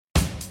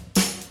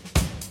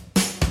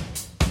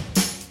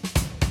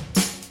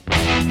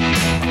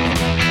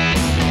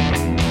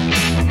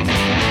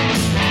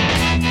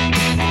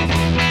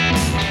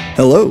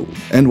Hello,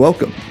 and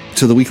welcome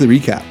to the weekly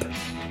recap.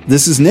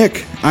 This is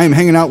Nick. I am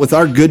hanging out with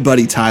our good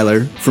buddy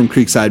Tyler from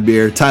Creekside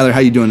Beer. Tyler,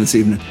 how you doing this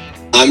evening?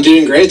 I'm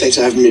doing great. Thanks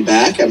for having me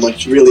back. I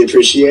really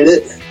appreciate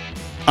it.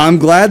 I'm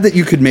glad that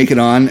you could make it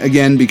on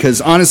again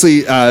because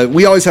honestly,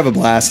 we always have a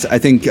blast. I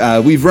think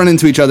we've run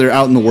into each other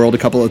out in the world a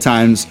couple of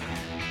times,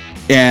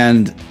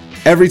 and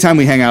every time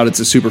we hang out,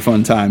 it's a super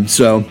fun time.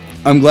 So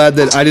I'm glad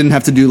that I didn't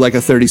have to do like a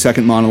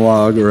 30-second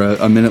monologue or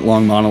a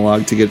minute-long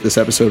monologue to get this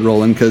episode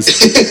rolling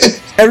because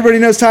everybody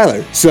knows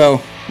Tyler.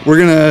 So we're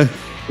gonna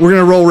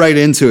roll right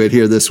into it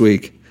here this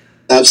week.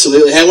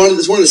 Absolutely. Hey, I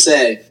just wanted to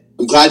say,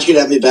 I'm glad you could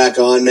have me back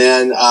on,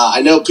 man.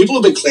 I know people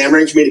have been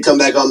clamoring for me to come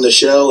back on the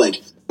show,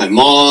 like my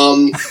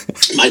mom,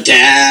 my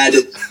dad,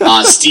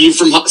 Steve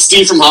from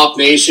Hop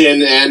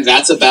Nation, and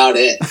that's about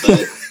it.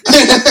 But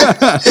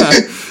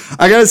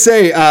I gotta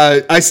say,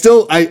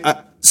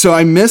 so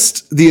I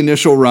missed the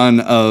initial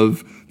run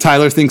of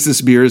Tyler thinks this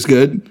beer is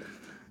good.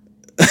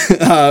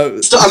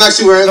 I'm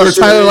actually wearing the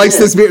shirt. Tyler likes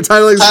this beer.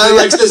 Tyler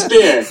likes this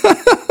beer.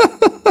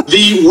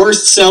 The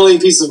worst selling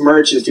piece of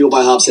merch in Fueled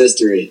by Hops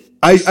history.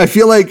 I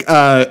feel like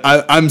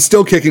I'm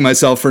still kicking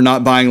myself for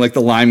not buying like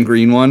the lime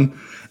green one.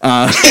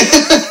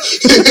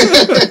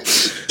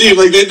 Dude,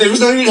 like there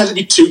was not even have to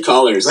be two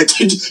colors. Like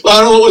I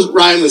don't know what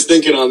Ryan was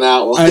thinking on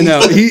that one. I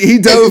know he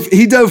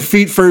dove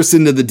feet first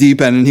into the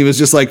deep end, and he was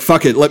just like,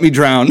 "Fuck it, let me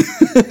drown."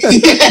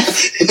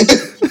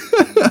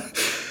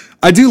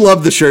 I do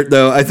love the shirt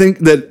though. I think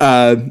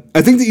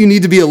that you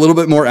need to be a little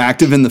bit more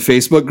active in the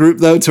Facebook group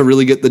though to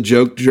really get the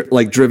joke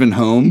driven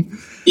home.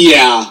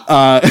 Yeah.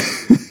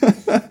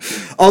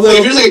 Although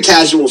if you're like a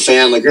casual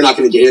fan, like you're not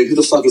going to get it. Who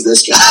the fuck is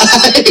this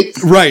guy?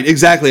 Right,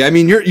 exactly. I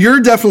mean,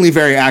 you're definitely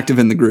very active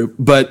in the group,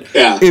 but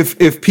yeah.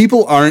 if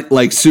people aren't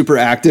like super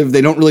active,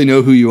 they don't really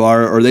know who you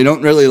are, or they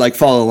don't really like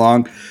follow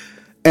along.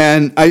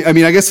 And I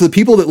mean, I guess the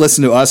people that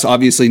listen to us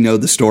obviously know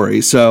the story,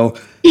 so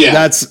yeah.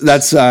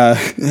 that's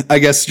I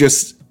guess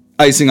just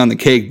icing on the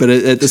cake. But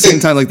at the same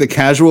time, like the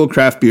casual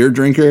craft beer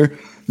drinker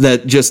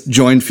that just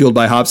joined Fueled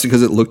by Hops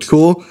because it looked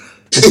cool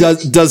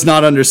does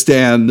not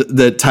understand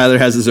that Tyler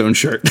has his own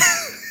shirt.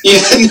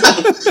 Yeah,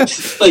 no.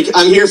 Like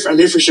I'm here for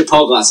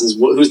Chappelle glasses.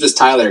 Who's this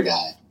Tyler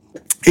guy?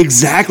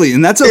 Exactly,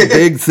 and that's a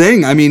big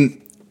thing. I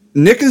mean,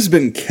 Nick has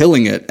been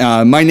killing it.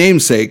 My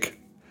namesake,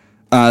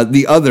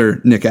 the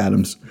other Nick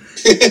Adams,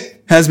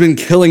 has been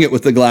killing it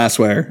with the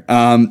glassware.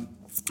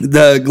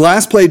 The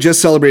Glass Play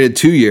just celebrated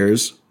 2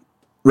 years,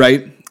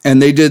 right? And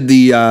they did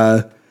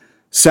the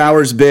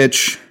Sours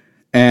Bitch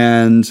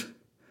and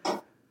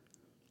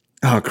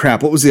oh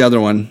crap, what was the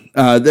other one?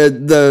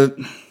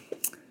 The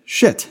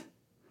shit.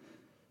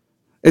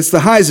 It's the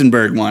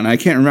Heisenberg one. I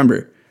can't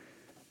remember.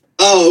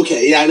 Oh,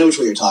 okay. Yeah, I know which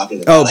one you're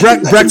talking about.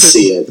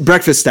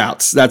 Breakfast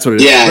stouts. That's what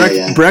it is.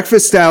 Yeah.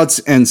 Breakfast stouts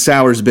and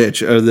Sours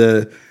Bitch are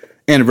the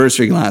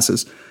anniversary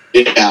glasses.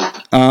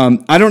 Yeah.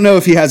 I don't know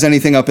if he has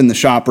anything up in the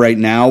shop right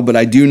now, but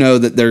I do know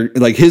that they're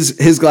like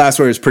his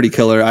glassware is pretty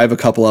killer. I have a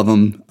couple of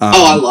them.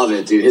 I love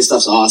it, dude. His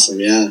stuff's awesome.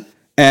 Yeah.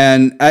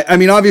 And I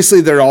mean,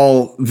 obviously, they're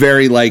all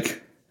very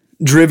like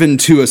driven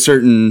to a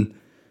certain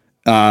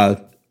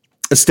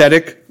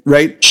aesthetic,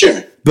 right?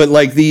 Sure. But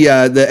like the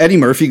Eddie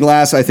Murphy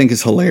glass, I think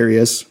is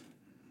hilarious.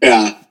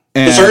 Yeah.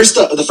 And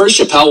the first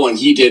Chappelle one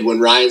he did when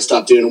Ryan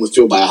stopped doing it with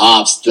Fueled by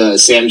Hops, the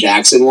Sam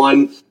Jackson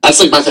one. That's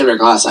like my favorite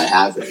glass I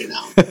have right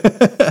now.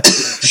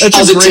 That's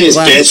How's a it great taste,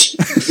 glass.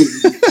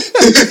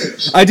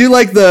 bitch? I do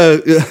like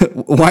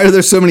why are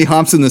there so many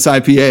hops in this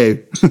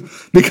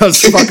IPA?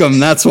 Because fuck them,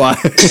 that's why.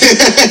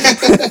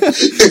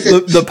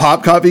 the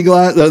pop copy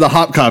glass, or the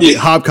hop copy. Yeah.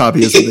 Hop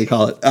copy is what they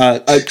call it.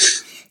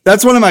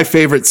 That's one of my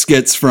favorite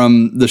skits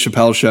from the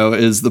Chappelle Show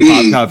is the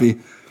pop copy.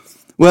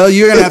 Well,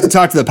 you're going to have to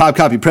talk to the pop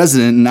copy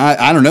president, and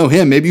I don't know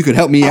him. Maybe you could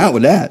help me out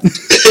with that.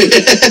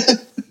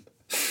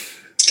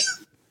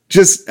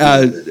 Just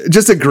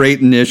a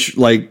great niche,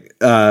 like,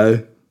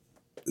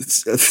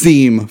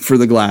 theme for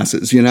the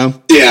glasses, you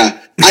know? Yeah.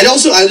 I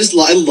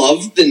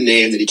love the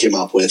name that he came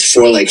up with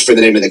for the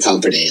name of the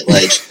company.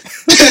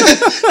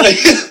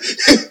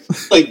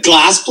 Like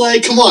Glass Play.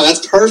 Come on,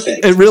 that's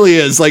perfect. It really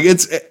is. Like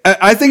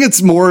I think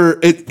it's more.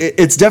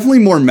 It's definitely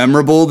more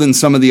memorable than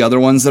some of the other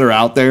ones that are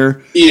out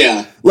there.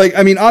 Yeah. Like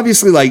I mean,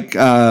 obviously, like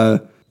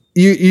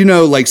you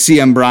know, like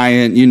CM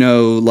Bryant. You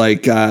know,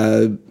 like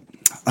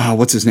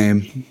what's his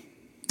name?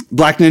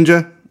 Black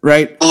Ninja,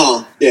 right?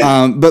 Oh,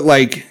 yeah. But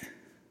like,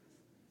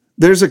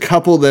 there's a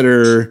couple that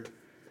are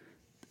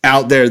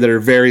out there that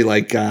are very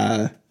like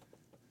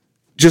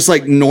just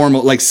like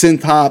normal, like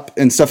synth hop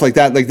and stuff like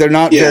that. Like they're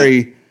not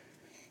very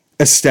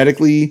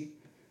aesthetically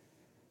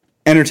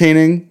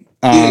entertaining.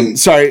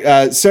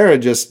 Sorry, Sarah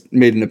just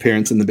made an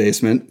appearance in the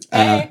basement.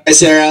 Hey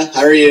Sarah,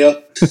 how are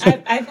you?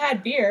 I've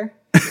had beer.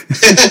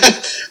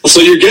 Well,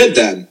 so you're good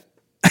then.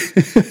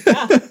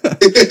 Yeah.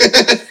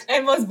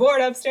 And was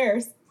bored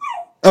upstairs.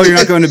 Oh, you're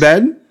not going to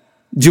bed?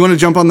 Do you want to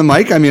jump on the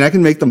mic? I mean, I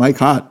can make the mic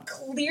hot.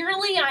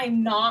 Clearly,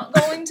 I'm not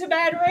going to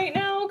bed right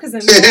now because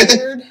I'm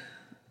tired.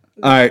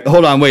 All right,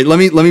 hold on. Wait, let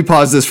me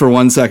pause this for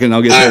 1 second.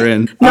 I'll get her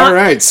in. All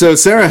right, so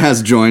Sarah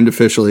has joined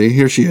officially.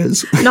 Here she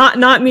is.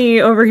 Not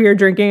me over here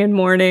drinking in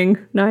morning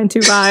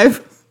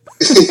 925.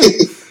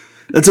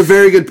 That's a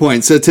very good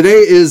point. So today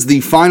is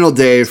the final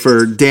day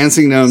for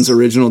Dancing Gnome's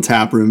original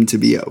tap room to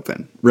be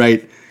open,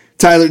 right?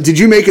 Tyler, did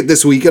you make it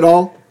this week at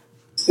all?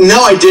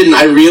 No, I didn't.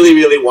 I really,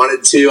 really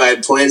wanted to. I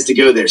had plans to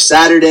go there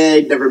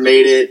Saturday, never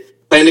made it.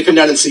 Planned to come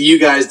down and see you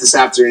guys this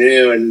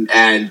afternoon,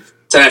 and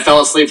then I fell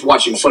asleep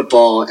watching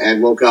football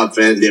and woke up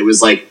and it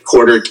was like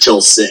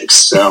 5:45.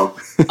 So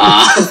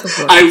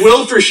I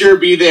will for sure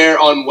be there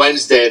on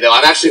Wednesday, though.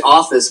 I'm actually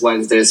off this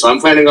Wednesday, so I'm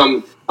planning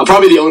on. I'm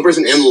probably the only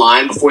person in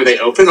line before they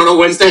open on a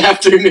Wednesday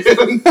afternoon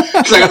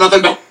because I got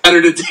nothing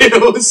better to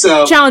do.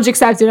 So Challenge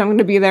accepted. I'm going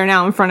to be there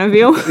now in front of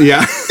you.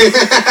 Yeah.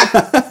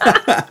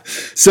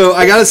 So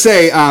I got to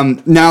say,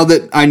 now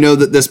that I know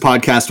that this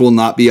podcast will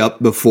not be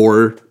up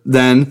before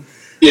then,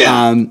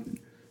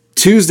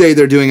 Tuesday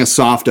they're doing a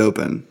soft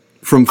open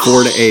from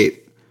 4 to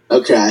 8.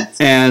 Okay.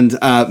 And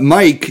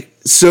Mike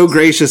so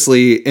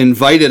graciously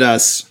invited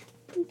us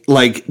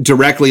like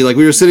directly, like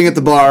we were sitting at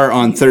the bar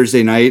on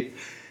Thursday night.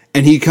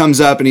 And he comes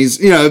up and he's,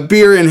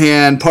 beer in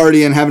hand,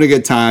 partying, having a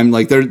good time.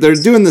 Like they're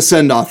doing the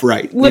send off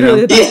right.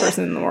 Literally the best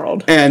person in the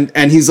world.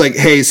 And he's like,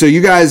 hey, so you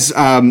guys,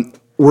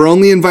 we're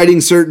only inviting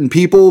certain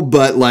people,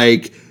 but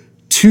like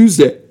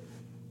Tuesday,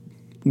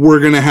 we're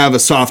going to have a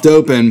soft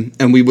open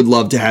and we would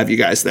love to have you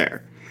guys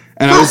there.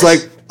 And I was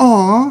like,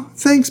 aw,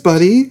 thanks,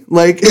 buddy.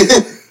 Like,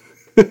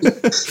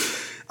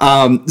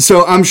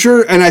 so I'm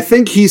sure, and I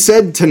think he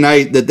said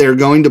tonight that they're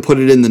going to put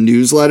it in the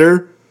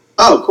newsletter.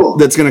 Oh, cool.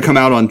 That's going to come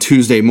out on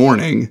Tuesday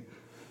morning.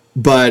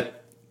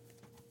 But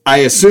I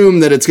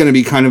assume that it's going to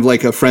be kind of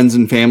like a friends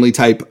and family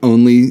type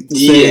only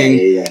thing.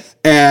 Yeah.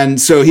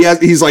 And so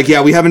he's like,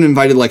 yeah, we haven't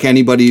invited like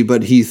anybody,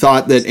 but he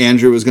thought that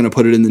Andrew was going to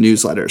put it in the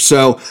newsletter.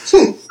 So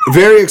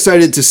very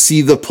excited to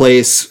see the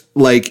place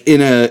like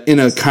in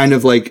a kind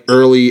of like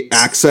early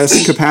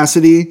access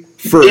capacity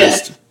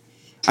first. Yeah.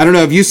 I don't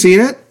know. Have you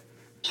seen it?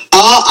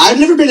 I've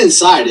never been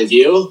inside. Have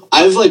you?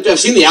 I've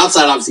seen the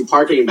outside, obviously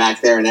parking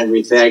back there and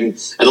everything, and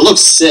it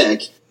looks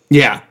sick.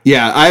 Yeah.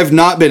 I have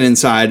not been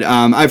inside.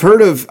 I've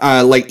heard of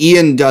like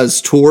Ian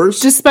does tours.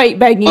 Despite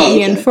begging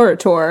Ian for a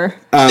tour,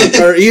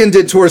 or Ian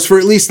did tours for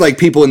at least like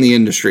people in the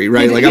industry,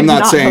 right? Like I'm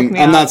not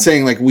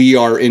saying like we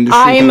are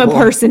industry. I am people. A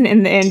person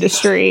in the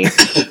industry.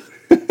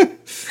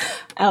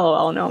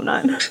 LOL, no, I'm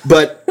not.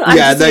 But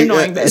yeah,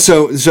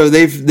 so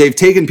they've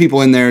taken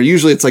people in there.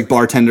 Usually it's like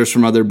bartenders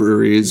from other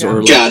breweries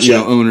or like,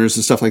 owners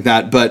and stuff like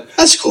that. But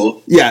that's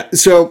cool. Yeah,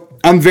 so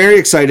I'm very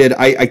excited.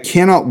 I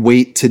cannot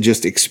wait to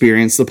just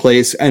experience the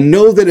place and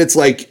know that it's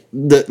like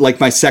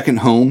my second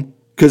home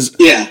because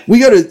we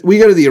go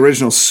to the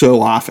original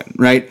so often,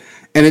 right?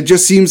 And it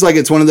just seems like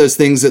it's one of those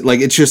things that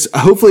like it's just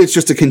hopefully it's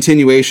just a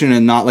continuation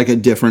and not like a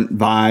different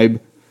vibe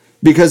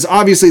because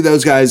obviously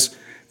those guys.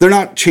 They're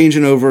not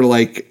changing over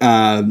like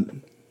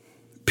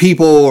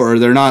people or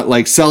they're not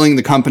like selling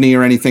the company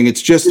or anything.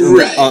 It's just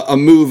a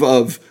move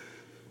of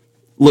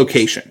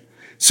location.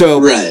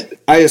 So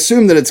I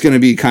assume that it's going to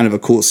be kind of a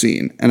cool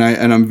scene and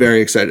I'm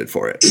very excited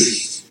for it.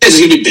 It's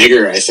going to be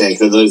bigger, I think.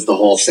 That is the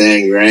whole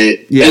thing,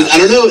 right? Yeah. I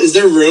don't know. Is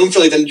there room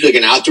for like them to do like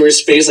an outdoor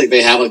space like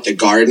they have like the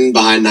garden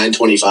behind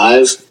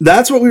 925?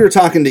 That's what we were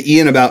talking to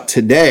Ian about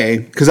today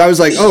because I was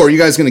like, oh, are you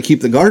guys going to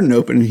keep the garden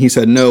open? And he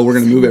said, no, we're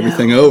going to move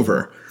everything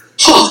over.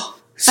 Huh.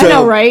 So, I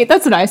know, right?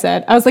 That's what I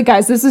said. I was like,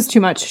 guys, this is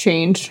too much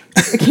change.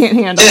 I can't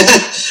handle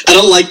it. I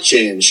don't like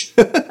change.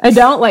 I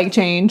don't like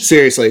change.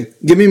 Seriously.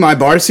 Give me my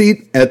bar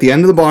seat at the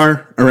end of the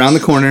bar, around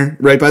the corner,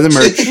 right by the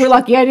merch. We're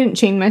lucky I didn't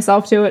chain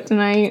myself to it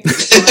tonight,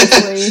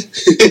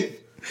 honestly.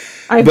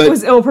 I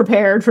was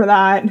ill-prepared for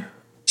that.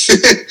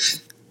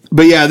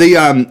 But yeah, they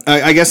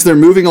I guess they're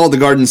moving all the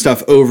garden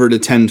stuff over to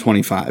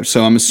 1025.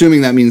 So I'm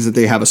assuming that means that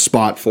they have a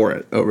spot for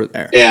it over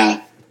there.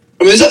 Yeah.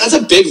 I mean, that's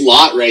a big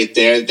lot right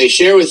there. They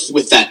share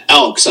with that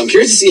elk, so I'm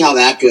curious to see how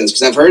that goes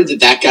because I've heard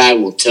that guy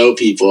will tow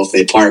people if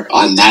they park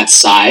on that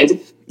side.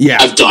 Yeah,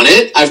 I've done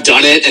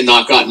it and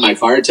not gotten my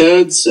car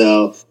towed.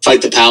 So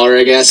fight the power,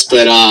 I guess.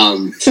 But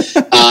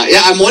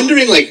yeah, I'm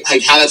wondering like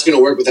how that's going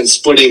to work with them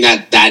splitting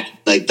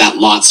that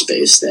lot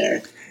space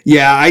there.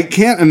 Yeah, I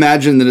can't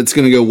imagine that it's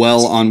going to go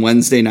well on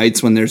Wednesday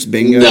nights when there's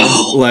bingo.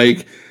 No.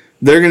 Like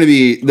they're going to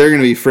be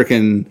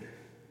freaking.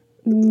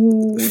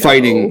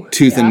 Fighting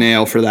tooth and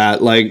nail for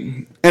that. Like,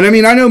 and I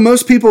mean, I know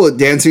most people at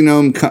Dancing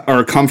Gnome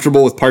are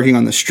comfortable with parking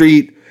on the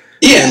street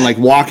and like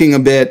walking a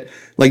bit.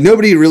 Like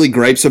nobody really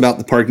gripes about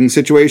the parking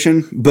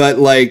situation, but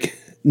like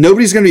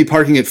nobody's going to be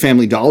parking at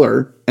Family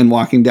Dollar and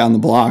walking down the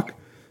block.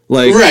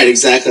 Like, right,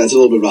 exactly. That's a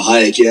little bit of a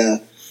hike. Yeah.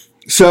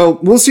 So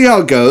we'll see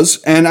how it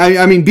goes. And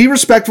I mean, be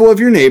respectful of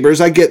your neighbors.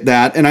 I get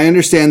that. And I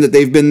understand that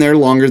they've been there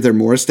longer. They're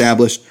more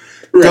established.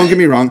 Right. Don't get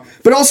me wrong.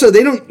 But also,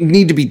 they don't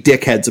need to be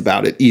dickheads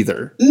about it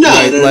either. No,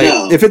 right?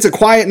 No. If it's a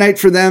quiet night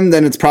for them,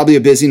 then it's probably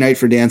a busy night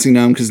for Dancing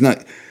Gnome because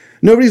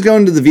nobody's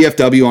going to the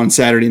VFW on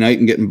Saturday night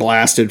and getting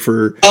blasted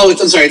for... Oh,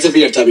 I'm sorry. It's a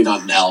VFW,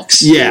 not an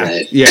Elks. Yeah,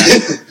 right. Yeah.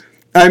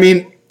 I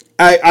mean,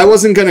 I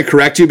wasn't going to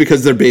correct you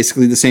because they're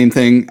basically the same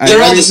thing.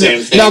 They're all the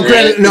same thing. Now, right?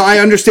 granted, no, I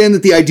understand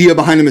that the idea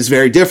behind them is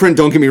very different.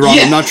 Don't get me wrong.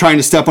 Yeah. I'm not trying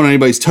to step on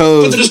anybody's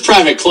toes. But they're just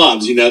private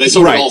clubs, you know. They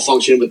sort Right. of all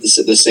function with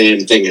the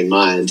same thing in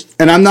mind.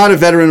 And I'm not a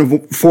veteran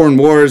of foreign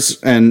wars,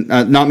 and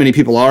not many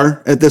people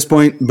are at this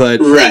point. But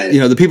Right. you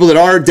know, the people that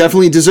are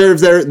definitely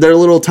deserve their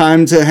little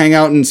time to hang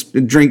out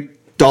and drink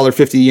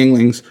 $1.50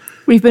 Yinglings.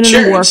 We've been in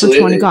Sure, a war absolutely.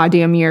 for 20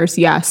 goddamn years.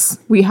 Yes,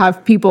 we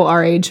have people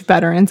our age,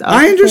 veterans of I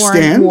foreign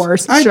understand.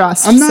 wars.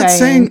 I'm not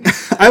saying.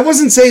 I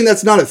wasn't saying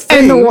that's not a thing.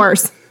 And the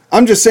wars.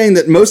 I'm just saying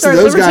that most Sorry,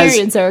 of those guys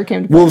libertarians there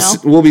came to will point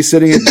out. will be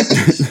sitting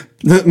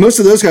at. Most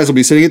of those guys will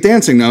be sitting at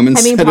Dancing Gnome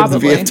instead of the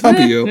probably.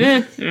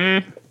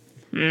 VFW.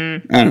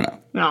 I don't know.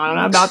 No, I don't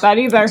know about that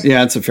either. Yeah,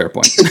 that's a fair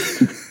point.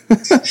 I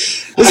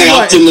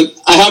hopped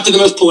in the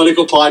most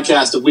political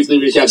podcast of Weekly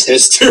Recap's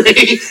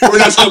history. We're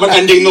not talking about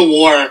ending the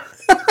war.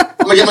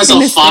 I'm gonna get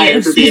myself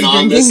fired for being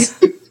on this.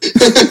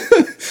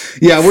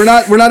 Yeah, we're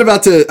not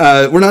about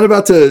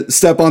to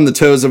step on the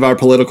toes of our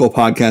political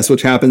podcast,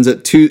 which happens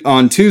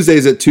on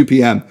Tuesdays at 2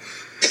 p.m.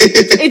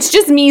 It's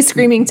just me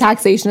screaming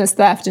taxation is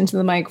theft into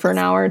the mic for an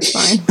hour. It's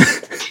fine.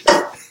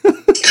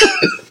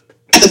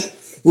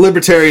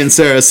 Libertarian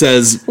Sarah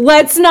says,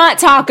 Let's not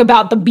talk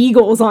about the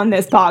Beagles on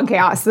this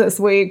podcast this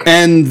week.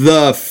 and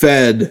the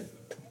Fed.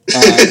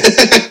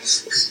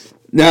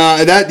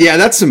 No,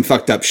 that's some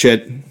fucked up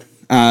shit.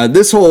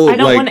 This whole I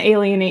don't want to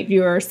alienate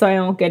viewers, so I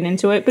won't get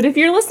into it. But if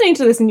you're listening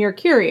to this and you're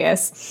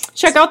curious,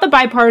 check out the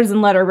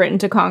bipartisan letter written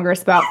to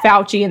Congress about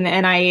Fauci and the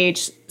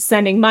NIH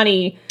sending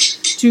money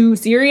to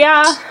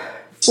Syria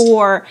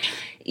for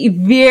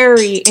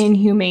very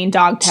inhumane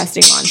dog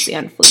testing on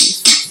sand fleas.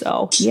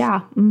 So,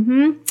 yeah.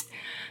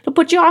 It'll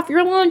put you off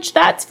your lunch,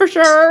 that's for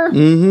sure.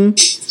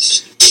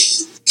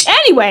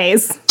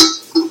 Anyways.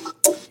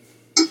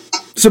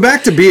 So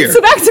back to beer.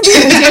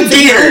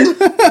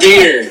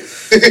 Beer.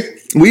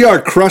 We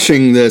are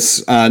crushing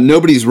this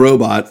Nobody's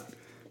Robot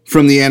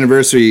from the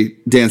anniversary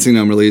Dancing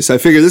Gnome release. I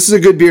figure this is a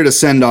good beer to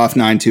send off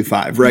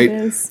 925, right?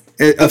 It is.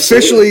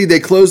 Officially, they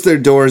closed their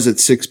doors at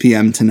 6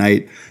 p.m.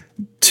 tonight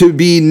to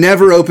be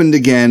never opened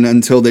again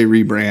until they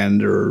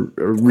rebrand or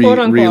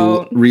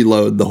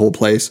reload the whole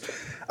place.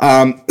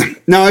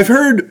 Now, I've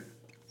heard,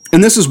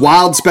 and this is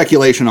wild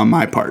speculation on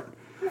my part,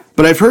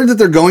 but I've heard that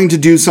they're going to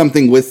do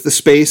something with the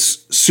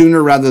space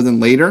sooner rather than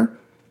later.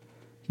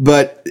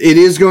 But it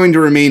is going to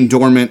remain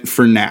dormant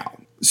for now.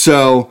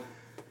 So,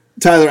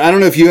 Tyler, I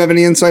don't know if you have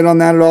any insight on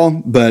that at all,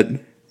 but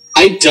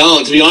I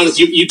don't. To be honest,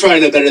 you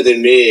probably know better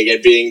than me.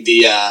 Again, being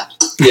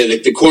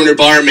the corner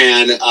bar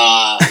man.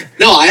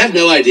 No, I have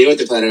no idea what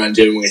they're planning on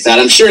doing with that.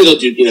 I'm sure they'll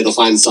do. They'll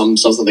find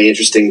something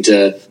interesting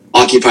to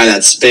occupy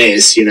that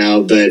space.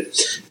 But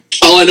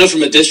all I know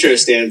from a distro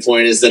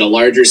standpoint is that a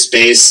larger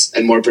space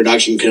and more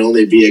production can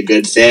only be a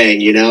good thing,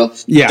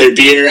 Yeah. Their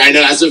beer, I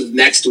know as of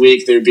next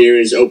week, their beer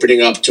is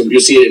opening up you'll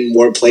see it in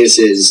more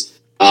places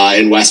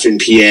in Western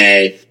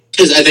PA.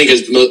 Because I think,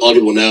 as a lot of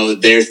people know,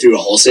 they're through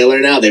a wholesaler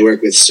now. They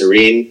work with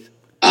Serene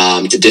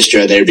to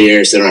distro their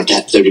beer, so they don't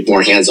have to be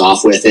more hands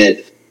off with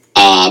it.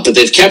 But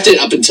they've kept it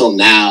up until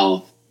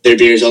now. Their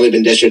beer has only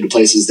been distroed to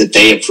places that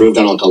they approved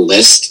on a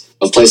list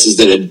of places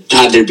that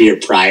had their beer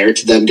prior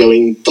to them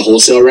going the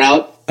wholesale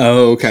route.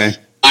 oh, okay.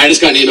 I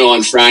just got an email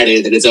on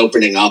Friday that it's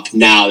opening up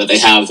now that they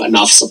have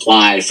enough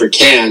supply for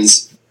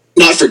cans,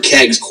 not for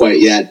kegs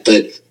quite yet,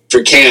 but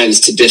for cans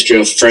to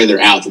distro further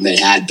out than they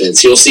had been.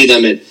 So you'll see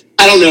them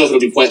I don't know if it'll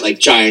be quite like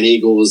Giant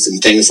Eagles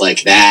and things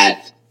like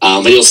that,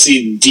 but you'll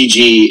see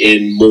DG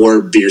in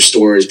more beer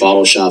stores,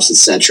 bottle shops,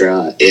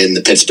 etc. in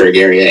the Pittsburgh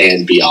area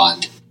and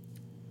beyond.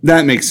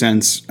 That makes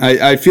sense.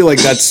 I feel like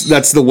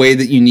that's the way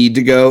that you need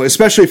to go,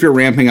 especially if you're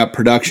ramping up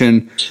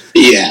production.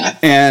 Yeah.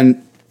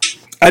 And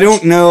I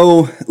don't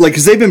know,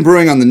 because they've been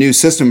brewing on the new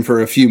system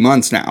for a few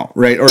months now,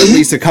 right? Or at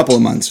least a couple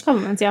of months.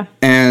 Couple months, yeah.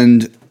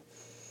 And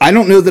I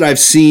don't know that I've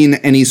seen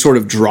any sort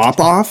of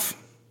drop-off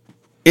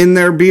in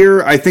their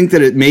beer. I think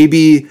that it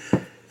maybe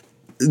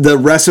the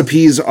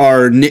recipes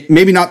are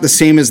maybe not the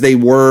same as they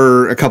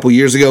were a couple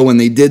years ago when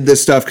they did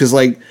this stuff. Because,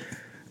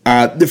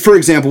 for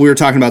example, we were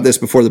talking about this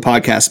before the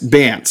podcast,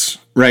 Bance,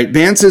 right?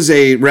 Bance is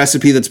a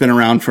recipe that's been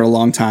around for a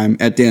long time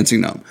at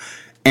Dancing Gnome.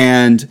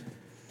 And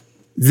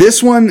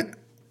this one,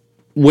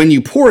 when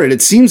you pour it,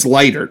 it seems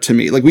lighter to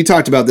me. Like we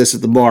talked about this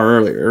at the bar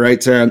earlier,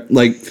 right, Sarah?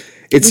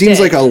 It seems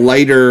like a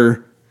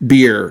lighter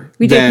beer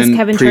than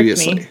Kevin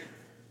previously. Tricked me.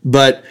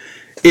 But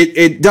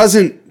it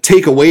doesn't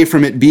take away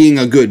from it being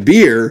a good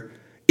beer.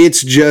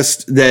 It's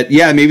just that,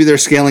 maybe they're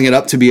scaling it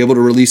up to be able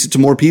to release it to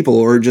more people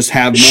or just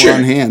have more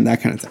on hand,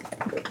 that kind of thing.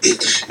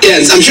 Yeah,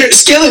 I'm sure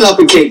scaling up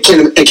I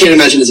can't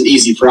imagine is an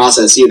easy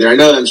process either. I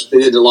know they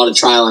did a lot of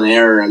trial and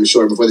error, I'm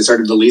sure, before they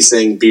started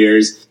releasing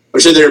beers. I'm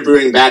sure they were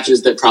brewing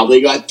batches that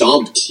probably got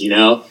dumped,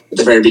 at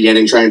the very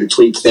beginning, trying to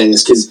tweak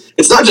things. Because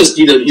it's not just,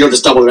 you don't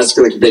just double the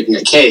recipe like you're baking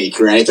a cake,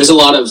 right? There's a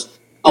lot of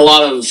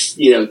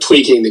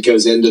tweaking that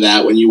goes into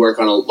that when you work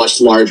on a much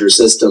larger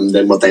system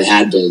than what they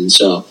had been.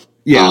 So,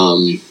 yeah.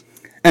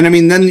 And I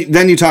mean,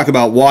 then you talk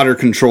about water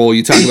control,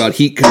 you talk about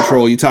heat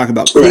control, you talk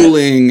about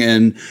cooling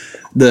and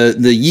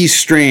the yeast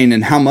strain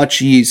and how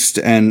much yeast,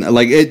 and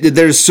like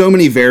there's so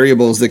many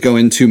variables that go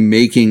into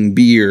making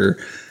beer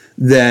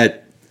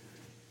that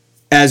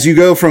as you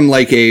go from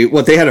like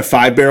what they had a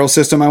 5-barrel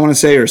system, I want to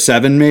say, or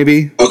 7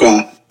 maybe.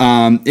 Okay.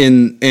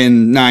 In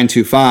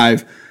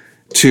 925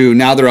 to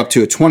now they're up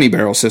to a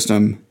 20-barrel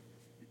system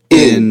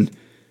in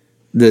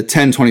the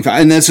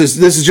 1025. And this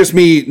is just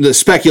me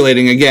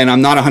speculating. Again,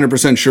 I'm not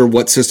 100% sure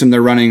what system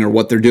they're running or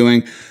what they're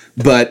doing,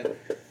 but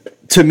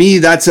to me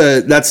that's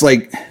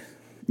like,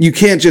 you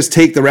can't just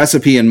take the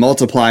recipe and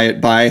multiply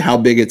it by how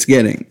big it's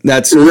getting.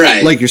 That's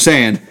right. Like you're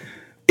saying,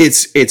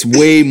 it's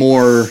way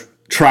more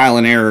trial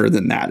and error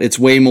than that. It's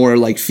way more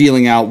like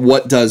feeling out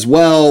what does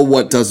well,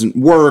 what doesn't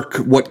work,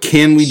 what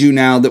can we do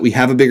now that we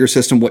have a bigger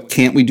system, what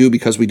can't we do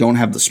because we don't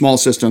have the small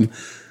system,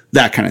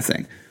 that kind of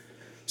thing.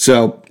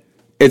 So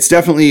it's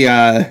definitely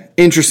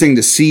interesting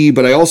to see,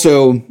 but I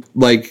also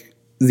like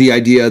the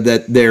idea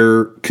that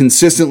they're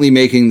consistently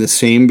making the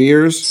same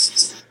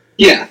beers.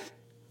 Yeah.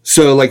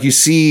 So like you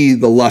see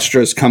the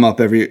Lustras come up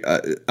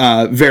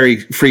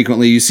very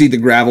frequently. You see the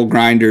Gravel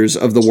Grinders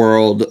of the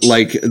world,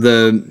 like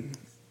the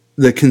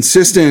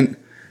consistent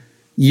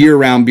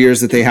year-round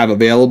beers that they have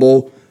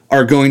available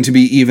are going to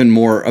be even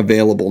more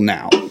available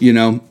now, you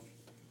know?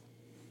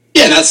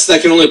 Yeah, that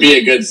can only be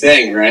a good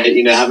thing, right?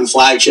 You know, having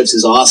flagships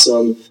is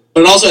awesome,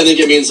 but also I think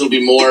it means there'll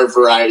be more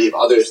variety of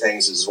other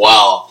things as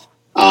well.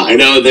 I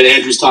know that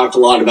Andrew's talked a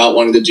lot about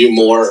wanting to do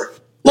more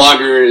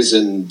lagers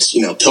and,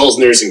 you know,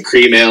 pilsners and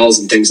cream ales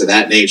and things of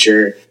that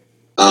nature.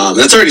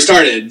 That's already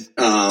started.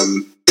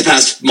 The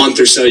past month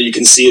or so, you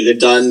can see they've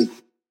done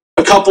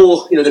a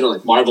couple, you know, they've done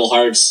like Marble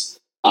Hearts.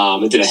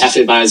 They did a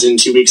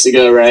Hefeweizen 2 weeks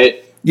ago,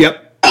 right?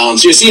 Yep. So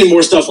you're seeing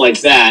more stuff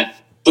like that,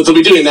 but they'll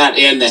be doing that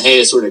and the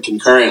hay sort of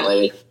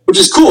concurrently, which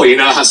is cool, you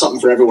know, have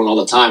something for everyone all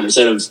the time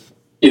instead of,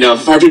 you know,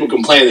 if our people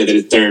complain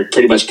that they're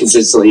pretty much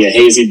consistently a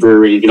hazy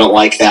brewery, if you don't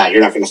like that,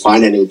 you're not going to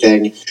find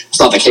anything. It's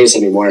not the case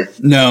anymore.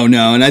 No.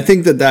 And I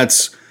think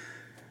that's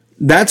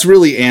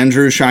really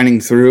Andrew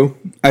shining through,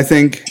 I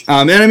think.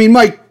 And I mean,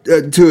 Mike,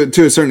 to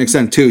a certain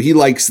extent too, he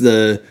likes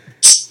the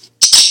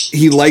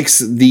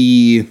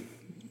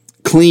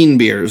clean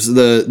beers,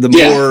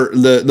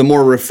 the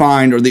more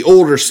refined or the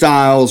older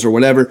styles or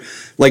whatever.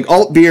 Like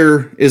alt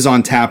beer is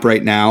on tap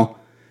right now,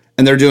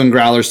 and they're doing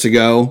growlers to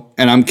go.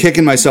 And I'm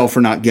kicking myself for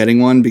not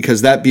getting one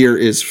because that beer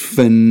is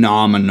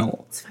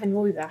phenomenal. It's fine.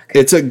 We'll be back.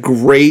 It's a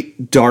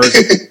great dark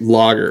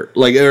lager,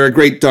 or a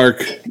great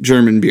dark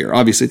German beer.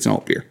 Obviously, it's an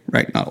alt beer,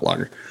 right? Not a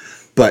lager,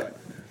 but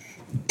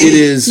it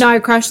is. No, I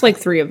crushed like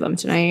 3 of them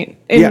tonight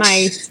in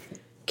my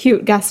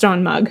cute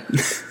Gaston mug.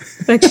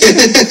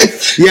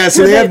 Yeah,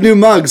 so they have new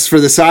mugs for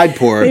the side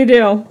pour. They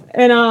do.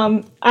 And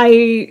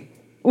I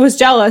was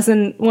jealous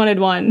and wanted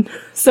one.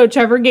 So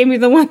Trevor gave me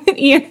the one that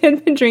Ian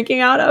had been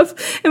drinking out of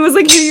and was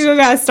like, here you go,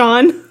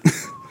 Gaston.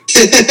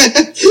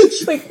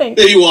 Like,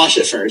 thanks. Maybe wash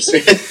it first.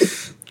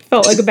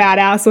 Felt like a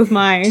badass with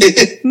my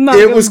mug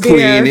It was of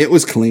beer. clean. It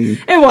was clean.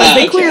 It was.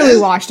 They clearly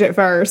washed it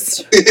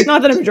first.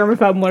 Not that a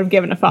germaphobe would have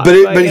given a fuck.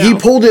 But he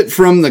pulled it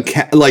from the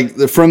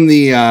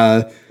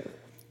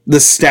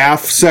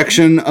staff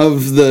section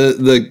of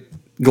the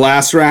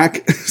glass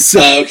rack.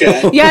 So,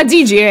 okay. Yeah,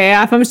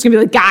 DGAF. I'm just gonna be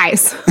like,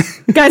 guys,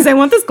 I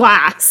want this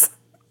glass.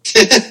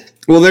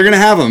 Well, they're gonna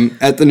have them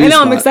at the new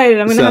spot. I'm excited.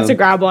 I'm gonna have to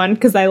grab one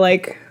because I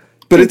like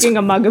drinking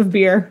a mug of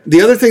beer.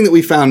 The other thing that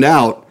we found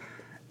out,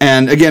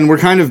 and again, we're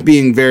kind of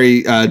being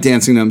very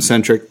Dancing Gnome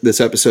centric this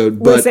episode.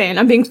 But listen,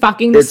 I'm being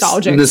fucking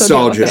nostalgic.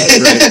 Nostalgic,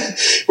 so right?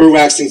 We're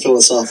waxing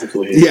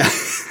philosophical here. Yeah.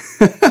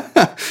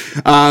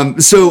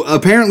 So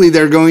apparently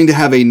they're going to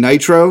have a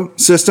nitro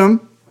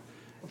system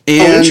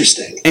and,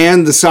 interesting.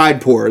 And the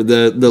side pour,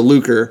 the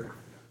Luker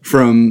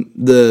from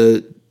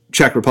the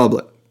Czech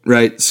Republic,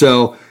 right?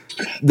 So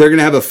they're going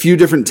to have a few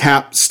different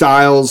tap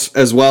styles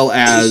as well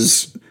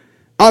as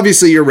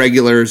obviously your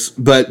regulars,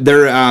 but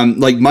they're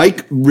like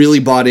Mike really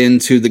bought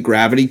into the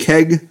gravity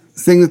keg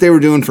thing that they were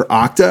doing for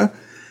Octa.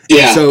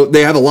 Yeah. And so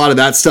they have a lot of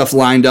that stuff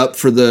lined up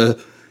for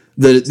the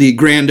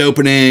grand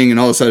opening and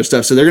all this other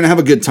stuff. So they're going to have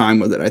a good time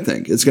with it. I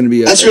think it's going to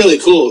be. That's really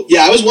cool.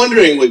 Yeah. I was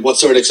wondering like what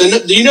sort of,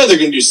 do you know they're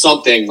going to do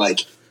something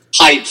like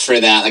hype for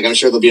that? Like I'm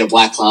sure there'll be a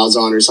Black Clouds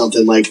on or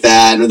something like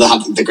that. Or they'll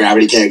have the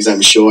gravity kegs,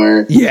 I'm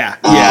sure. Yeah.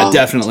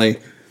 Definitely.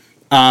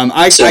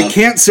 I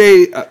can't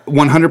say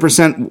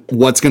 100%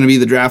 what's going to be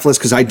the draft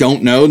list because I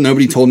don't know.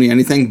 Nobody told me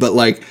anything, but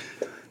like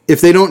if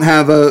they don't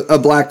have a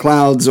Black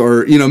Clouds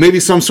or, you know, maybe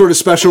some sort of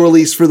special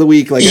release for the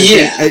week, like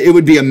it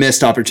would be a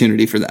missed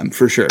opportunity for them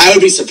for sure. I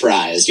would be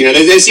surprised. You know,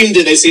 they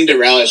seem to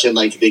relish in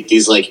like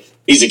these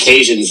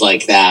occasions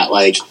like that.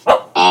 Like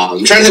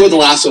I'm trying to think what the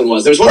last one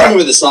was. There was one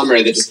over the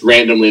summer that just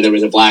randomly there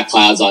was a Black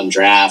Clouds on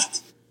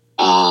draft.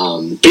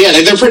 But yeah,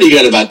 they're pretty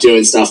good about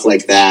doing stuff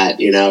like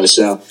that, you know,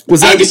 so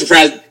I would be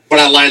surprised when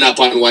I line up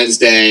on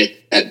Wednesday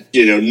at,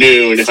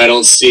 noon, if I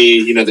don't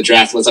see, the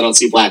draft list, I don't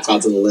see Black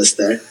Clouds on the list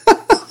there.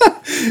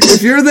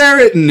 If you're there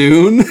at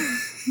noon,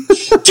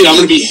 Dude, I'm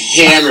gonna be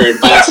hammered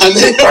by the time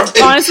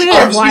they Honestly,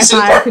 there's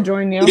Wi-Fi. I could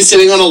join you. I'll be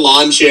sitting on a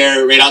lawn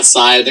chair right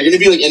outside. They're gonna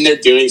be like in there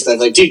doing stuff.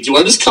 Like, dude, do you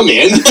want to just come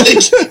in? Like,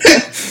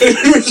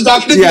 we're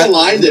not gonna be a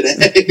line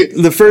today.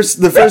 The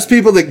first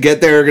people that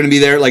get there are gonna be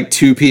there at like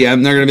 2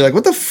 p.m. They're gonna be like,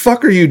 "What the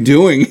fuck are you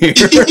doing here?"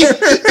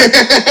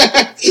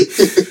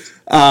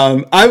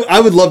 I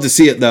would love to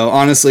see it though.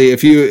 Honestly,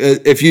 if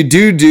you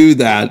do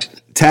that,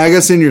 tag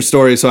us in your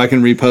story so I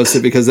can repost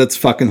it because that's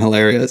fucking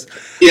hilarious.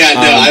 Yeah,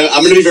 no,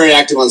 I'm going to be very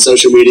active on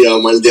social media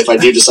on Wednesday if I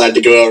do decide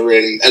to go over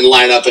and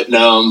line up at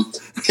Nome.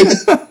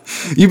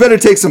 You better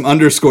take some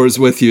underscores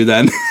with you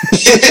then.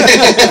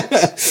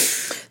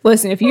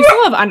 Listen, if you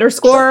still have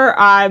underscore,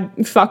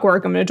 fuck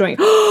work, I'm going to join.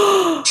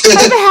 I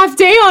have a half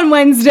day on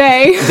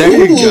Wednesday.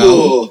 There you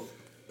go. Ooh,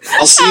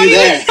 I'll see you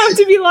there. I have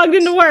to be logged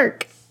into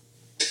work.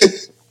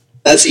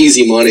 That's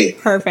easy money.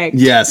 Perfect.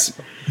 Yes.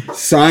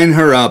 Sign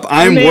her up.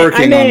 I'm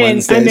working on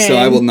Wednesday, so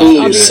I will not.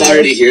 Ooh,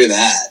 sorry to hear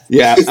that.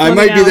 Yeah, I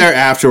might be there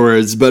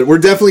afterwards, but we're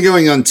definitely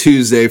going on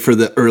Tuesday for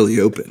the early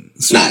open.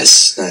 So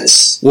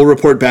Nice. we'll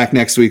report back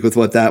next week with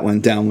what that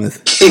went down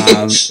with.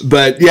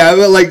 But yeah,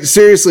 like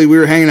seriously, we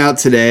were hanging out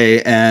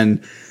today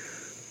and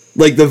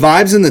like the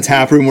vibes in the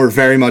tap room were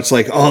very much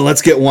like, oh,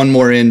 let's get one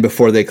more in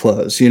before they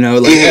close. You know,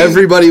 like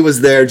everybody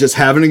was there just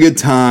having a good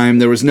time.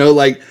 There was no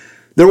like,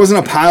 there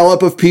wasn't a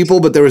pileup of people,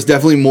 but there was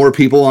definitely more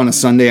people on a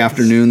Sunday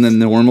afternoon than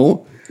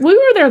normal. We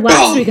were there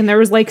last week and there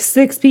was like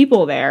 6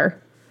 people there.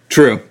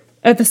 True.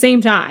 At the same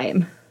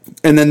time.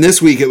 And then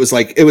this week it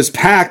was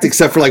packed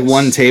except for like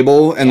one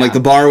table and like the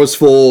bar was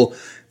full.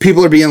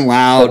 People are being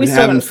loud and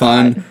having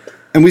fun.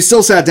 And we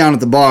still sat down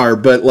at the bar,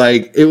 but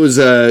like it was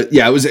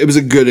it was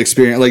a good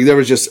experience. Like there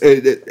was just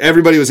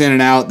everybody was in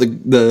and out.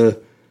 The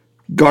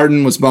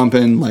garden was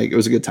bumping. Like it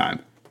was a good time.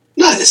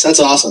 Nice. That's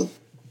awesome.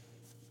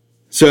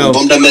 So I'm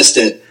bummed I missed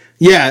it.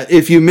 Yeah,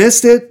 if you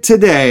missed it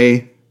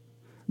today,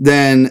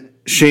 then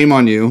shame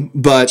on you.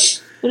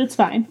 But it's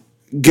fine.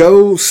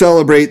 Go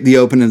celebrate the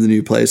open of the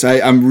new place.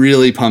 I'm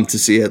really pumped to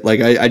see it. Like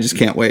I just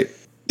can't wait.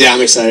 Yeah, I'm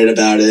excited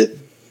about it.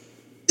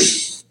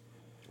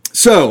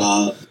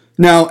 So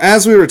now,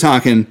 as we were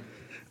talking,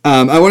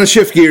 I want to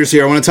shift gears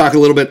here. I want to talk a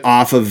little bit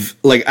off of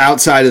like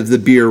outside of the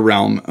beer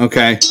realm.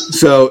 Okay,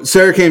 so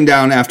Sarah came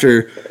down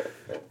after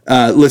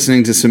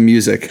listening to some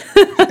music,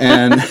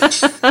 and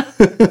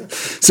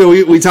so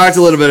we talked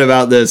a little bit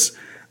about this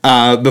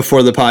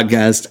before the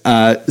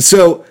podcast.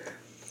 So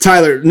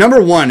Tyler,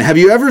 number one, have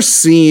you ever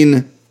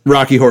seen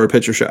Rocky Horror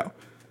Picture Show?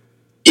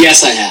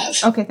 Yes, I have.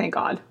 Okay, thank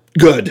God.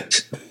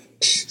 Good.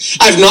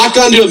 I've not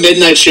gone to a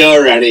midnight show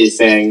or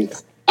anything.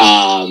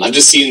 I've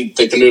just seen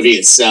like the movie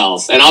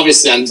itself, and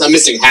obviously I'm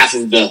missing half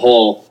of the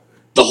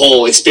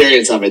whole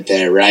experience of it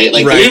there, right?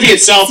 Like the movie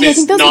itself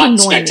is not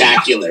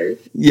spectacular.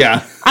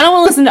 Yeah, I don't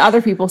want to listen to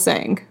other people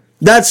sing.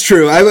 That's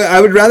true.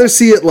 I would rather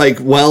see it like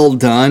well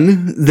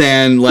done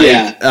than like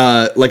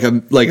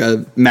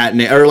a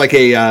matinee or like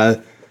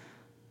a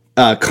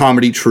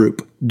comedy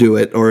troupe do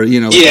it, or you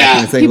know, that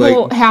kind of thing.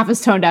 People like, half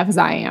as tone deaf as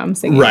I am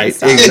singing. Right,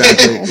 stuff.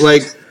 exactly.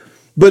 Like,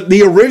 but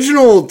the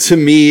original to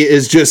me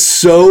is just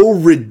so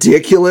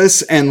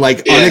ridiculous and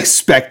like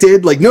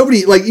unexpected. Like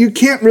nobody, like you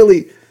can't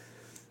really.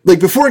 Like,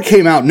 before it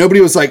came out,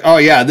 nobody was like, oh,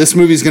 yeah, this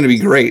movie's going to be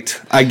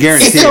great. I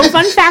guarantee So,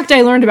 fun fact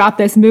I learned about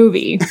this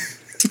movie.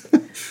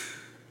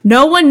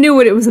 No one knew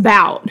what it was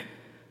about.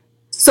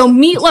 So,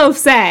 Meatloaf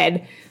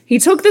said, he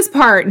took this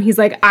part, and he's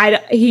like, I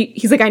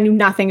knew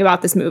nothing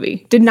about this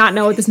movie. Did not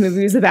know what this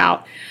movie was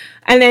about.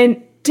 And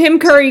then Tim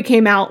Curry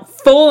came out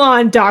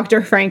full-on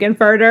Dr.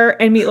 Frankenfurter,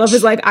 and Meatloaf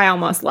is like, I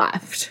almost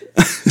left.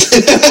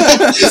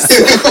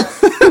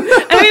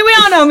 I mean, we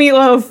all know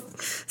Meatloaf.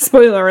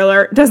 Spoiler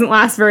alert, doesn't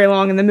last very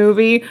long in the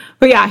movie.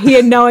 But yeah, he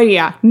had no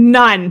idea,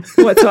 none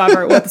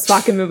whatsoever, what this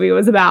fucking movie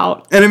was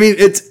about. And I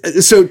mean,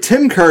 so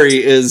Tim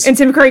Curry is... And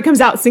Tim Curry comes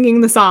out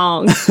singing the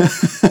song.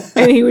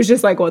 And he was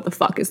just like, what the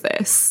fuck is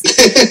this?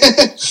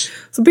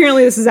 So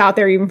apparently this is out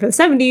there even for the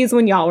 70s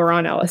when y'all were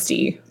on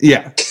LSD.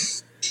 Yeah.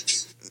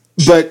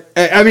 But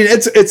I mean,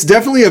 it's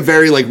definitely a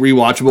very like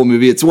rewatchable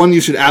movie. It's one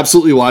you should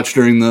absolutely watch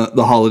during the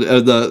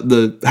holiday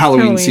the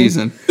Halloween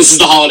season. This is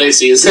the holiday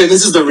season.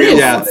 This is the real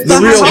holiday. The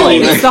real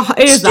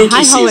holiday. It is the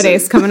high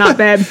holidays coming up,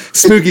 babe.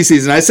 Spooky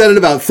season. I said it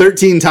about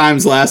 13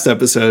 times last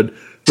episode,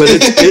 but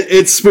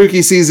it's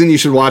spooky season. You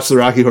should watch the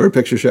Rocky Horror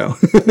Picture Show.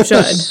 You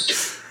should.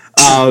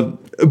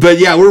 But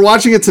yeah, we're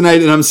watching it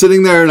tonight, and I'm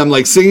sitting there and I'm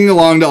like singing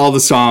along to all the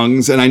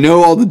songs, and I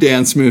know all the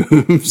dance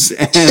moves,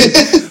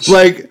 and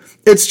like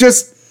it's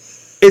just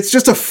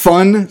a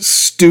fun,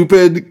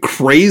 stupid,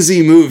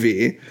 crazy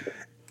movie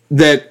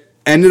that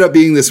ended up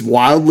being this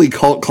wildly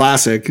cult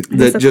classic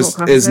that just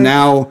is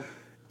now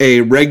a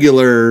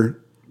regular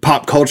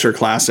pop culture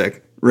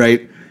classic,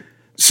 right?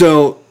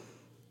 So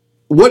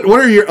what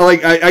are your,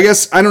 like, I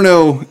guess, I don't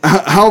know,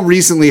 how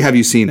recently have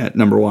you seen it,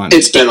 number one?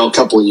 It's been a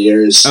couple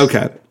years.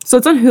 Okay. So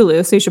it's on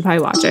Hulu, so you should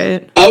probably watch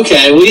it.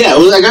 Okay, well, yeah,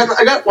 I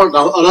got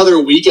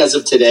another week as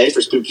of today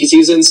for spooky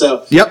season,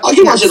 so I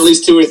can watch it at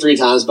least 2 or 3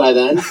 times by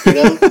then, you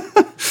know?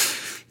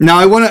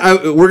 Now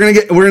we're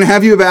gonna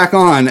have you back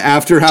on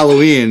after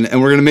Halloween,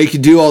 and we're gonna make you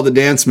do all the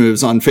dance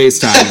moves on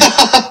FaceTime.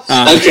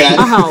 Okay.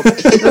 I'll help.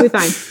 It'll be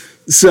fine.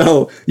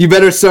 So you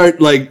better start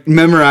like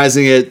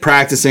memorizing it,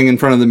 practicing in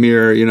front of the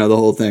mirror, you know, the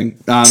whole thing.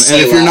 And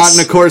if you're not in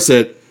a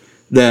corset,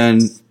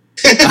 then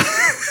I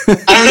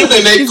don't know if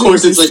they make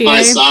corsets like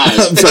my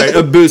size. I'm sorry,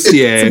 a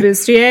bustier.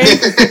 It's a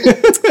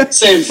bustier.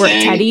 Same Or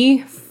thing.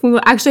 Teddy.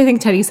 Well, actually, I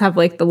think Teddies have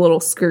like the little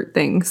skirt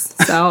things.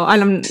 So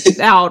I'm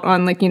out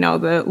on like, you know,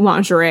 the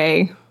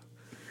lingerie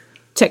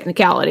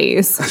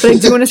technicalities. But I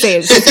do want to say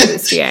it's just a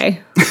bustier.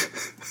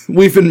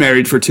 We've been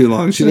married for too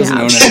long. She doesn't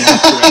Yeah. own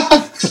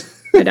it.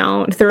 I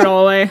don't. Throw it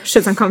all away.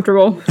 Shit's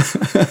uncomfortable.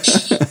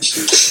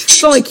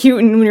 It's only cute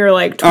when you're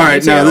like 22. All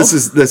right, now this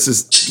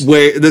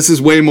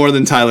is way more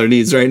than Tyler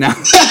needs right now,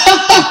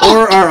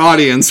 or our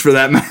audience for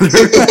that matter.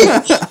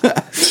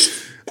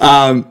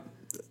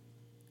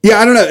 Yeah,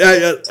 I don't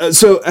know.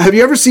 So, have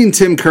you ever seen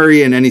Tim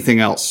Curry in anything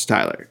else,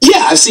 Tyler?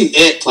 Yeah, I've seen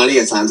it plenty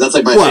of times. That's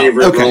like my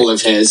favorite role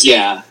of his.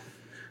 Yeah.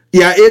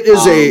 Yeah, it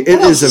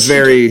is a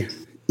very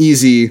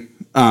easy.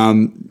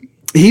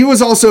 He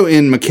was also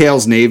in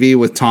McHale's Navy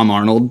with Tom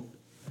Arnold.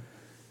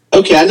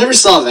 Okay, I never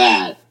saw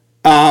that.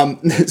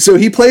 So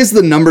he plays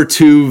the number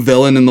 2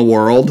 villain in the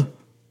world,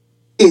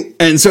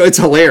 and so it's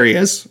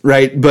hilarious,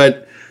 right?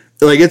 But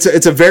like it's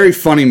a very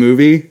funny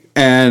movie,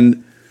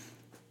 and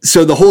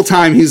so the whole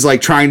time he's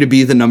like trying to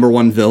be the number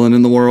 1 villain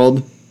in the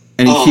world,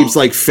 and he keeps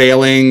like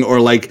failing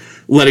or like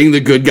letting the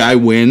good guy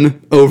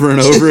win over and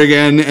over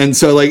again, and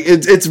so like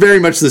it's very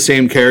much the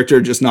same character,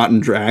 just not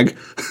in drag.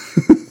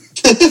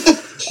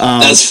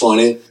 That's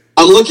funny.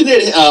 I'm looking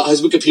at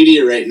his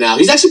Wikipedia right now.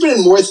 He's actually been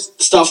in more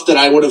stuff that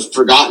I would have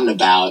forgotten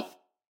about.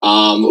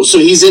 So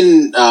he's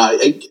in.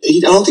 I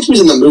don't think he was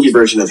in the movie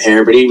version of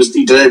Hair, but he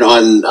did it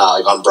on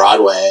like on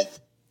Broadway.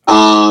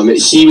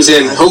 He was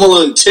in Home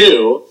Alone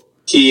 2.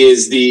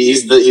 He's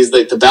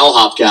like the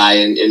bellhop guy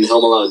in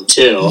Home Alone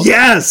 2.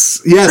 Yes,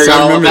 Forgot I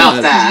all remember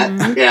about that.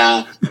 that.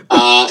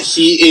 Yeah.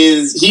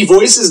 He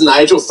voices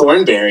Nigel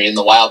Thornberry in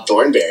The Wild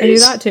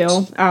Thornberries. I do that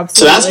too. Absolutely.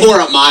 So that's more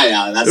up my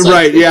alley. That's like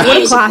Right, yeah.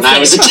 When What a I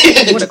was a classic.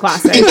 kid. What a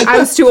classic. I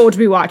was too old to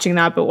be watching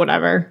that, but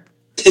whatever.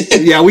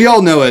 Yeah, we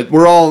all know it.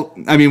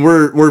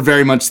 We're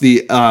very much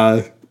the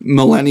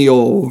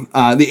millennial,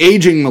 the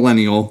aging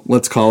millennial,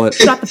 let's call it.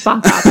 Shut the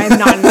fuck up. I'm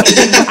not an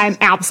aging, I'm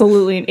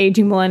absolutely an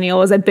aging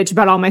millennial as I bitch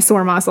about all my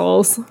sore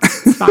muscles.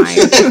 It's fine.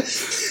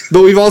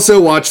 But we've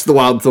also watched The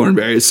Wild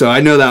Thornberries, so I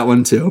know that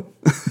one too.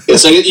 Yeah,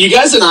 so you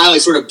guys and I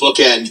like sort of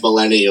bookend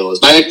millennials.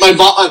 My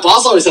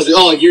boss always tells me,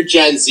 "Oh, you're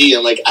Gen Z."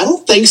 I'm like, I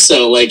don't think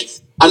so. Like,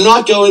 I'm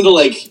not going to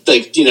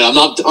like you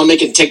know, I'm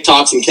making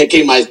TikToks and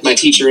kicking my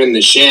teacher in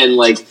the shin.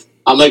 Like,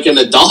 I'm like an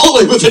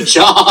adult with a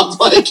job.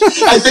 Like,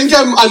 I think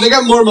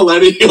I'm more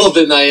millennial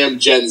than I am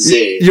Gen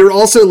Z. You're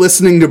also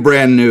listening to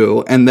Brand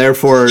New, and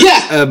therefore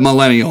a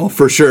millennial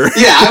for sure.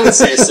 Yeah, I would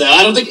say so.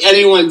 I don't think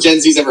anyone Gen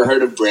Z's ever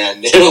heard of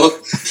Brand New.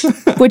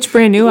 Which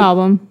Brand New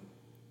album?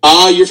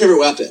 Your favorite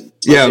weapon.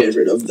 My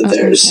favorite of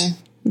theirs. Okay.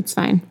 It's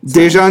fine.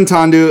 Dejan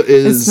Tandu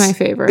is my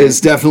favorite. Is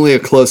definitely a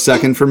close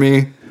second for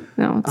me.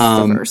 No, it's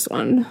the first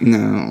one.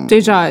 No,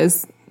 Deja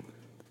is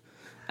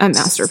a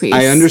masterpiece.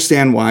 I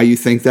understand why you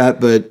think that,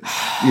 but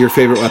your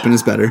favorite weapon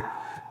is better.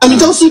 I mean,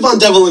 don't sleep on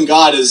Devil and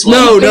God as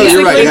well. No,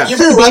 you're right. Yeah. Your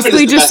favorite weapon is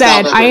Basically the just best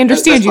said, album I ever.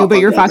 understand That's you, but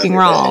you're fucking fucking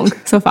ever. wrong.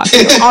 So fuck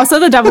you. Also,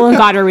 The Devil and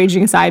God Are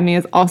Raging Inside Me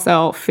is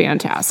also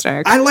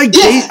fantastic. I like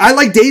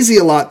Daisy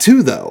a lot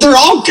too, though. They're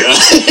all good.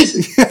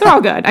 They're all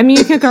good. I mean,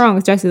 you can't go wrong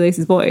with Jesse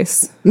Lacey's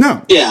voice.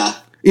 No, Yeah.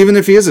 even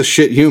if he is a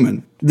shit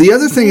human. The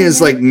other thing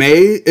is, like, May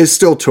is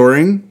still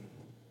touring,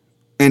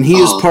 and he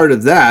is part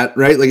of that,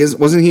 right? Like,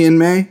 wasn't he in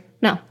May?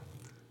 No,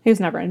 he was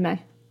never in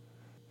May.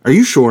 Are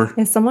you sure?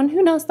 As someone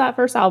who knows that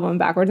first album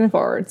backwards and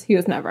forwards, he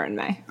was never in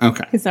May.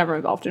 Okay. He's never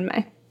involved in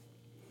May.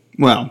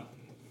 Well,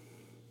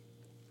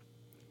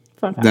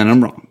 Fun fact. then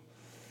I'm wrong.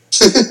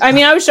 I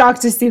mean, I was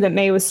shocked to see that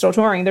May was still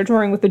touring. They're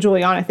touring with the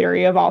Juliana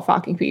Theory of all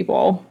fucking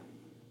people.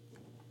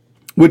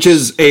 Which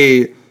is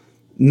a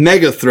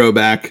mega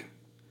throwback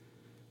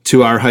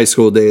to our high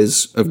school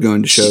days of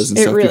going to shows and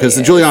It stuff. really Because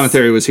the is. Juliana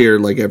Theory was here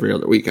like every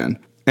other weekend.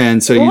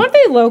 And so Weren't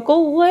they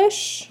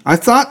local-ish? I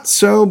thought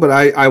so, but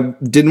I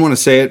didn't want to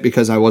say it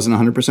because I wasn't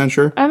 100%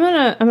 sure. I'm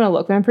gonna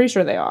look, but I'm pretty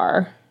sure they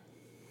are.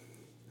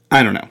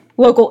 I don't know.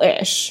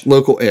 Local-ish.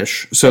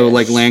 Local-ish. So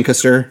like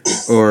Lancaster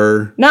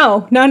or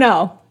No.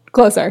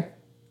 Closer.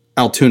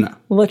 Altoona.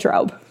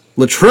 Latrobe.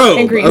 Latrobe.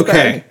 In Greensburg.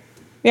 Okay.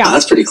 Yeah.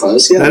 That's pretty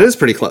close. Yeah. That is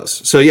pretty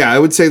close. So yeah, I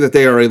would say that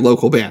they are a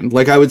local band.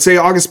 Like I would say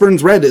August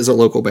Burns Red is a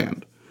local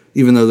band,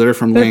 even though they're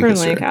from They're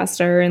Lancaster. from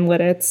Lancaster and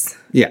Lidditz.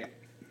 Yeah.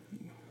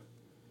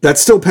 That's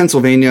still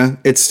Pennsylvania.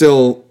 It's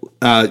still,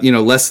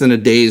 less than a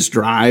day's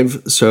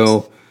drive.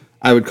 So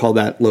I would call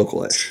that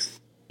local-ish.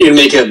 You can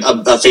make a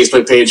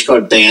Facebook page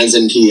called Bands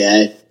in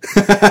PA.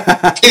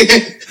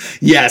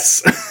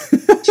 Yes.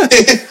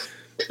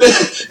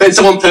 And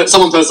someone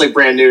posts like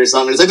Brand New or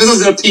something. It's like, this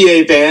isn't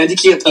a PA band. You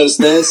can't post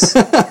this.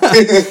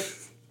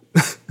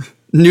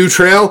 New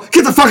Trail?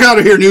 Get the fuck out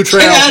of here, New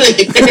Trail. Get out of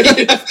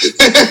here.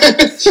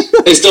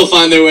 They still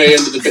find their way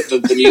into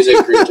the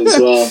music group as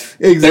well.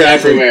 Exactly. They're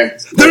everywhere.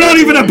 They're not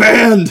even a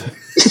band.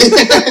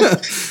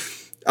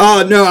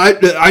 No,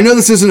 I know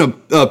this isn't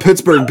a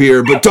Pittsburgh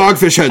beer, but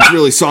Dogfish Head's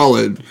really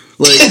solid.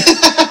 Like,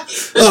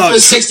 the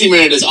 60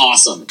 Minute is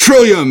awesome.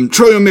 Trillium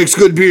makes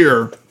good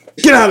beer.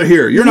 Get out of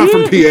here. You're not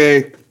from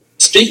PA.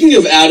 Speaking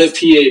of out of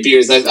PA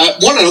beers, I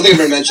don't think I've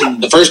ever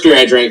mentioned the first beer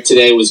I drank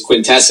today was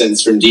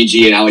Quintessence from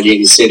DG in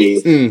Allegheny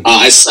City.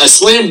 I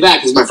slammed that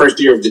because it was my first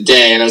beer of the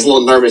day, and I was a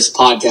little nervous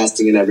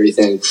podcasting and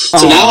everything.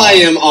 So now I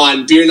am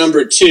on beer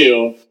number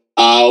 2,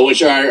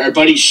 which our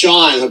buddy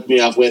Sean hooked me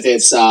up with.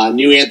 It's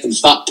New Anthem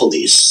Thought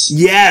Police.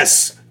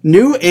 Yes.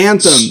 New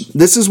Anthem.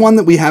 This is one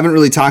that we haven't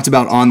really talked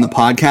about on the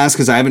podcast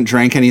because I haven't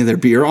drank any of their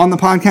beer on the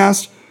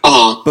podcast.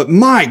 But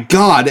my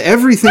God,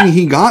 everything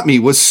he got me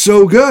was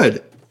so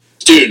good.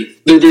 Dude,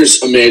 their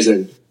beer's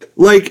amazing.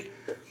 Like,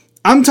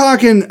 I'm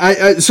talking.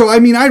 I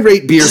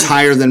rate beers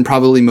higher than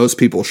probably most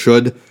people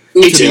should.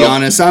 Me to too. be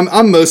honest,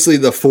 I'm mostly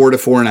the 4 to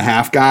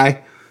 4.5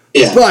 guy.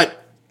 Yeah. But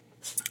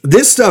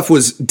this stuff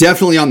was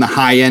definitely on the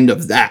high end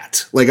of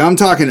that. Like, I'm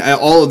talking,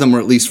 all of them were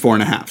at least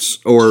 4.5s.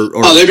 Or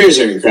their beers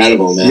are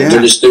incredible, man. Yeah.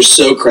 They're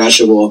so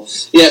crushable.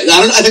 Yeah,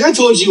 I think I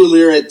told you when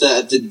we were at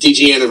the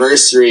DG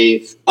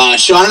anniversary.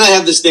 Sean and I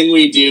have this thing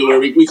we do where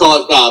we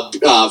call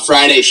it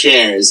Friday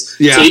shares.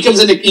 Yeah. So he comes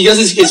in, he does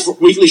his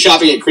weekly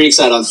shopping at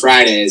Creekside on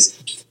Fridays.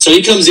 So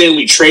he comes in,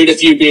 we trade a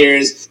few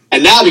beers.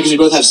 And now, because we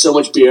both have so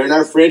much beer in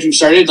our fridge, we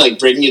started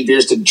bringing in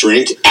beers to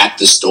drink at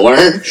the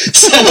store.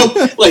 So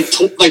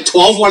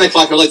 12, 1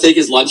 o'clock, I'll take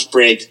his lunch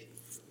break.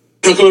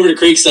 He'll come over to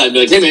Creekside and be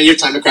like, "Hey man, you have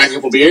time to crack a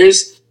couple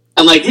beers?"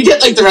 And we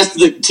get the rest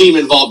of the team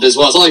involved as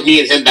well. It's not like me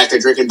and him back there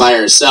drinking by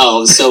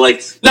ourselves. So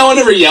no one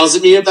ever yells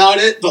at me about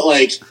it. But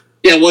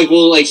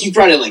he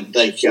brought in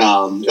a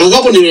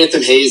couple New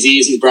Anthem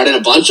hazies. He brought in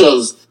a bunch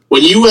of.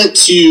 When you went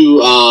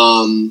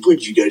to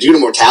where'd you go? Did you go to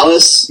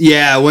Mortalis?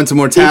 Yeah, I went to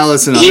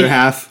Mortalis and other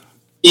half.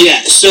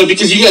 Yeah, so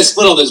because you guys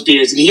split all those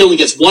beers, and he only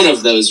gets one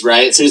of those,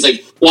 right? So he's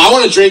like, well, I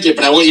want to drink it,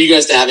 but I want you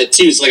guys to have it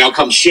too, so I'll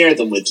come share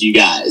them with you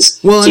guys.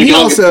 Well, so and you he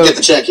can also get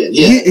the check-in.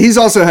 Yeah. He's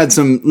also had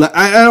some,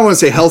 I don't want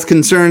to say health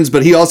concerns,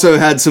 but he also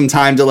had some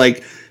time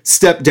to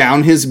step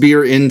down his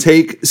beer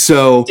intake,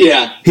 so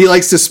yeah. he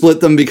likes to split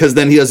them because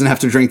then he doesn't have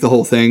to drink the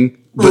whole thing.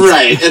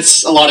 Right,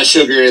 it's a lot of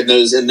sugar in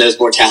those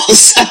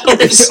Mortalis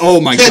sours.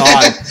 Oh my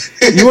God.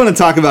 You want to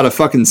talk about a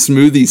fucking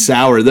smoothie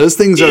sour. Those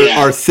things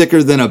are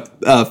thicker than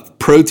a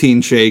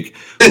protein shake.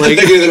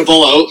 Thicker than a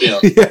bowl of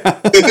oatmeal. Yeah.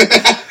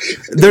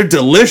 They're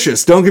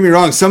delicious. Don't get me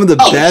wrong. Some of the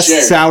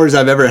best sours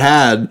I've ever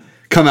had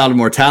come out of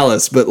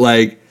Mortalis, but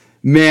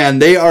man,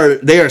 they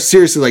are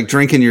seriously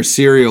drinking your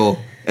cereal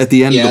at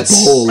the end of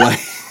the bowl.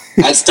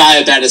 That's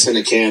diabetes in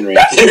a can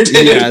right there,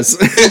 dude. Yes.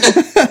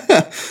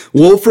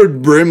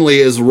 Wilford Brimley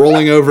is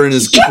rolling over in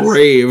his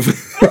grave.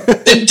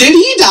 Did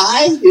he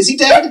die? Is he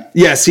dead?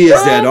 Yes, he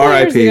is dead.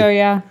 R.I.P.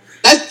 Yeah.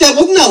 That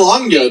wasn't that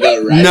long ago,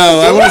 though, right? No,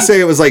 I want to say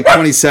it was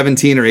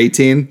 2017 or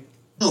 18.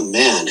 Oh,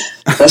 man.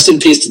 Rest in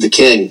peace to the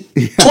king.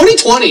 Yeah.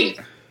 2020.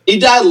 He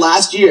died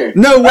last year.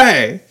 No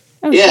way.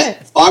 Oh, yeah,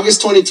 shit.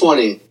 August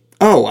 2020.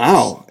 Oh,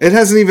 wow. It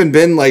hasn't even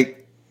been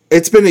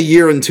it's been a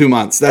year and 2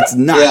 months. That's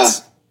nuts.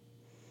 Yeah.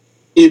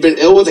 He'd been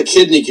ill with a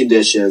kidney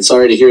condition.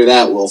 Sorry to hear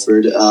that,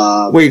 Wilford.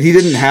 Wait, he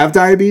didn't have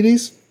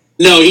diabetes?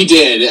 No, he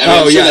did.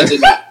 I'm sure that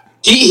didn't.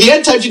 He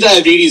had type 2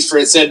 diabetes for,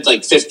 it said,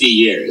 50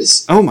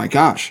 years. Oh, my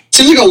gosh.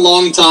 Seems like a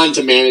long time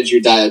to manage your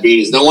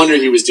diabetes. No wonder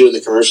he was doing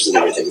the commercials and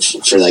everything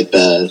for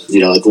the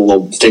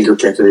little finger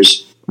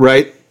prickers.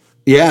 Right.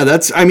 Yeah,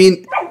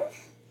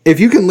 if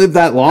you can live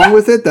that long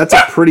with it, that's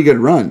a pretty good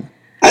run.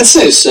 I'd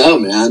say so,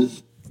 man.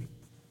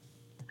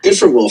 Good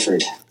for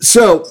Wilford.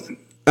 So,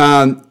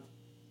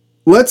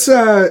 let's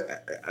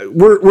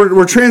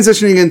we're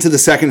transitioning into the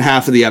second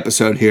half of the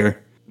episode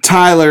here.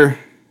 Tyler,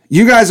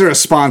 you guys are a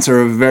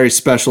sponsor of a very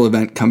special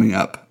event coming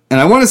up. And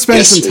I want to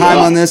spend some time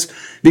on this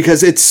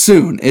because it's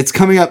soon. It's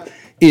coming up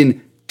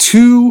in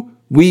 2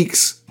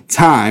 weeks'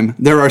 time.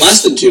 There are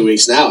less than 2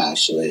 weeks now,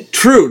 actually.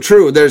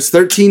 True. There's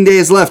 13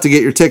 days left to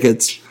get your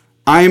tickets.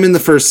 I am in the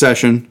first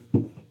session.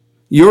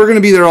 You're going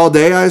to be there all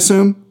day, I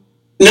assume?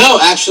 No,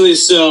 actually,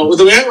 so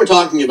the event we're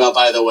talking about,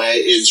 by the way,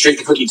 is Drink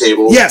the Cookie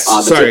Table. Yes,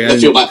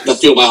 the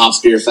Fuel by Hops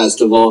Beer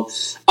Festival.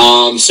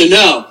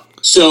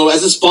 So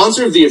as a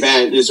sponsor of the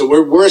event, so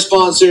we're a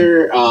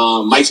sponsor.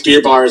 Mike's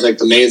Beer Bar is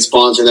the main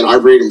sponsor, and then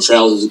Arboretum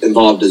Trails is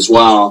involved as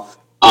well.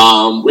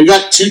 We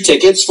got 2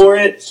 tickets for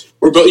it.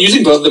 We're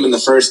using both of them in the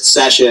first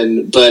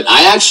session, but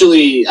I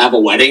actually have a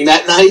wedding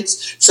that night,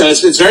 so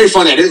it's very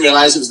funny. I didn't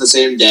realize it was the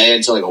same day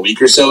until a week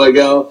or so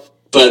ago.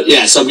 But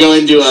yeah, so I'm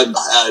going to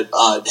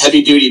a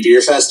heavy-duty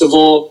beer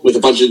festival with a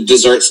bunch of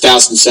dessert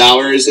stouts and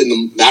sours in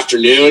the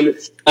afternoon. And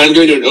I'm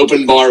going to an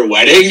open bar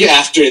wedding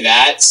after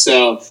that.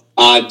 So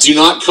do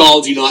not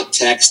call, do not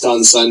text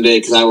on Sunday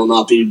because I will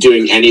not be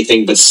doing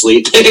anything but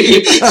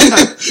sleeping.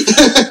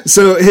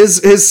 So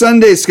his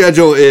Sunday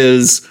schedule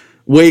is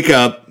wake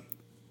up,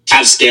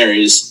 have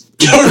scaries,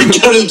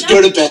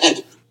 go to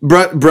bed,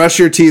 brush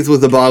your teeth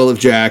with a bottle of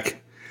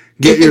Jack,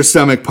 get your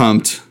stomach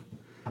pumped,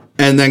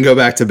 and then go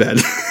back to bed.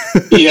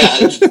 Yeah.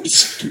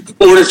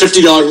 Order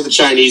 $50 worth of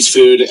Chinese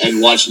food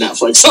and watch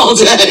Netflix all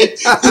day.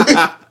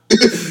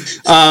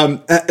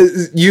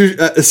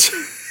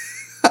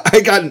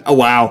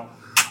 Wow.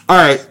 All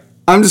right.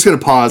 I'm just going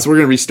to pause. We're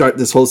going to restart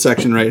this whole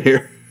section right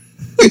here.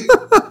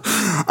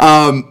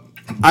 My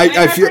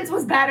I feel, reference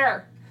was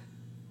better.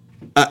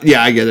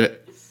 yeah, I get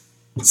it.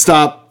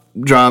 Stop,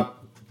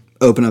 drop,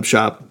 open up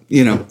shop.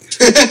 You know.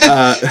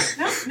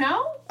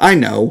 No? I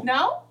know.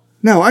 No?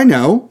 No, I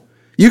know.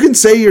 You can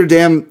say your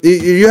damn.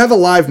 You have a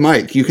live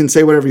mic. You can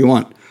say whatever you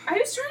want. I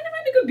was trying to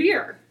find a good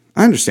beer.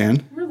 I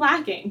understand. We're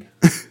lacking.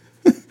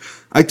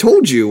 I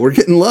told you we're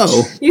getting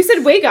low. You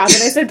said wake up,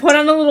 and I said put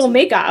on a little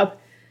makeup.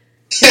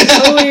 You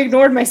totally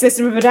ignored my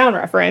System of a Down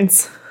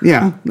reference.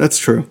 Yeah, that's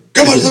true.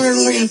 Come on,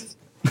 look again.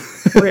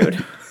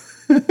 Rude.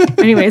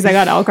 Anyways, I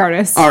got elk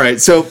artist. All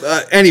right. So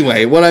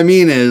anyway, what I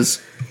mean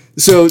is,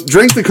 so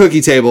Drink the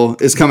Cookie Table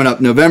is coming up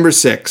November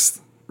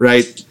 6th,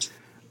 right?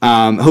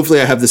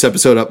 Hopefully I have this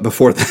episode up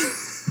before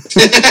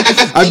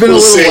that. I've been a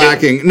little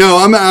lacking. No,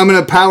 I'm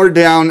gonna power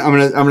down. I'm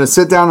gonna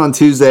sit down on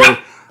Tuesday.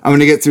 I'm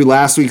gonna get through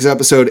last week's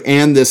episode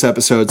and this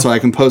episode so I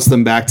can post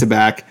them back to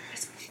back.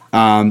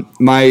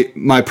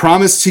 My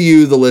promise to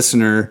you, the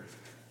listener,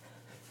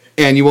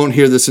 and you won't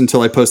hear this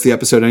until I post the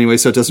episode anyway,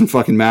 so it doesn't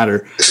fucking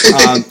matter,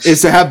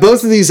 is to have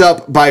both of these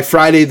up by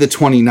Friday the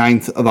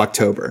 29th of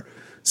October.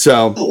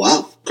 So, oh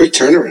wow, quick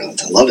turnaround!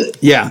 I love it.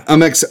 Yeah,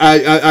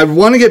 I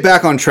want to get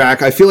back on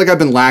track. I feel like I've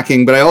been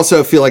lacking, but I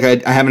also feel like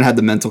I haven't had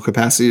the mental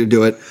capacity to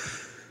do it.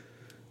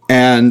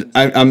 And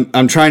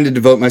I'm trying to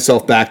devote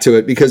myself back to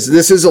it because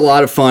this is a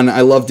lot of fun.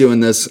 I love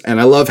doing this,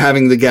 and I love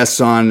having the guests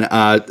on.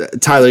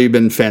 Tyler, you've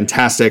been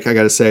fantastic. I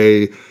got to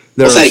say,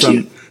 thank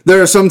you. There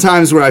are some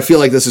times where I feel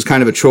like this is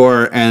kind of a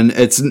chore, and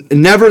it's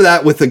never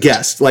that with the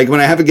guest. Like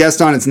when I have a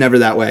guest on, it's never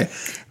that way.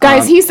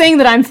 Guys, he's saying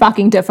that I'm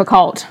fucking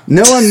difficult.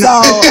 No, I'm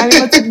not. So, I mean,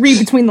 let's read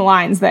between the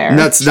lines there.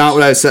 That's not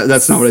what I said.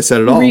 That's not what I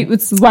said at all.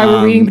 That's why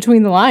we're reading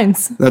between the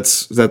lines.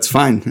 That's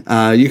fine.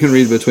 You can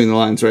read between the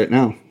lines right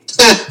now.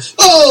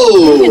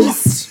 Oh,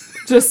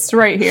 just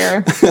right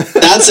here.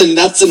 that's an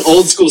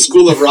old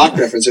School of Rock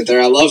reference right there.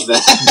 I love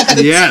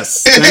that.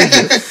 Yes,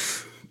 thank you.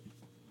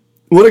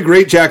 What a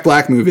great Jack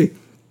Black movie.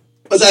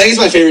 I think it's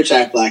my favorite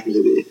Jack Black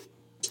movie.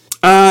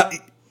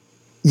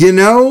 You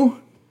know,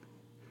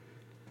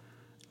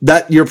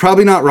 that you're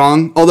probably not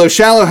wrong. Although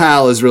Shallow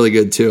Hal is really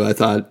good too. I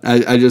thought.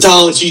 I just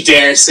don't you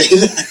dare say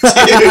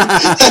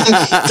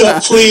that,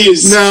 dude.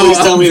 Please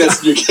tell me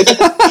that's you're kidding.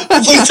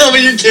 Please tell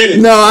me you're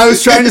kidding. No, I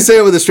was trying to say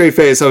it with a straight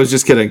face. I was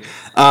just kidding.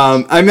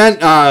 I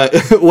meant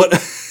what?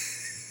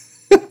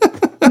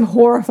 I'm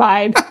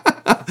horrified.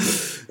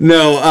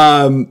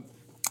 No.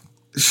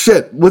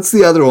 Shit. What's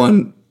the other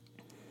one?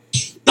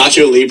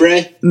 Nacho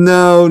Libre?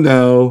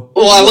 No.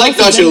 Well, I like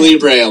Nacho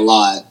Libre a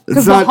lot.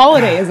 Because The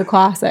Holiday is a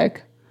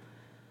classic.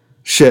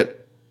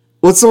 Shit.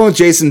 What's the one with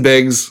Jason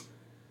Biggs?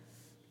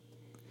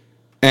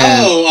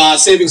 And,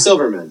 Saving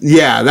Silverman.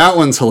 Yeah, that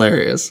one's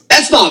hilarious.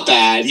 That's not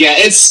bad. Yeah,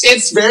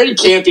 it's very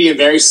campy and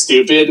very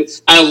stupid.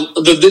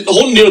 The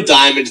whole Neil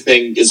Diamond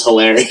thing is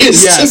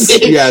hilarious.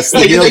 Yes.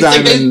 Like, Neil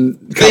Diamond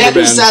they had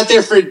cover me sat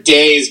there for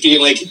days being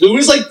like, who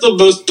is like the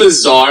most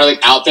bizarre, like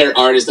out there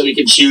artist that we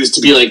could choose to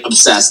be like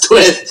obsessed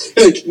with?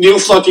 Like Neil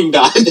fucking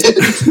Diamond.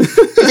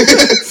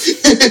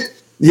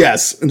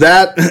 Yes,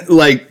 that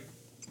like.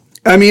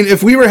 I mean,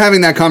 if we were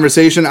having that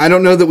conversation, I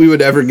don't know that we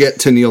would ever get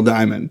to Neil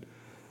Diamond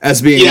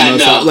as being the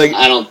most,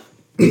 I don't.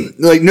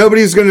 Like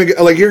nobody's gonna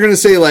like you're gonna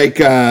say like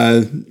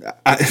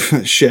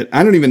shit.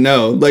 I don't even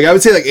know. Like I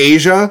would say like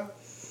Asia,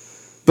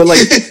 but like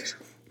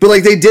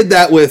they did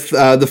that with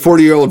the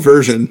 40-year-old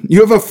version.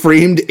 You have a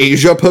framed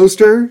Asia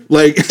poster,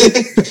 like.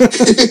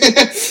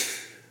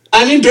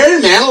 I mean,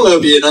 Barry Manilow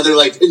would be another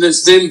like in the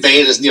same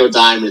vein as Neil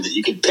Diamond that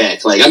you could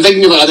pick. Like I'm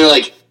thinking of other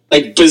like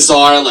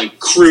bizarre like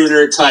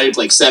crooner type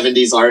like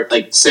 70s art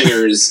like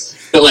singers.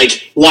 But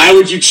like, why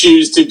would you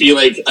choose to be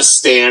like a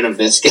stan of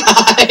this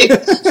guy?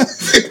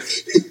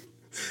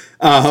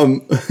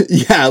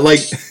 Yeah,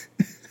 like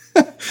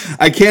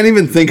I can't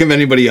even think of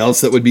anybody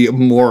else that would be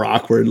more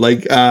awkward.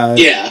 Like,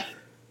 yeah.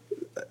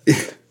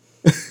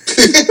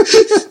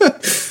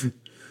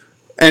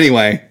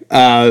 Anyway,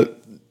 the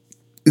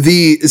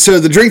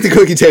Drink the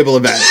Cookie Table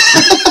event.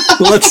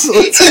 let's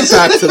get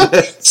back to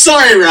this.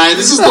 Sorry, Ryan.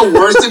 This is the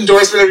worst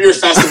endorsement of your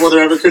festival there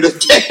ever could have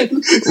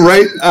been.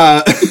 Right?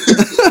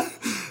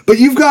 But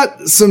you've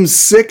got some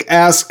sick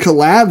ass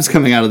collabs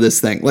coming out of this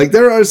thing. Like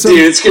there are some.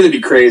 Dude, it's gonna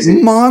be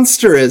crazy.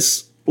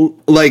 Monstrous,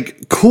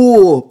 like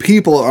cool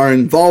people are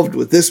involved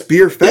with this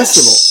beer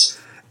festival,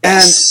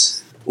 and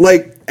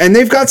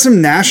they've got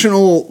some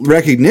national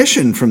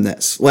recognition from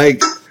this.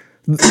 Like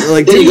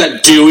you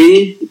got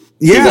Dewey.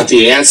 Yeah, you got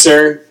The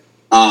Answer.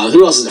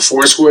 Who else is the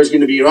Foursquare is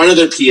going to be? Or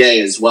another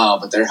PA as well,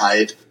 but they're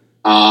hype.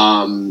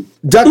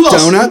 Duck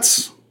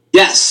Donuts.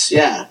 Yes,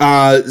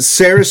 yeah.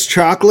 Sarah's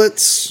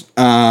Chocolates.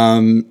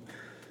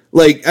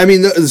 Like, I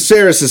mean,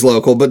 Sarah's is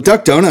local, but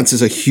Duck Donuts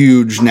is a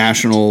huge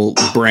national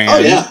brand. Oh,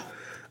 yeah.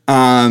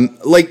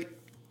 Like,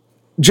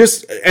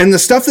 and the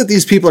stuff that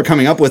these people are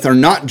coming up with are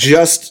not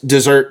just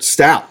dessert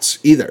stouts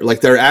either.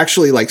 Like they're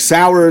actually like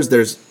sours.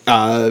 There's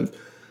a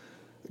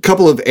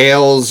couple of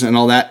ales and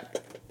all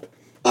that.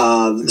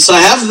 So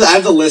I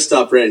have the list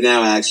up right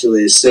now,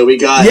 actually. So we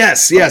got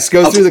yes.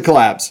 Go through the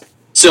collabs.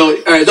 So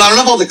all right, no, I don't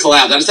have all the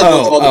collabs. I just have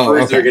all the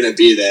birds that are going to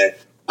be there.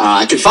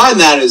 I can find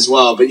that as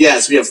well. But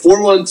yes, we have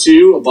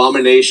 412,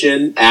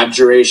 Abomination,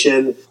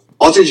 Abjuration,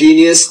 Alter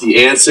Genius,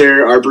 The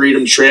Answer,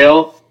 Arboretum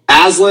Trail,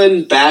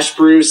 Aslan, Bash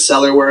Brew,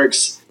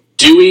 Cellarworks,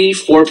 Dewey,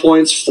 4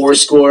 Points,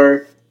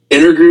 Fourscore,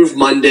 Intergroove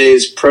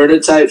Mondays,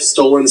 Prototype,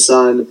 Stolen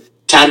Sun,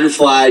 Tattered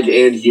Flag,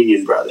 and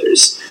Union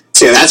Brothers.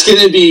 So yeah, that's going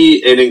to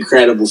be an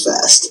incredible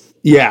fest.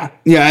 Yeah.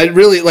 It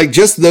really, like,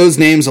 just those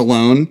names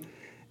alone.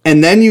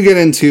 And then you get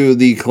into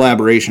the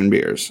collaboration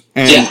beers.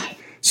 And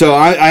so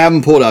I have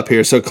them pulled up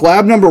here. So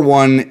collab number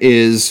 1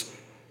 is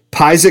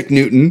Isaac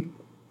Newton,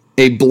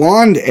 a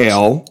blonde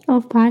ale.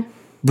 Love pie.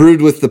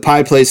 Brewed with the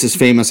Pie Place's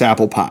famous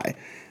apple pie.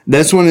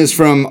 This one is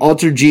from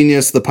Alter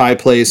Genius, the Pie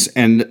Place,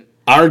 and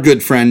our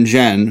good friend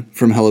Jen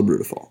from Hello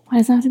Beautiful. Why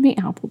does it have to be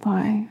apple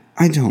pie?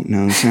 I don't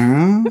know,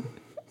 Sarah.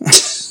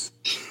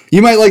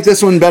 You might like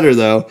this one better,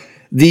 though.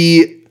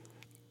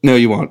 No,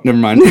 you won't. Never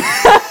mind.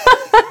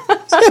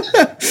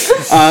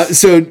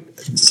 So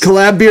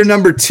collab beer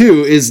number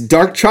 2 is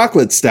Dark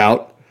Chocolate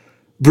Stout,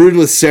 brewed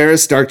with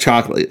Sarah's Dark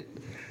Chocolate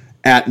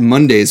at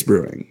Monday's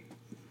Brewing.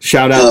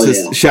 Shout out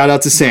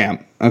to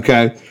Sam.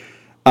 Okay.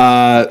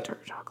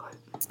 Dark chocolate.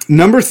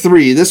 Number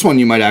 3, this one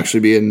you might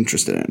actually be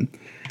interested in.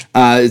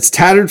 It's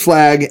Tattered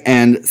Flag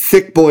and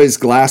Thick Boys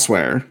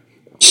Glassware.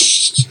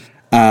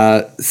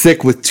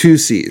 Thick with 2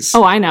 C's.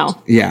 Oh, I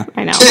know. Yeah.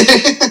 I know.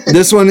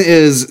 This one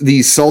is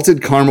the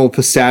Salted Caramel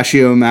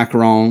Pistachio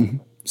Macaron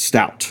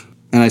Stout.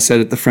 And I said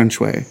it the French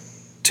way.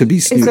 To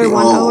be snoopy. Is there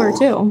 1 O or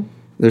 2?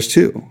 There's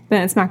 2.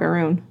 Then it's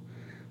macaroon.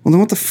 Well,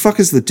 then what the fuck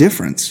is the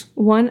difference?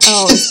 1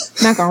 O is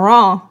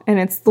macaron, and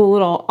it's the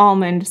little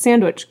almond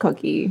sandwich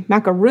cookie.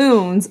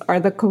 Macaroons are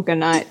the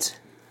coconut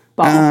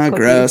ball cookies.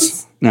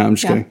 Gross. No, I'm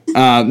just kidding.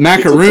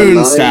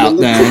 Macaroon Stout,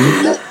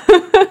 then.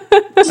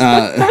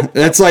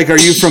 That's like, are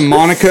you from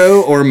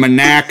Monaco or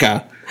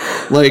Monaco?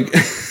 Like...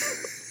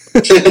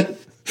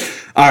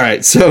 All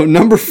right, so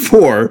number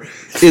 4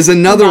 is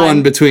another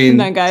one between... Good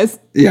night, guys.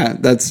 Yeah,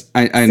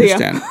 I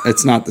understand.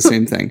 It's not the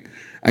same thing.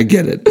 I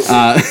get it.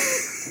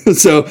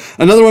 So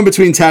another one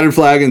between Tattered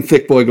Flag and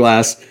Thick Boy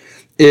Glass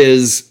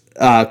is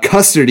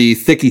Custardy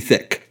Thicky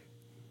Thick.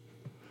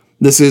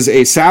 This is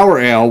a sour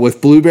ale with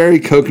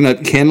blueberry,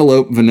 coconut,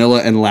 cantaloupe,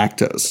 vanilla, and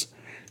lactose.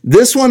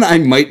 This one I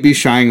might be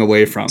shying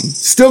away from.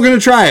 Still going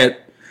to try it.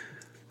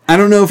 I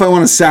don't know if I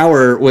want to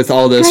sour with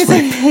all this. Guys, I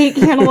hate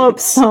cantaloupe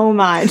so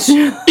much.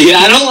 Yeah,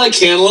 I don't like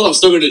cantaloupe. I'm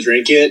still going to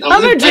drink it.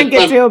 I'm going to drink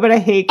it too, but I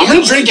hate cantaloupe. I'm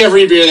going to drink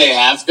every beer they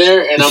have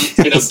there, and I'm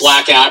going to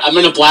black out. I'm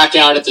going to black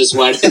out at this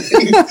wedding.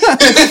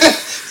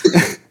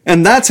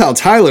 And that's how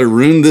Tyler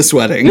ruined this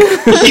wedding.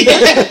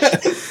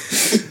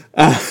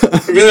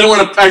 I really don't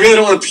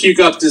want to puke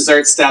up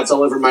dessert stouts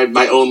all over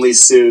my only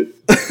suit.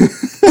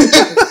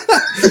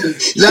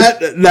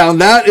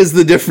 That is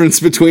the difference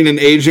between an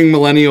aging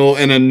millennial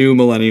and a new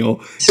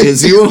millennial.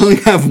 Is you only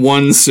have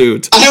 1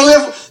 suit. I only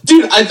have,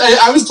 dude. I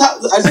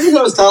think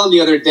I was telling the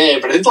other day,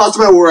 but I think the last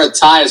time I wore a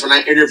tie is when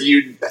I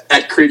interviewed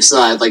at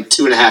Creekside like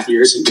 2.5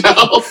 years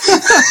ago.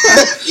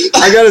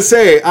 I gotta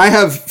say, I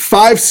have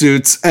 5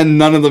 suits and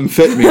none of them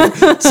fit me.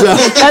 So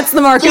that's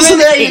the mark of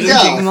an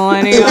aging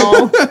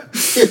millennial.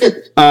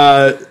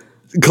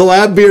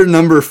 Collab beer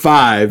number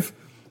 5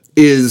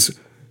 is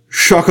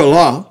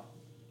Chocolat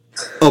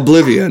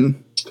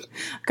Oblivion.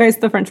 Guys,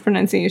 the French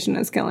pronunciation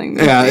is killing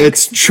me. Yeah,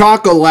 it's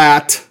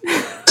Chocolat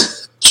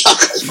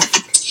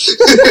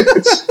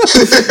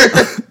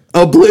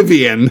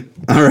Oblivion.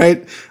 All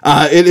right.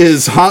 It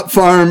is Hop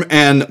Farm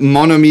and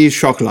Mon Ami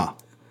Chocolat.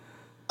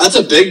 That's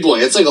a big boy.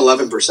 It's like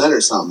 11%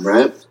 or something,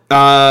 right?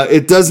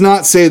 It does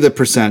not say the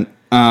percent,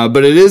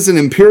 but it is an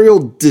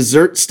imperial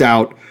dessert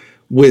stout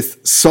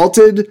with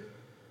salted,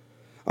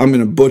 I'm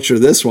going to butcher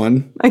this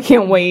one. I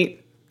can't wait.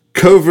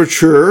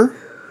 Couverture.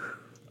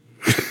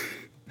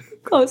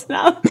 Close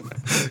enough.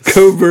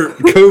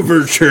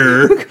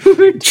 Couverture.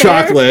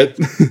 Chocolate.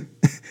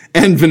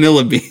 And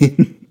vanilla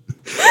bean.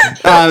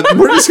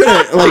 We're just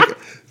going to,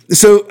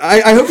 so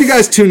I hope you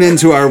guys tune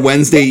into our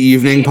Wednesday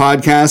evening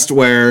podcast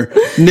where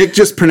Nick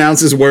just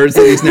pronounces words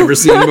that he's never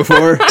seen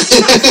before.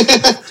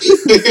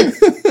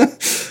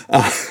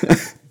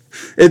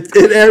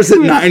 It airs at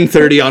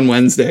 9:30 on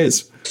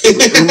Wednesdays.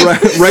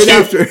 right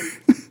after.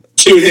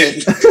 Tune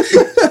in.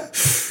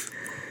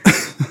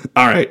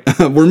 All right.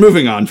 We're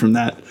moving on from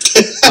that.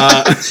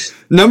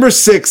 Number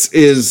 6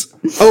 is...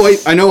 Oh,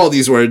 wait. I know all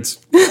these words.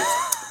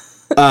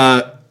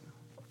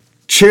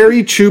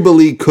 Cherry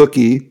Chubalee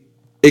Cookie.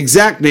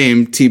 Exact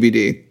name,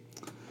 TBD.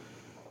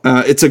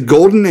 It's a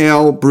golden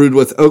ale brewed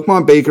with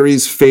Oakmont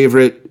Bakery's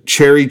favorite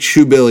Cherry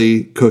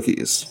Chubalee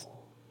cookies.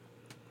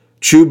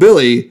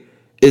 Chubalee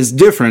is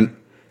different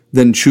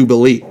than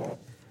Chubalee.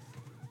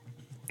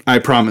 I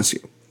promise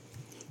you.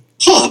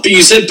 Huh, but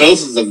you said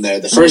both of them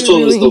there. The first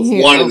one was the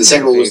really one, and the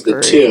second one was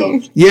the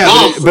two. Yeah,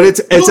 Oh, but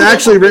it's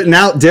actually written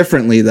out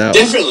differently though.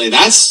 Differently.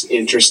 That's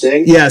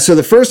interesting. Yeah, so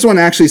the first one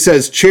actually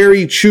says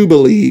cherry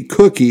chubilly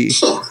cookie,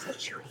 Huh.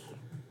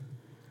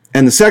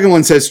 and the second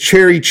one says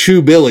cherry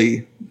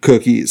chubilly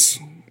cookies.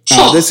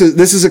 Huh. This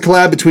is a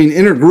collab between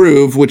Inner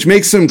Groove, which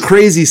makes some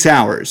crazy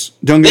sours.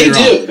 Don't get They me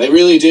wrong. do. They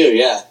really do,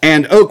 yeah.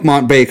 And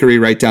Oakmont Bakery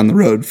right down the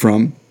road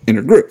from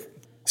Inner Groove.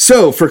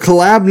 So for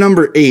collab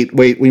number 8,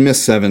 wait, we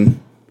missed 7.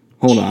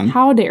 Hold on.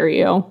 How dare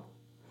you?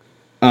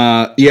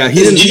 Yeah,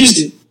 he Did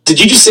didn't. you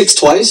do 6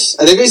 twice?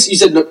 I think you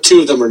said 2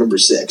 of them are number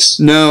 6.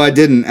 No, I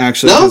didn't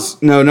actually. No? 'Cause-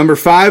 No, number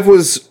 5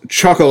 was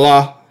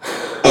Chocolat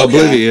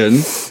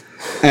Oblivion,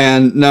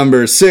 and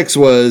number 6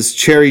 was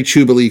Cherry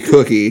Chubilly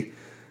Cookie.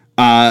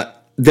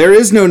 There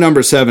is no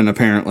number 7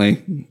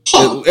 apparently,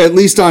 at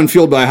least on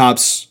Fueled by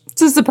Hops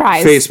It's a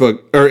surprise. Facebook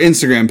or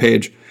Instagram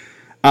page.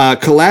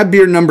 Collab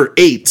beer number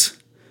 8,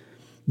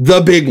 the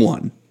big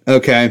one.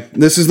 Okay,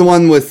 this is the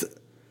one with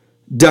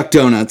Duck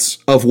Donuts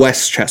of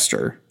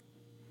Westchester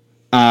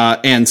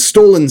and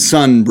Stolen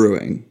Sun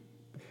Brewing.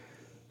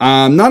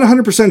 I'm not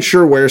 100%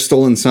 sure where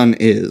Stolen Sun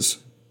is.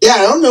 Yeah,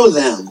 I don't know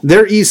them.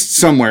 They're east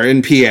somewhere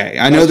in PA.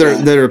 I know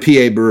Okay. they're a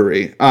PA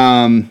brewery.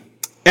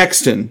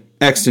 Exton,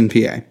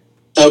 PA.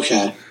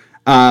 Okay.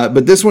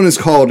 But this one is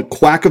called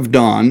Quack of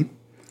Dawn,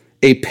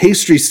 a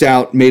pastry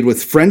stout made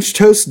with French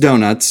toast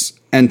donuts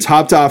and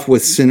topped off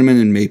with cinnamon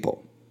and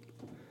maple.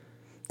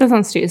 That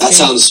sounds tasty. That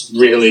sounds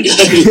really good.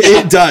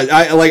 It does.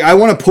 I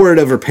want to pour it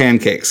over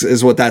pancakes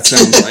is what that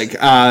sounds like.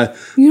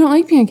 You don't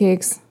like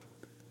pancakes.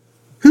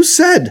 Who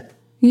said?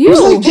 You.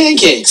 It's like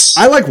pancakes.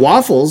 I like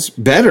waffles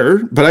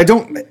better, but I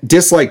don't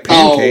dislike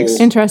pancakes.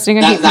 Oh. Interesting.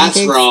 I hate That's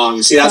pancakes.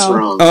 wrong. See, that's Oh.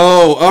 wrong.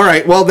 Oh, all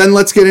right. Well, then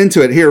let's get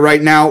into it here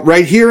right now.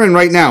 Right here and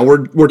right now.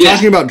 We're Yeah.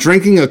 talking about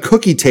drinking a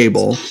cookie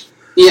table,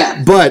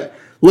 Yeah. but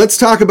let's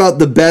talk about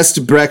the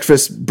best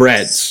breakfast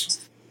breads.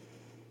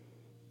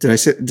 Did I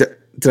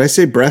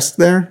say breast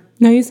there?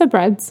 No, you said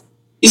breads.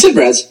 You said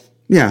breads.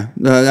 Yeah,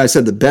 I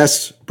said the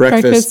best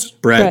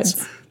breakfast breads.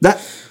 breads.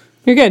 That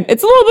You're good.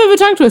 It's a little bit of a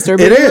tongue twister,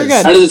 but It you're is.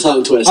 good. Out of the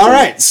tongue twister. all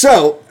right.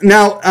 So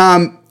now,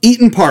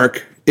 Eaton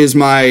Park is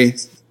my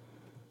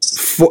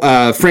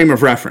frame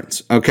of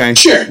reference. Okay,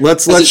 Sure.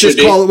 Let's As it just should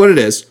be. call it what it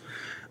is.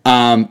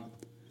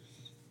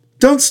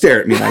 Don't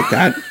stare at me like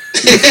that.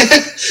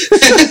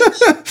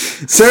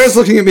 Sarah's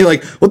looking at me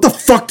like, what the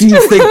fuck do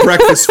you think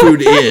breakfast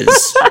food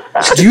is?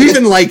 Do you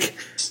even like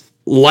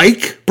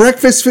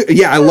breakfast food?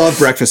 Yeah, I love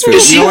breakfast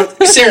food. You know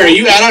what? Sarah, are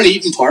you out on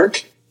Eaton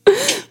Park?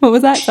 What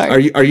was that?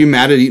 Sorry. Are you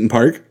mad at Eaton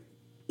Park?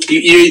 Are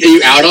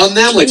you out on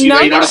them? Like, are you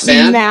not a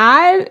fan?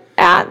 Mad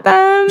at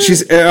them.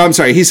 I'm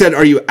sorry. He said,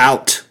 "Are you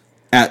out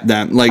at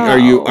them? Like, are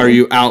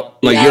you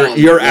out? Like,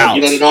 you're out.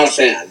 You're not a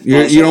fan.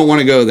 You don't want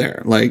to go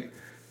there. Like,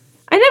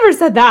 I never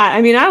said that.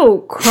 I mean, I will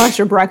crush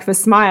a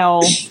breakfast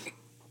smile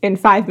in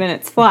 5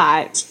 minutes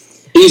flat.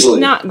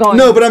 Easily. Not going.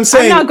 No, but I'm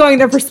saying- I'm not going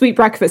there for sweet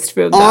breakfast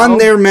food. on though.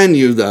 their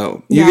menu,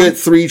 though, you Yeah. get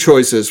 3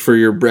 choices for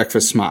your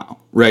breakfast smile,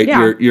 right?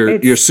 Yeah, Your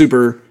it's-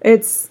 super.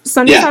 It's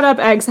Sunday Yeah. side up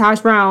eggs, hash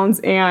browns,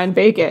 and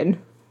bacon.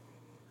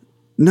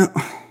 No,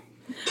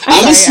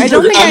 I'm a Sorry, I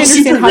don't super- think I I'm a super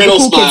understand how the griddle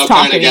cool smile kids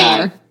talk kinda guy.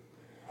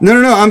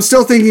 anymore. no. I'm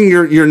still thinking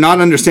you're not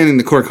understanding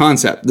the core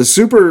concept. The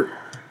super.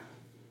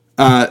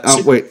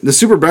 Wait, the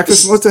super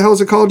breakfast. What the hell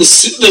is it called? The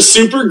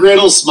super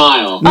griddle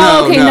smile.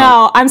 No, Okay,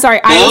 no. I'm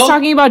sorry. I No? was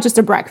talking about just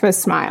a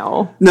breakfast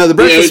smile. No, the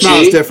breakfast The OG?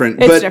 smile is different.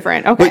 It's but,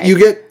 different, okay. But you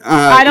get.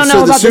 I don't know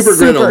so about the super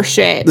griddle,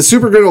 shit. The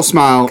super griddle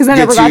smile. Because I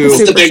never gets got you, the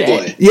super the big shit.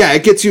 boy. Yeah,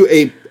 it gets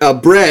you a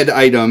bread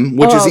item,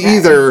 which Oh, is okay.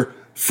 either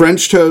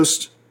French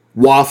toast,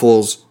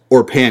 waffles,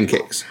 or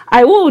pancakes.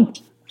 I will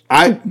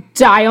I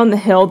die on the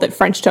hill that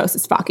French toast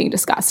is fucking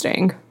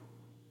disgusting.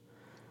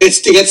 It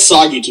gets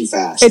soggy too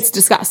fast. It's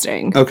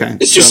disgusting. okay.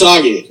 It's too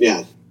soggy.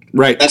 Yeah.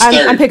 Right. That's I'm,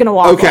 third. I'm picking a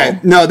waffle. Okay.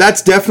 No,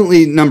 that's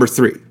definitely number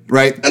 3,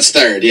 right? That's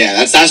third.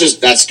 Yeah.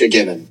 That's a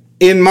given.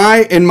 In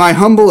my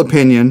humble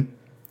opinion,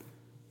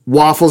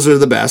 waffles are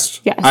the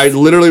best. Yes. I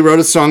literally wrote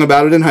a song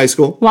about it in high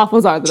school.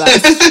 Waffles are the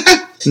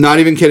best. Not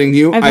even kidding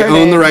you. I've I heard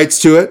own it. the rights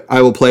to it.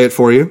 I will play it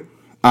for you.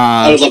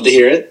 I would love to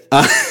hear it.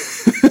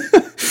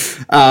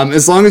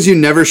 As long as you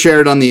never share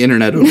it on the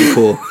internet, it would be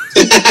cool.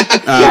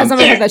 Yeah, someone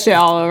fair. put that shit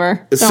all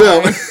over. Don't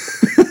So, worry.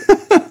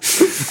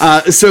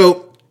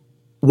 so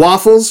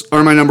waffles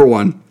are my number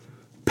 1.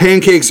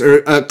 Pancakes are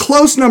a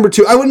close number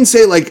 2. I wouldn't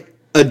say like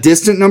a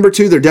distant number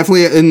 2. They're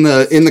definitely in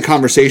the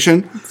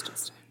conversation.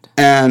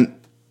 And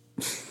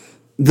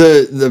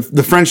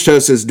the French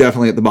toast is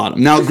definitely at the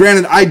bottom. Now,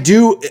 granted, I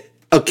do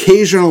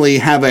occasionally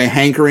have a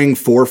hankering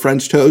for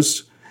French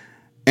toast.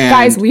 And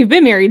Guys, we've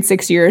been married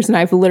 6 years, and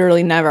I've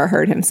literally never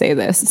heard him say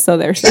this. So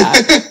there's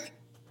that.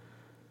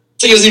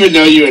 He doesn't even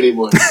know you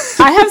anymore.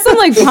 I have some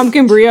like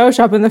pumpkin brioche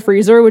up in the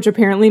freezer, which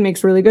apparently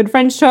makes really good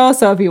French toast.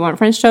 So if you want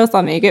French toast,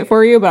 I'll make it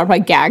for you. But I'll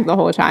probably gag the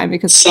whole time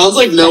because Sounds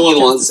like no one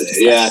French wants toast is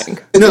it. Yeah.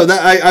 disgusting. no,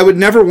 that I would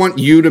never want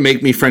you to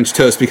make me French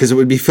toast because it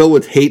would be filled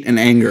with hate and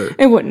anger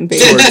It wouldn't be.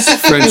 towards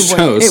French It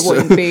toast.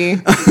 wouldn't be.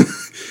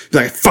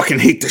 Like, I fucking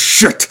hate this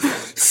shit.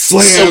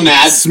 slam, So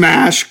mad.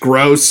 smash,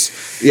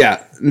 gross.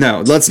 Yeah,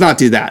 no, let's not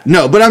do that.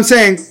 No, but I'm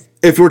saying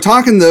if we're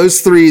talking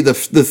those three, the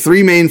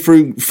three main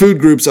food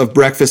groups of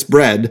breakfast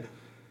bread,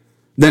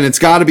 then it's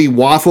got to be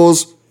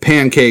waffles,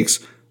 pancakes,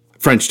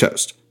 French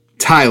toast.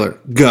 Tyler,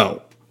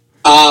 go.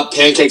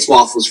 Pancakes,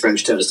 waffles,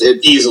 French toast.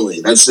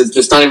 Easily.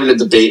 It's not even a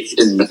debate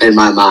in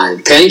my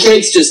mind.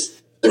 Pancakes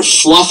they're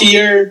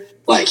fluffier.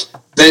 Like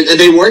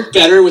they work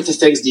better with the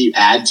things that you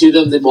add to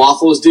them than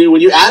waffles do.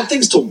 When you add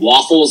things to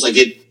waffles, like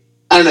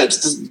I don't know,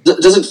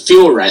 it doesn't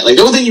feel right. Like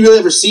the only thing you really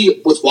ever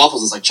see with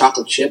waffles is like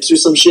chocolate chips or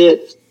some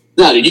shit.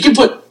 No, dude, you can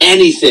put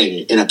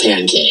anything in a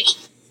pancake.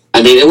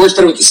 I mean, it works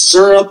better with the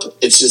syrup.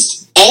 It's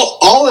just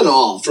all in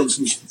all, from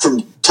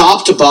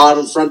top to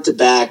bottom, front to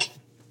back.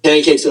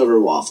 Pancakes over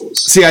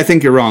waffles. See, I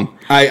think you're wrong.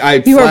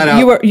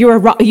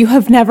 You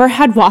have never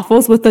had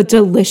waffles with a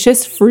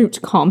delicious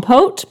fruit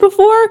compote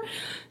before?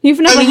 You've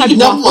never had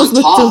waffles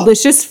with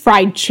delicious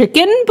fried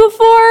chicken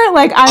before?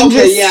 Like I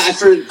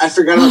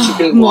forgot about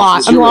chicken and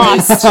waffles. I'm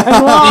lost.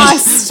 I'm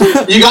lost.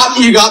 You got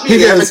me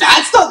there, but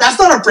that's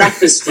not a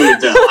breakfast food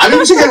though. I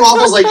mean chicken and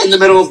waffles like in the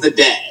middle of the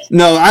day.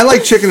 No, I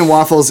like chicken and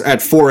waffles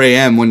at 4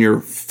 a.m. when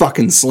you're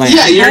fucking slammed.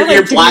 Yeah,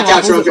 you're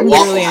blackout drunk at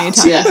Waffle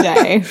House. Yeah.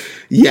 Day.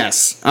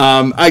 Yes.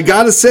 I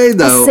gotta say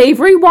though, a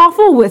savory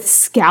waffle with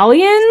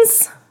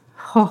scallions.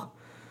 Oh.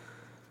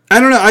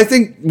 I don't know. I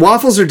think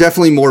waffles are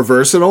definitely more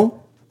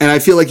versatile, and I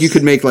feel like you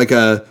could make like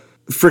a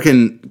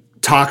freaking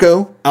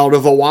taco out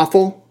of a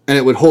waffle, and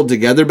it would hold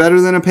together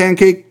better than a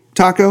pancake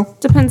taco.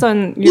 Depends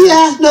on.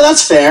 Yeah, no,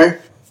 that's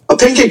fair. A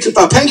pancake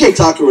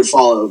taco would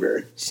fall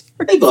over.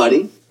 Hey,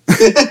 buddy.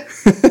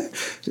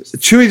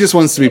 Chewy just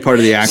wants to be part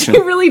of the action.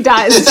 She really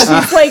does.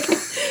 She's like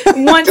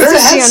wants to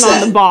stand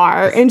on the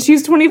bar, and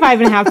she's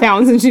 25 and a half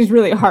pounds, and she's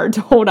really hard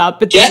to hold up.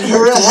 Get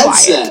her a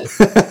headset.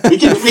 we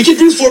can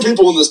do 4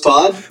 people in this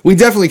pod. We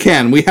definitely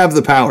can. We have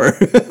the power.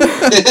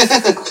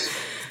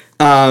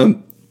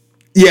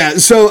 Yeah.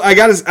 So I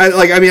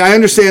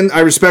understand.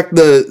 I respect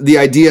the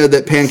idea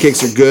that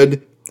pancakes are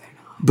good,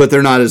 but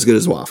they're not as good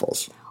as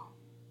waffles.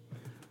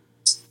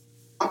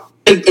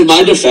 In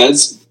my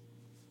defense,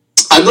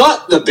 I'm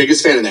not the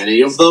biggest fan of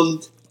any of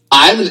them.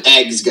 I'm an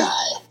eggs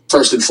guy,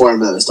 first and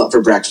foremost,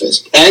 for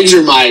breakfast. Eggs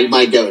are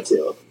my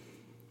go-to.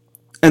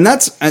 And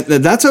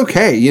that's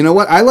okay. You know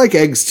what? I like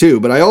eggs too,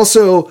 but I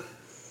also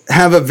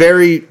have a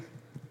very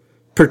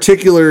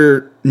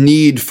particular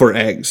need for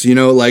eggs. You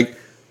know, like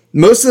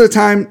most of the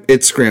time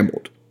it's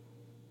scrambled.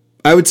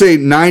 I would say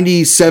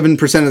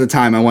 97% of the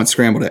time I want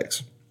scrambled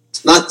eggs.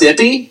 Not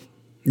dippy?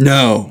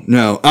 No.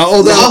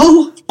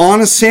 Although on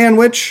a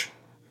sandwich.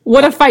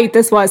 What a fight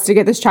this was to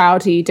get this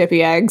child to eat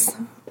dippy eggs.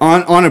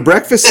 On a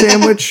breakfast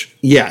sandwich,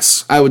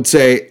 yes, I would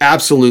say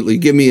absolutely.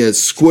 Give me a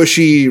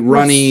squishy,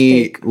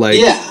 runny, like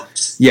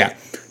yeah.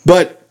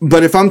 But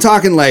if I'm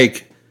talking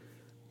like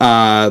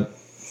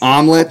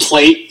omelet, a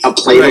plate of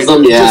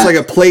them, yeah, just like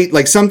a plate,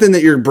 like something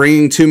that you're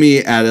bringing to me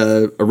at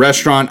a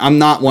restaurant, I'm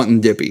not wanting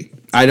dippy.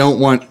 I don't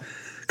want,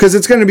 because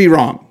it's going to be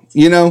wrong,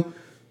 you know.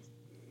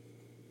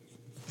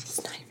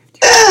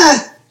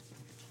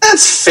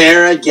 That's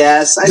fair, I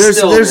guess.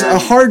 There's a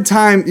hard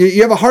time.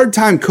 You have a hard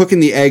time cooking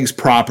the eggs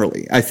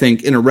properly, I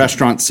think, in a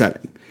restaurant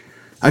setting.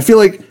 I feel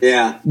like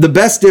the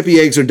best dippy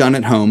eggs are done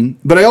at home,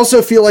 but I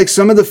also feel like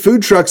some of the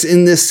food trucks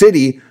in this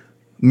city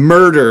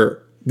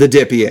murder the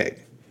dippy egg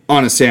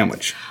on a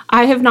sandwich.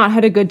 I have not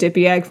had a good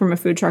dippy egg from a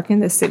food truck in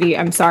this city.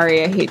 I'm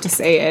sorry. I hate to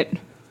say it.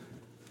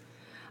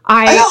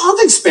 I don't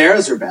think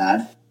sparrows are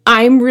bad.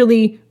 I'm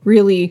really,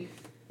 really,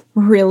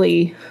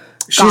 really...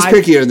 She's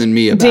pickier than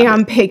me about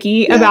damn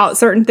picky about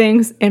certain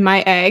things, and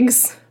my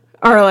eggs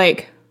are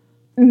like,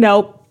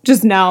 nope,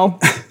 just no.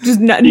 Just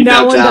no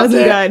one does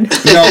it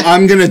good. No,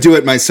 I'm going to do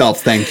it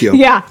myself, thank you.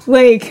 Yeah,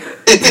 like,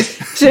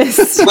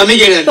 just... Let me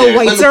get in the there.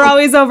 Whites are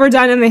always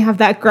overdone, and they have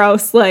that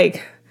gross,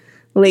 like,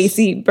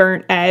 lacy,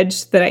 burnt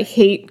edge that I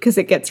hate because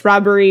it gets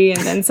rubbery,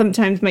 and then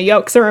sometimes my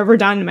yolks are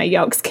overdone, and my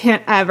yolks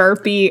can't ever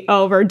be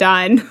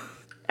overdone.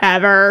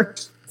 Ever.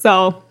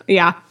 So,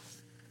 yeah.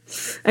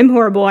 I'm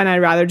horrible, and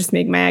I'd rather just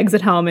make my eggs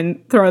at home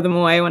and throw them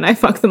away when I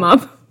fuck them up.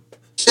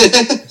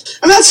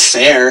 And that's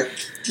fair.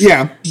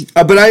 Yeah,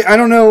 but I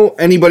don't know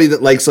anybody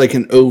that likes like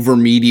an over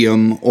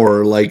medium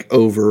or like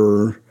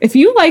over... If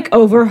you like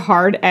over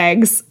hard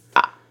eggs,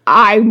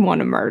 I want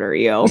to murder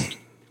you.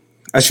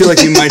 I feel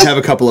like you might have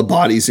a couple of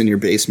bodies in your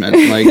basement.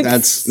 Like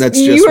that's just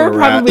you where are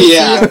we're at. Probably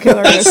serial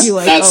killer if you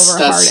like over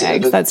hard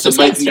eggs. That's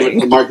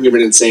disgusting. The marking of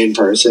an insane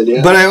person.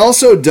 Yeah, but I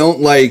also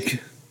don't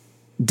like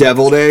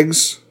deviled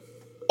eggs.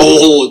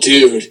 Oh,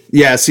 dude.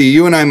 Yeah, see,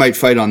 you and I might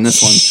fight on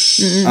this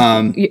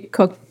one.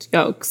 Cooked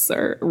yolks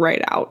are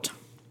right out.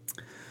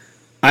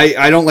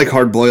 I don't like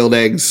hard-boiled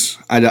eggs.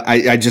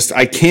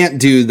 I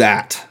can't do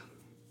that.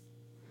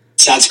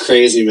 That's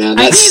crazy, man.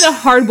 I can eat a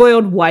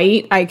hard-boiled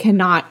white. I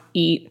cannot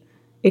eat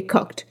a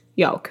cooked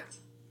yolk.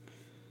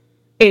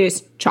 It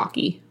is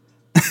chalky.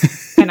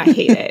 And I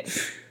hate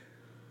it.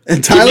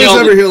 And Tyler's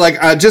over here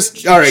like, all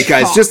right,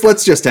 guys,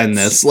 let's just end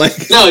this.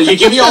 Like, no, you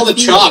give me all the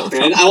chalk,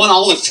 man. I want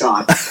all the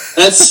chalk.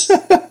 That's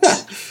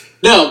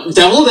No,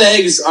 deviled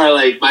eggs are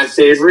like my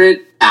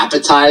favorite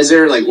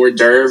appetizer, like hors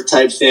d'oeuvre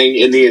type thing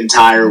in the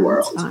entire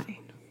world. Fine.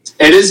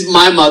 It is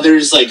my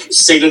mother's like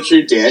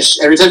signature dish.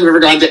 Every time we've ever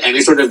gone to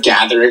any sort of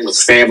gathering with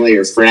family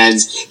or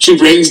friends, she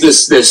brings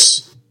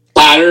this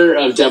platter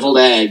of deviled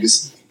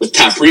eggs with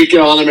paprika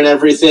on them and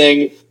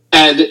everything.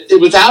 And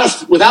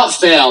without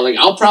fail, like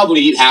I'll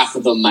probably eat half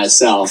of them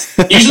myself.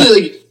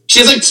 Usually, like she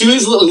has like two of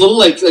these little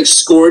like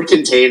scored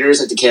containers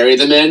like to carry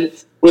them in.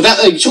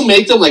 Without like she'll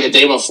make them like a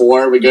day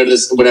before we go to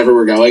this whatever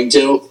we're going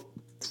to.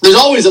 There's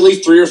always at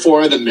least 3 or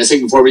 4 of them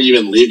missing before we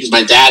even leave because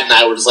my dad and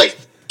I would just like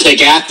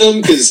pick at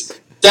them because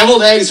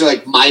deviled eggs are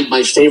like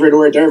my favorite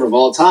hors d'oeuvre of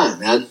all time,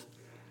 man.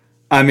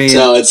 I mean,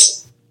 So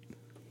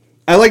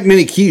I like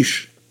mini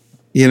quiche.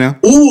 You know?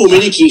 ooh,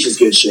 mini quiche is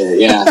good shit.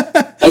 Yeah.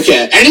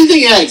 Okay.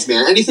 Anything eggs,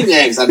 man. Anything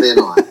eggs, I'm in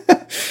on.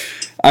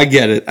 I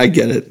get it.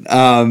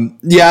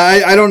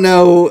 Yeah, I don't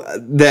know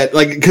that,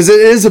 like, because it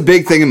is a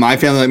big thing in my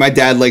family. Like, my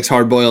dad likes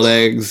hard-boiled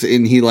eggs,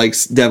 and he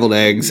likes deviled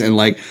eggs, and,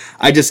 like,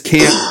 I just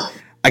can't,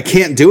 I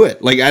can't do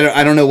it. Like,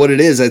 I don't know what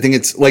it is. I think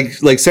it's,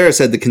 like Sarah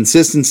said, the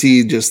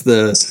consistency, just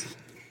the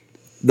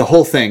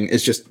whole thing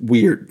is just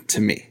weird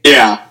to me.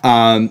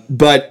 Yeah.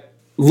 But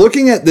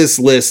looking at this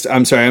list,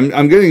 I'm sorry,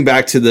 I'm getting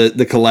back to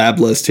the collab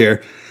list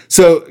here.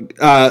 So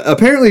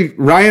apparently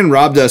Ryan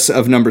robbed us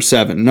of number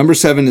 7. Number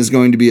 7 is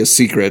going to be a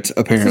secret,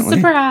 apparently.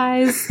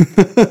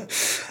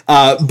 Surprise.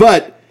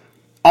 But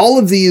all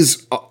of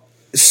these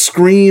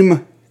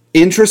scream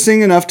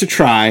interesting enough to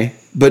try,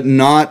 but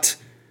not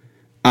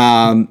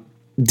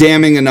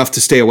damning enough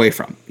to stay away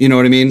from. You know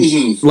what I mean?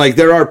 Mm-hmm. Like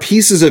there are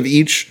pieces of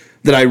each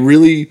that I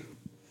really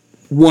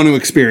want to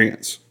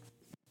experience.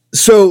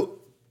 So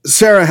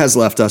Sarah has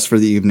left us for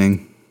the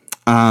evening,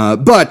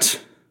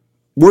 but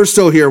we're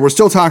still here. We're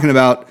still talking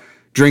about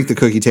Drink the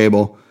Cookie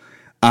Table.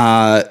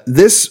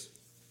 This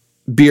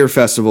beer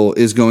festival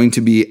is going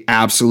to be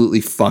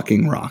absolutely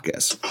fucking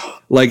raucous.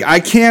 Like, I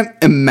can't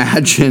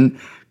imagine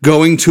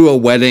going to a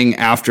wedding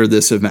after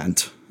this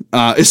event,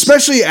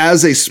 especially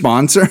as a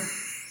sponsor.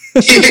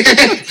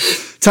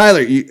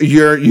 Tyler,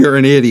 you're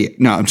an idiot.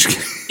 No, I'm just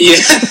kidding. Yeah,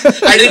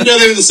 I didn't know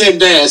they were the same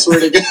day. I swear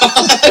to God.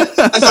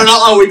 I found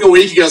out a week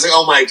ago. I was like,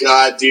 oh my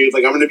God, dude!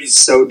 Like, I'm gonna be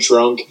so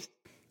drunk.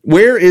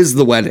 Where is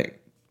the wedding?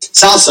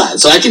 Southside.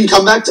 So I can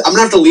come back I'm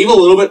gonna have to leave a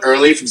little bit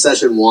early from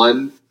session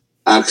 1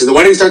 because the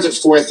wedding starts at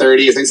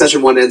 4:30. I think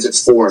session 1 ends at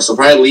 4, so I'll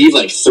probably leave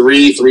like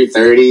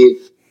 3:30.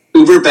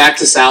 Uber back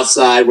to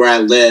Southside where I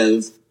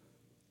live.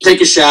 Take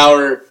a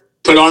shower.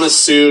 Put on a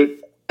suit.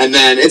 And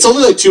then it's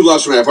only like 2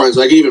 blocks from my apartment,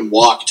 so I can even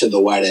walk to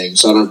the wedding.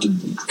 So I don't have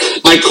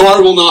to. My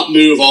car will not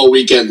move all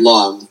weekend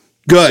long.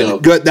 Good, so.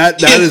 Good.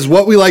 That is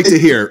what we like to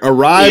hear.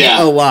 Arrive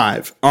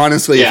alive.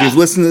 Honestly, if you've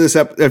listened to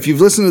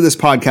this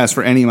podcast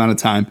for any amount of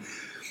time,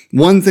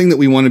 one thing that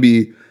we want to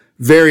be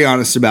very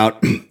honest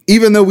about,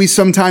 even though we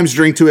sometimes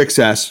drink to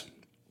excess,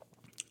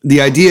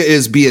 the idea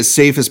is be as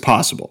safe as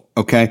possible.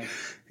 Okay,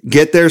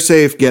 get there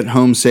safe, get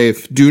home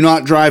safe. Do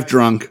not drive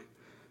drunk.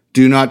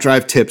 Do not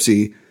drive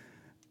tipsy.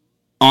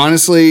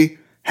 Honestly,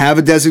 have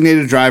a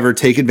designated driver,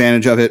 take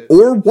advantage of it,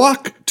 or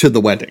walk to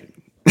the wedding.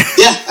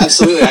 Yeah,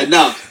 absolutely. I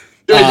know.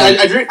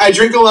 I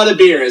drink a lot of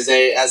beer as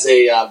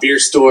a beer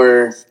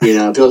store,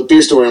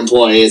 beer store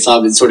employee. It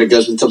sort of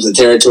goes when it comes to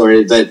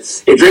territory. But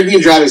if drinking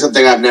and driving is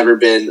something I've never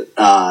been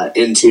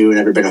into,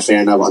 never been a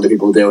fan of other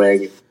people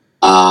doing.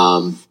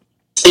 So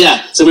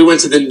we went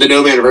to the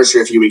Nome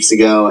anniversary a few weeks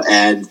ago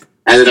and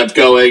ended up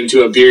going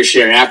to a beer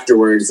share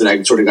afterwards that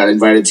I sort of got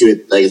invited to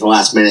at like the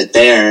last minute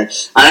there.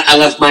 I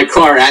left my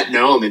car at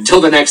Nome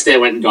until the next day I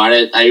went and got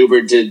it. I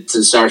Ubered to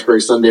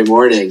Starksburg Sunday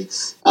morning.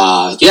 It's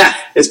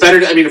better.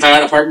 If I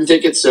got a parking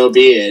ticket, so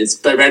be it. It's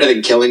better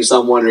than killing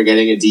someone or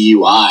getting a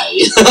DUI.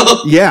 You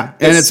know? Yeah,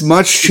 and it's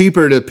much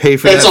cheaper to pay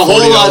for it's that a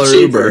whole lot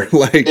cheaper.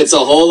 Uber. It's a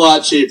whole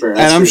lot cheaper.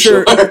 And I'm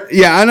sure.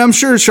 Yeah, and I'm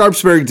sure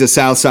Sharpsburg to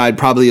Southside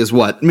probably is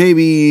what,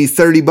 maybe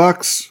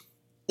 $30.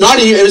 Not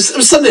even. It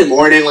was Sunday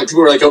morning. Like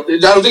people were like, I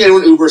don't think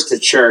anyone Ubers to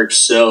church.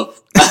 So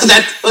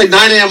that like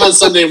 9 a.m. on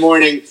Sunday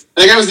morning.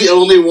 I think I was the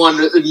only one.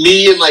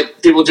 Me and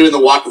like people doing the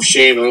walk of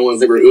shame, the only ones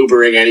that were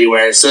Ubering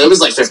anywhere. So it was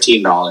like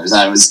 $15.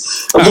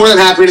 I'm more than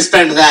happy to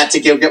spend that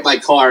to get my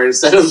car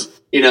instead of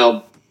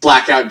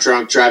blackout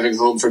drunk driving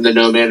home from the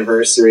Nome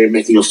anniversary and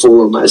making a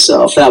fool of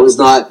myself. That was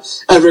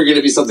not ever going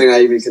to be something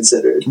I even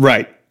considered.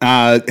 Right.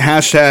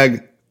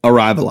 Hashtag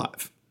arrive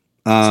alive.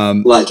 I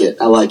like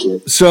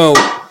it. So.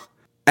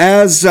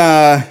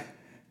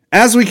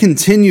 As we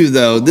continue,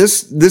 though,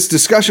 this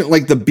discussion,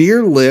 like the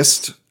beer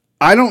list,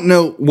 I don't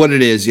know what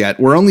it is yet.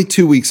 We're only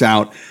 2 weeks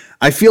out.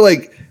 I feel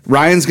like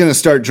Ryan's going to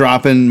start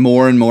dropping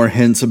more and more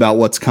hints about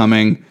what's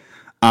coming.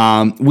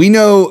 We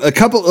know a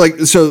couple of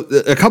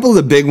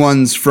the big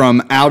ones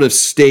from out of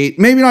state,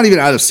 maybe not even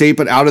out of state,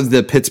 but out of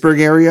the Pittsburgh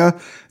area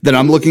that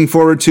I'm looking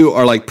forward to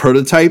are like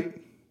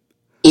Prototype.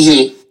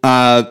 Mm-hmm.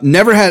 I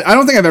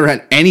don't think I've ever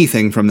had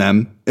anything from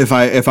them, if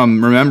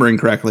I'm remembering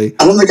correctly.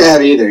 I don't think I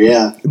have either,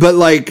 yeah. But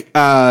like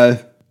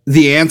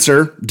The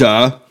Answer,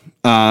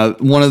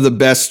 one of the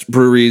best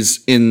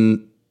breweries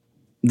in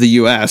the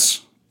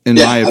US, in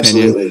my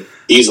opinion. Absolutely.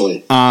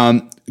 Easily.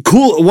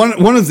 Cool.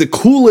 One of the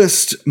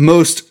coolest,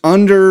 most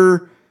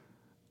let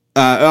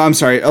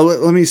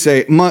me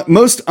say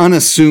most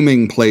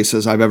unassuming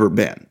places I've ever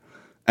been.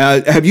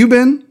 Have you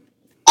been?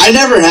 I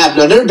never have.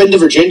 No, I've never been to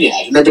Virginia.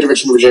 I've never been to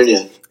Richmond,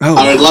 Virginia. Oh,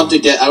 I would love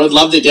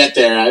to get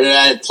there. I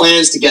have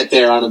plans to get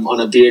there on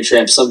a beer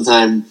trip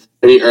sometime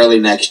maybe early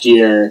next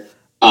year.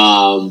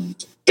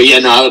 But yeah,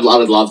 no, I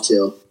would love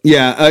to.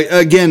 Yeah.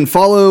 Again,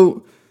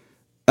 follow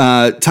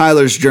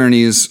Tyler's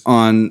Journeys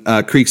on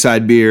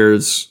Creekside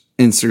Beer's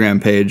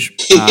Instagram page.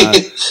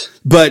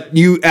 But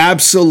you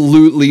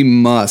absolutely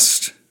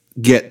must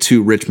get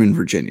to Richmond,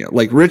 Virginia.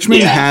 Like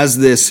Richmond has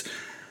this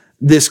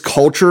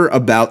culture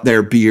about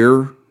their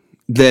beer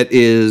that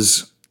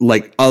is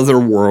like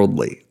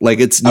otherworldly. Like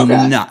it's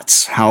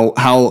nuts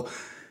how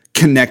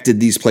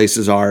connected these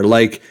places are.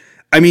 Like,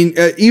 I mean,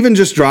 even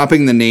just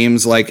dropping the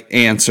names like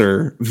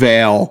Answer,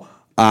 Vale,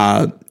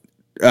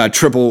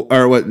 Triple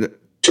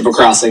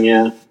Crossing.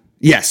 Yeah.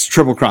 Yes.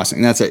 Triple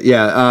Crossing. That's it.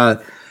 Yeah.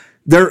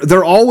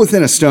 They're all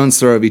within a stone's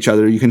throw of each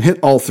other. You can hit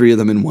all three of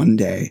them in one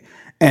day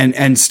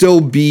and still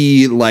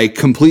be like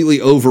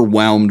completely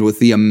overwhelmed with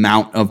the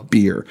amount of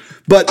beer.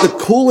 But the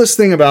coolest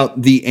thing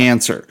about the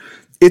Answer,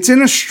 it's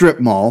in a strip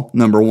mall,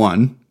 number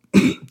one.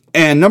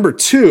 And number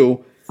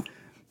two,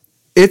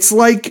 it's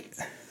like,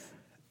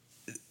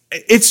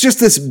 it's just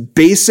this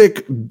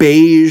basic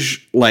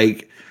beige,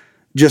 like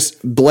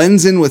just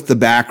blends in with the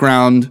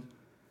background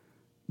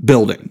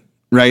building,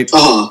 right?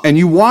 Uh-huh. And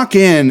you walk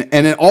in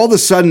and then all of a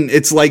sudden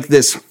it's like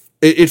this,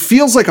 it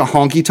feels like a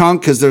honky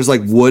tonk because there's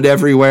like wood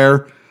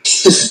everywhere.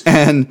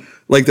 And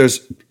like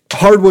there's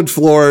hardwood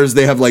floors.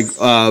 They have like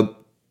a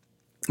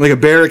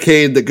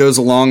barricade that goes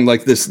along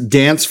like this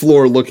dance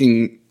floor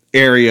looking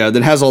area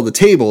that has all the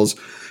tables.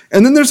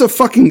 And then there's a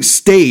fucking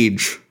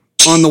stage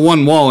on the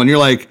one wall. And you're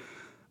like,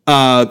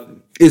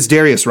 is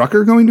Darius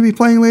Rucker going to be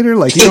playing later?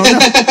 Like, you don't know.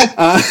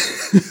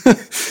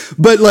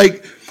 But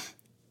like,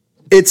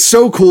 it's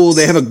so cool.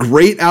 They have a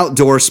great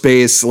outdoor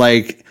space.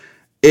 Like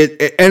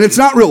it and it's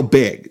not real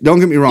big. Don't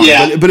get me wrong.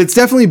 Yeah. But it's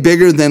definitely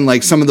bigger than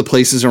like some of the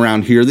places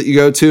around here that you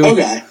go to.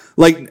 Okay.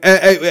 Like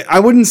I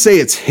wouldn't say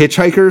it's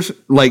hitchhikers,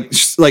 like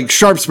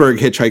Sharpsburg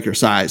hitchhiker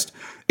sized.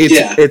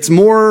 It's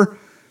more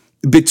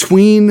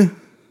between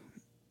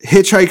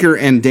Hitchhiker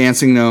and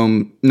Dancing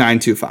Gnome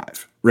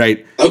 925,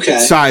 right? Okay.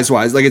 Size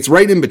wise, like it's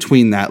right in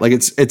between that. Like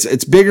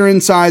it's bigger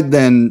inside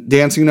than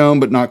Dancing Gnome,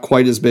 but not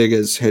quite as big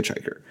as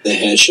Hitchhiker. The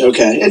Hitch.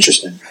 Okay,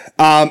 interesting.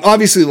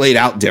 Obviously laid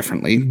out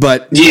differently,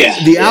 but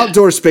the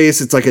outdoor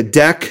space, it's like a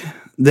deck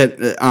that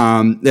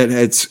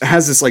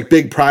has this like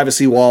big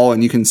privacy wall,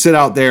 and you can sit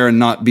out there and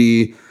not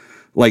be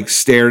like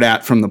stared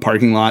at from the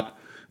parking lot,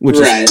 which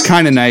is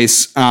kind of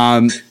nice.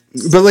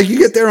 But like you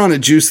get there on a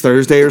Juice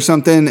Thursday or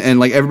something, and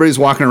like everybody's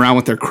walking around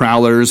with their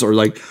crowlers or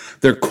like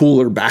their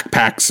cooler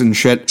backpacks and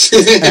shit,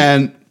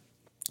 and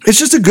it's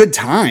just a good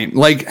time.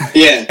 Like,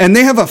 and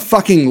they have a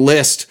fucking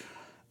list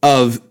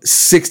of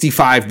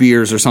 65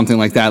 beers or something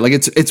like that. Like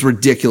it's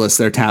ridiculous,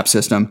 their tap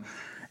system,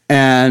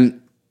 and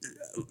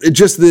it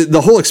just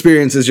the whole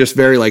experience is just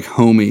very like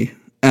homey,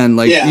 and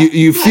like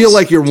you feel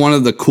like you're one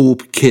of the cool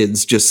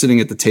kids just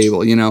sitting at the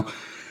table, you know?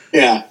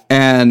 Yeah,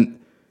 and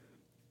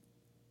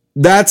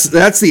that's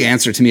the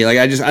answer to me. Like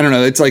I don't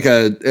know. It's like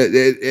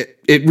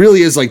it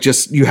really is like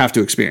just you have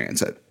to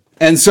experience it.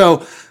 And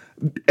so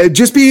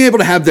just being able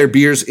to have their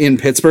beers in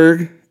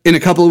Pittsburgh in a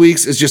couple of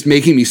weeks is just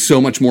making me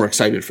so much more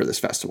excited for this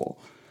festival.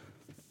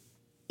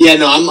 Yeah,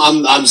 no,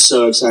 I'm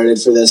so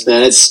excited for this,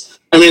 man. It's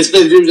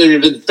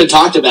been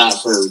talked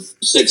about for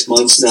 6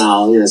 months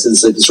now, you know,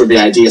 since like sort of the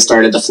idea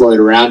started to float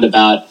around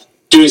about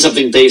doing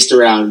something based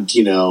around,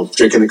 you know,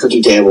 drinking the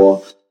cookie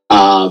table.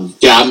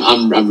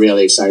 I'm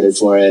really excited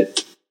for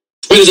it.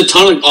 I mean, there's a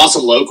ton of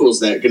awesome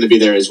locals that are going to be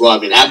there as well. I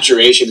mean,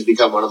 Abjuration has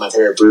become one of my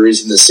favorite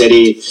breweries in the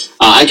city.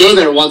 I go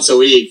there once a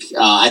week.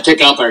 I pick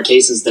up our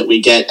cases that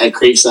we get at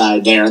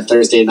Creekside there on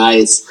Thursday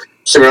nights,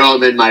 throw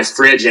them in my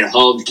fridge at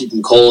home to keep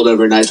them cold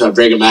overnight, so I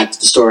bring them back to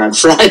the store on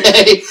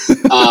Friday.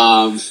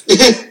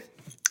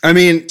 I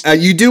mean,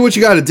 you do what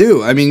you got to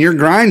do. I mean, you're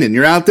grinding.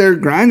 You're out there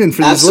grinding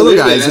for these little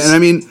guys. And I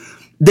mean,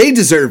 they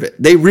deserve it.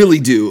 They really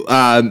do.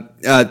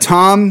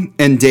 Tom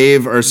and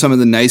Dave are some of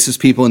the nicest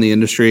people in the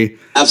industry.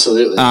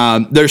 Absolutely.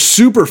 They're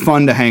super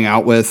fun to hang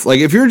out with. Like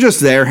if you're just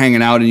there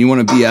hanging out and you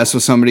want to BS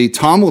with somebody,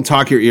 Tom will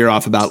talk your ear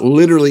off about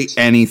literally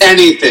anything.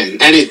 Anything.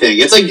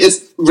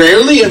 It's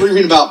rarely ever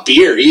even about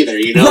beer either,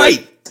 you know?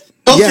 Right.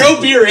 Like, he'll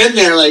throw beer in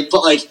there,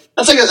 but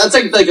that's like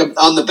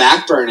on the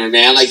back burner,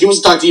 man. Like he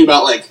wants to talk to you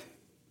about like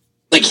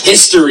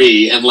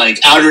history and like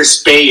outer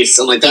space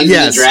and like Dungeons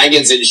and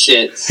Dragons and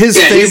shit.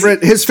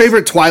 His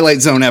favorite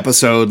Twilight Zone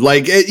episode.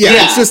 Like,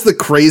 it's just the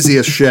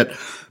craziest shit.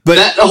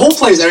 But the whole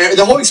place,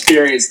 the whole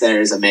experience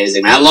there is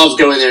amazing, man. I love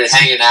going there and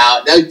hanging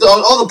out.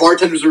 All the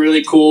bartenders are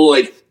really cool.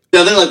 Like the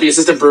other, like the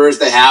assistant brewers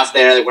they have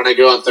there. Like when I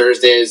go on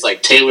Thursdays,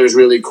 like Taylor's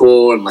really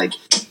cool, and like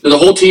the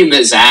whole team,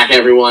 that Zach,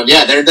 everyone.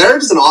 Yeah, they're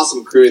just an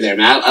awesome crew there,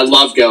 man. I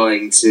love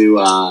going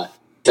to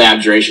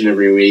Abjuration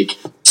every week.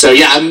 So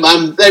yeah,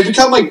 I've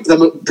become like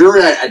the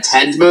brewery I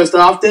attend most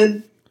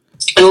often,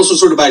 and also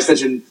sort of by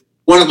extension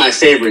one of my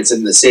favorites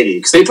in the city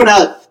because they put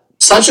out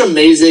such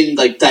amazing,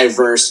 like,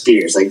 diverse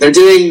beers. Like, they're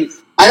doing,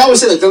 I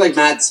always say, like, they're like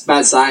mad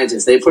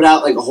scientists. They put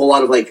out, like, a whole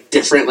lot of, like,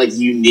 different, like,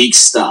 unique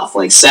stuff,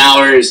 like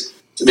sours.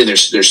 I mean, their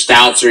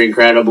stouts are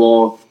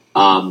incredible.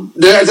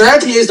 Their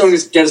IPAs don't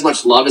get as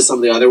much love as some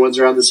of the other ones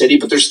around the city,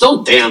 but they're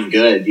still damn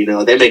good. You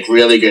know, they make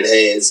really good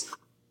haze.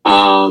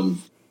 Man,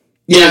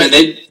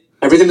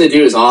 everything they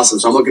do is awesome.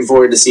 So I'm looking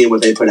forward to seeing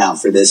what they put out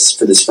for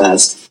this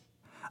fest.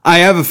 I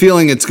have a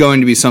feeling it's going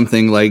to be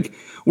something like,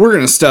 we're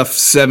going to stuff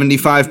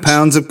 75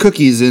 pounds of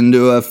cookies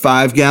into a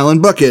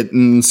 5-gallon bucket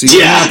and see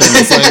what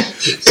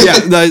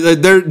happens.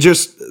 Like, they're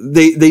just,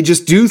 they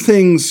just do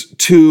things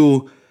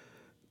to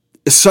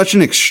such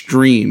an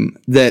extreme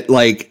that,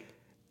 like,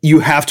 you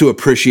have to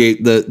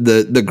appreciate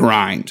the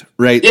grind,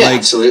 right? Yeah, like,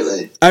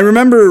 absolutely. I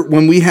remember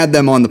when we had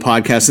them on the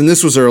podcast, and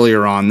this was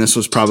earlier on, this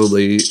was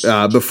probably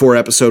before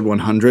episode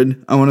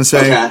 100, I want to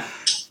say. Okay.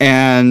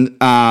 And,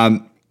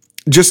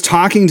 just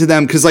talking to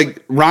them, because,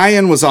 like,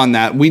 Ryan was on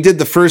that. We did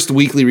the first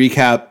weekly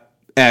recap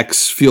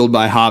X Fueled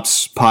by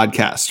Hops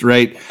podcast,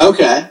 right?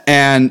 Okay.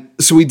 And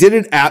so we did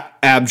it at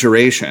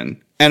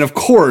Abjuration. And of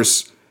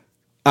course,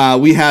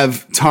 we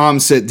have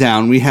Tom sit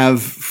down. We have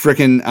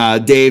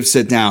frickin' Dave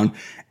sit down.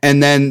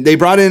 And then they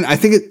brought in, I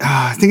think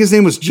his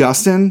name was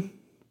Justin.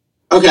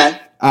 Okay.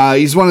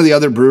 He's one of the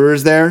other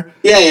brewers there.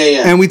 Yeah.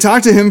 And we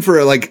talked to him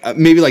for like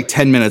maybe like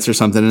 10 minutes or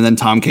something. And then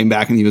Tom came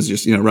back and he was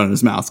just, running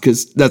his mouth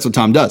because that's what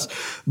Tom does.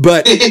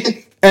 But,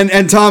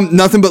 and Tom,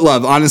 nothing but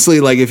love. Honestly,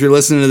 like, if you're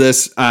listening to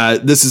this,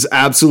 this is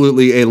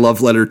absolutely a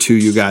love letter to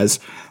you guys.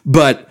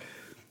 But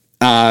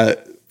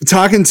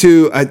talking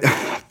to,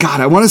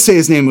 I want to say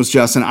his name was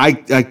Justin. I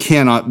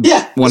cannot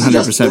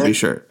 100% be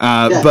sure.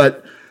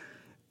 But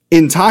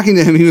in talking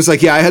to him, he was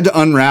like, I had to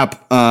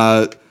unwrap,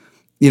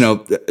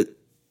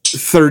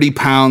 30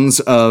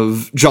 pounds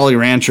of Jolly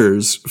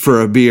Ranchers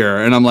for a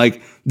beer. And I'm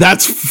like,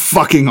 that's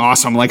fucking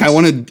awesome. Like, I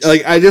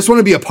just want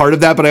to be a part of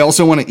that, but I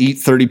also want to eat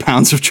 30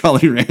 pounds of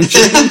Jolly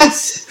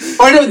Ranchers.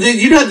 Or no,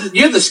 you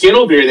had the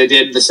Skittle beer they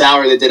did, the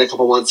sour they did a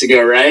couple months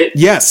ago, right?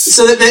 Yes.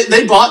 So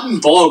they bought in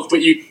bulk,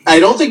 but I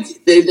don't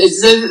think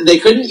they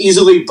couldn't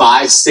easily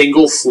buy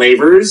single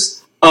flavors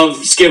of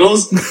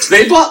Skittles. So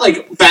they bought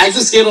like bags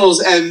of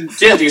Skittles, and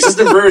the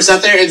assistant brewer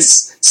sat there and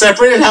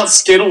separated out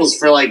Skittles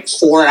for like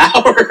 4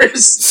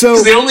 hours.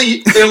 So they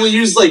only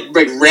used like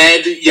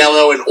red,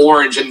 yellow, and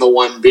orange in the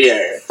one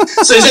beer.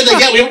 So he said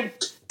like,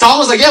 Tom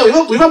was like,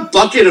 we have a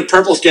bucket of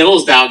purple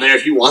Skittles down there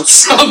if you want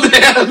some,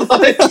 man.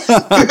 Like,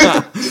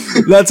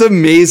 that's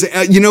amazing.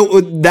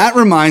 That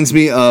reminds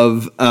me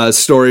of a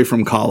story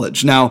from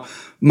college. Now,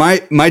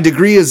 my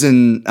degree is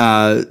in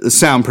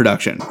sound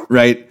production,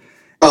 right?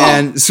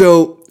 And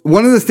so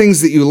one of the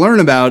things that you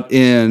learn about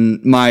in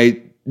my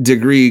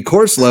degree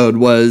course load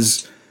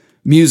was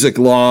music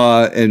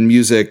law and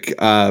music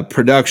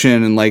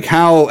production and like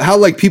how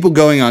like people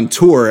going on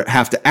tour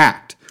have to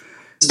act.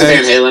 The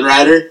Van Halen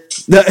rider?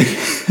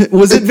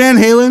 Was it Van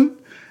Halen?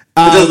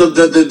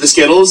 The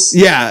Skittles?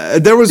 Yeah,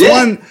 there was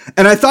one,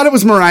 and I thought it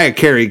was Mariah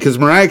Carey because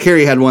Mariah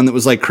Carey had one that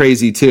was like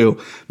crazy too,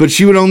 but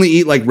she would only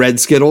eat like red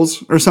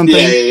Skittles or something.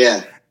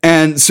 Yeah.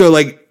 And so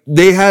like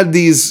they had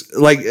these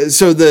like,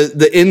 so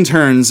the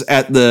interns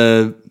at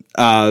the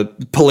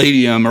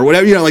Palladium or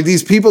whatever, like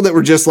these people that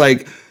were just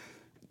like,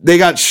 they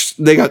got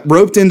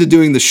roped into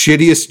doing the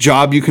shittiest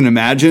job you can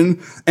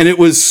imagine, and it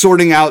was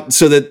sorting out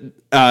so that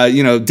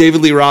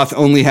David Lee Roth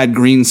only had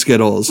green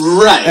Skittles,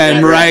 right?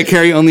 And Mariah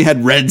Carey only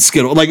had red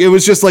Skittles. Like, it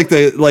was just like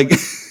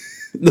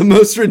the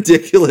most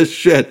ridiculous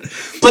shit.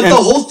 But the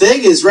whole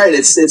thing is right.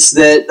 It's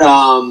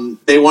that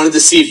they wanted to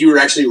see if you were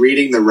actually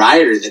reading the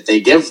rider that they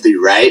give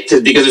you, right?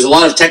 Because there's a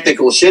lot of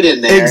technical shit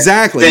in there.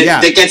 Exactly.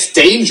 That gets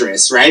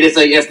dangerous, right? It's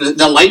like if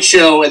the light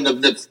show and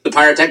the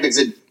pyrotechnics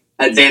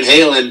at Van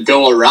Halen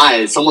go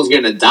awry, someone's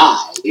going to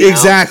die.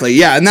 Exactly.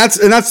 Yeah, and that's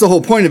the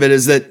whole point of it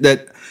is that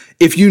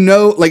if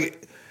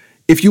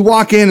if you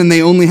walk in and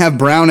they only have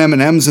brown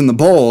M&Ms in the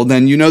bowl,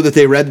 then you know that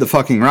they read the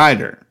fucking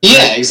rider.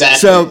 Yeah, exactly.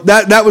 So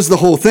that was the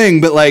whole thing.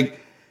 But like,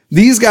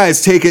 these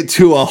guys take it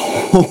to a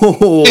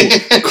whole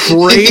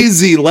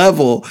crazy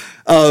level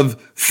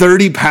of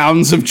 30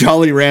 pounds of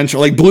Jolly Rancher,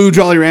 like blue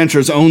Jolly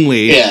Ranchers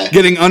only,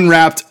 getting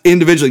unwrapped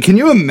individually. Can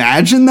you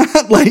imagine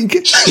that? Like,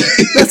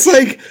 that's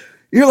like...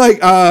 You're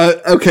like,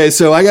 okay,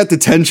 so I got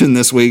detention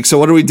this week. So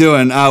what are we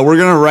doing? We're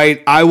going to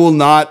write, I will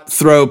not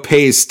throw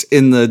paste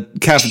in the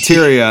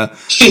cafeteria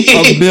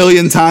a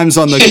million times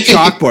on the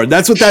chalkboard.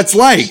 That's what that's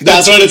like.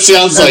 That's what it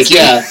sounds like,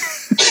 yeah.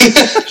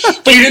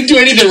 But you didn't do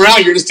anything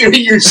wrong. You're just doing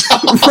your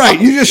job.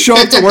 Right. You just show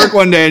up to work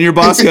one day and your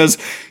boss goes,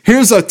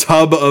 here's a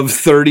tub of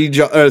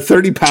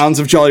 30 pounds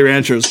of Jolly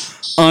Ranchers.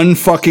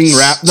 Unfucking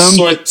wrap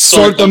them.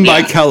 Sort them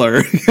by Keller.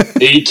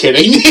 Are you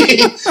kidding me?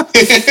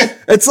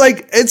 It's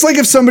like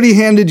if somebody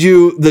handed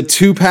you the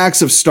 2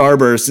 packs of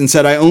Starburst and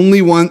said, I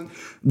only want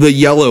the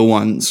yellow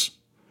ones.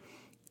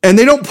 And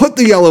they don't put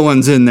the yellow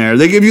ones in there.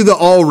 They give you the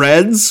all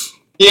reds.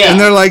 Yeah. And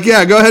they're like,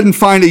 yeah, go ahead and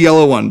find a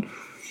yellow one.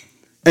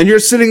 And you're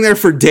sitting there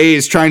for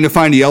days trying to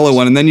find a yellow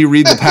one. And then you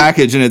read the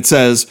package and it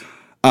says,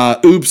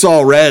 oops,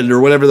 all red or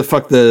whatever the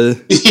fuck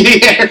the...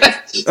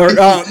 Or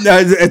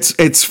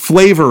it's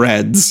Flavor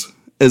Reds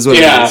is what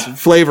it is.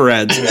 Flavor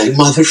Reds.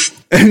 Mother.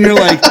 And you're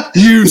like,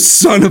 you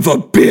son of a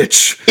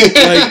bitch.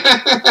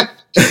 Like,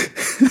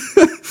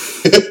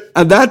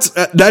 and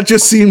that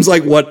just seems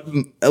like what,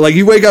 like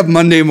you wake up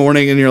Monday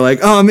morning and you're like,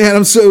 oh man,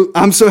 I'm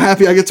so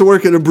happy I get to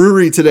work at a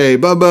brewery today.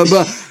 Blah blah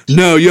blah.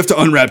 No, you have to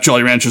unwrap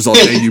Jolly Ranchers all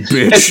day, you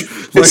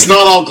bitch. It's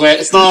not all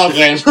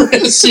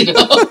glamorous, you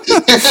know.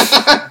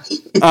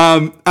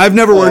 I've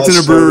never worked in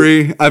a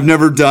brewery. I've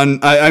never done.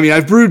 I mean,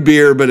 I've brewed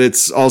beer, but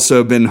it's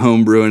also been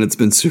homebrew, and it's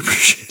been super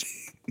shitty.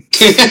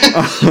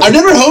 I've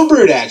never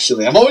homebrewed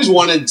actually. I've always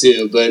wanted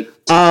to, but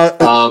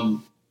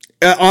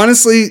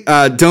honestly,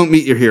 don't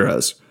meet your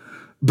heroes.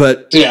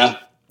 But yeah,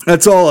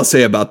 that's all I'll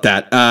say about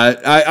that.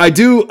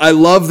 I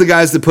love the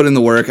guys that put in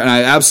the work, and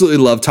I absolutely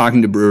love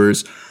talking to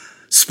brewers.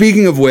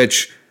 Speaking of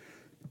which,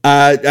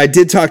 I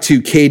did talk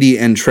to Katie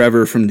and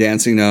Trevor from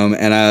Dancing Gnome,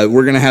 and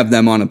we're gonna have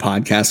them on a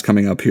podcast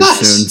coming up here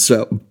soon.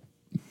 So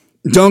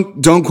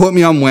don't quote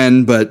me on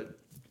when, but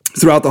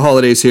throughout the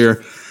holidays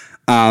here,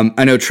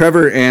 I know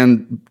Trevor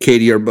and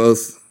Katie are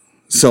both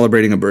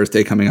celebrating a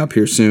birthday coming up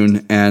here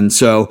soon, and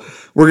so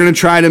we're going to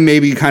try to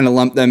maybe kind of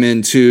lump them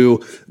into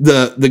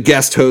the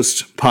guest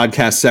host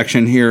podcast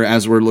section here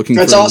as we're looking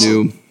for a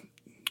new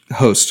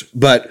host.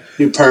 But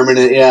new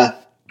permanent, yeah.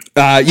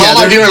 How am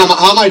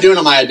I doing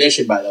on my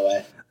audition, by the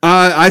way?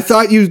 I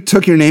thought you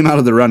took your name out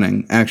of the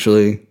running,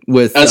 actually.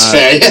 That's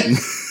fair.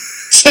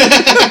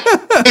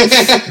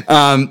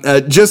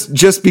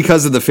 Just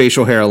because of the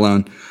facial hair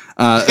alone.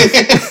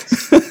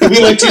 We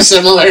look too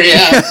similar,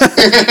 yeah.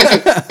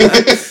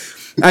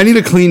 I need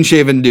a clean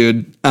shaven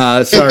dude.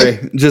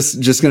 Sorry,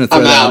 just gonna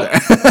throw that out there.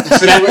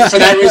 for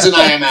that reason,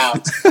 I am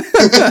out.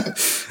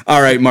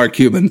 All right, Mark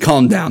Cuban,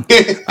 calm down.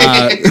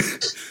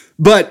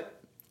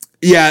 But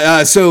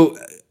yeah, so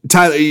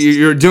Tyler,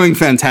 you're doing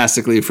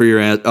fantastically for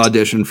your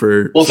audition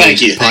for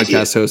thank you,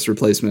 podcast host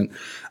replacement.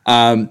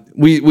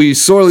 We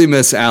sorely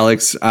miss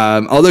Alex.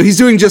 Although he's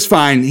doing just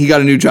fine. He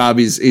got a new job.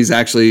 He's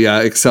actually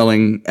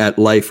excelling at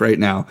life right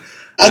now.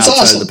 That's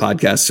outside awesome. of the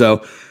podcast.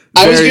 So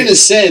I was going to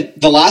say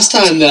the last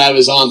time that I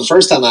was on, the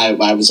first time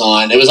I was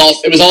on, it was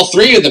all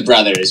three of the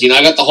brothers. You know,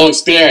 I got the whole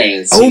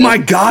experience. Oh my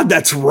God,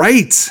 that's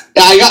right.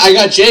 Yeah, I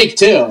got Jake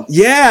too.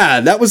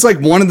 Yeah, that was like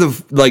one of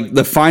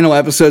the final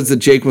episodes that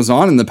Jake was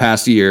on in the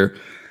past year.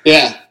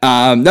 Yeah.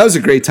 That was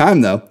a great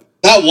time though.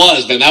 That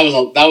was, man. That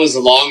was a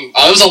long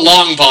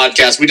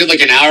podcast. We did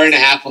like an hour and a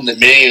half on the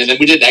main, and then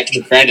we did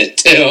extra credit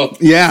too.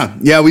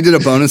 Yeah, we did a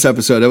bonus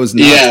episode. It was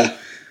nuts.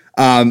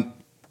 Yeah.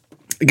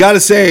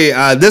 Gotta say,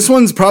 this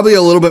one's probably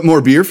a little bit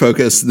more beer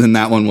focused than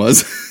that one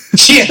was.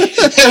 Yeah,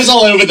 it was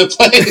all over the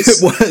place.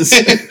 It was.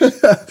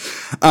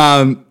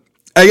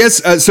 I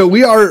guess so.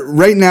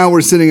 Right now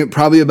we're sitting at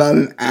probably about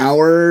an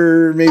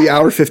hour, maybe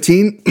hour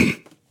 15.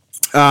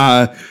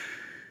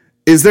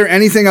 Is there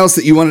anything else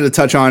that you wanted to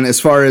touch on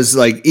as far as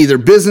like either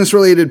business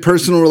related,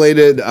 personal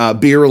related,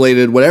 beer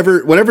related,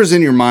 whatever's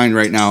in your mind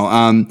right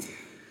now?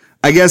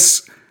 I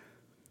guess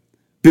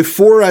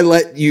before I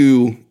let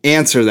you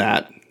answer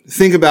that,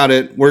 think about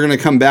it. We're going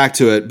to come back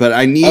to it, but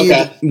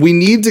we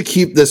need to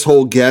keep this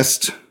whole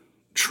guest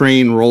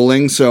train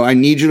rolling. So I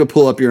need you to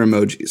pull up your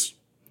emojis.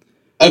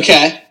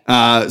 Okay.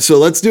 So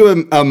let's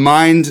do a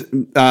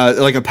mind,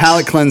 like a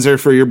palate cleanser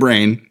for your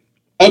brain.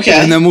 Okay.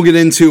 And then we'll get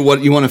into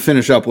what you want to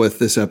finish up with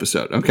this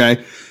episode.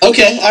 Okay.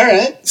 Okay. All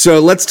right. So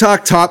let's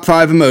talk top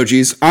 5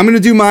 emojis. I'm going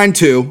to do mine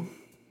too,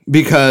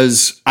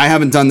 because I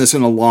haven't done this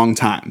in a long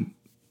time.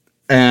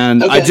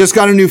 And I just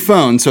got a new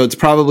phone, so it's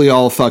probably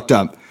all fucked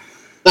up.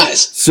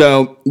 Nice.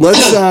 So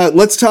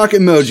let's talk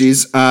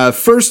emojis.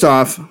 First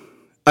off,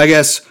 I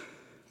guess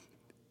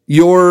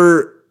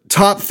your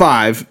top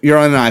 5. You're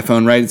on an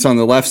iPhone, right? It's on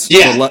the left.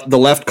 Yeah. The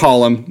left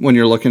column when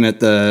you're looking at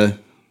the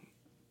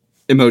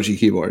emoji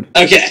keyboard.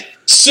 Okay.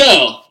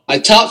 So my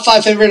top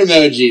 5 favorite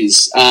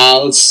emojis.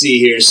 Let's see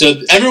here. So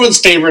everyone's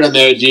favorite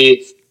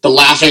emoji, the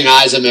laughing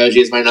eyes emoji,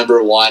 is my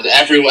number 1.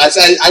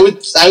 I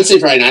would say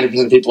probably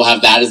 90% of people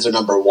have that as their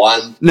number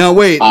 1. No,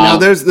 wait. No,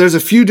 there's a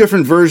few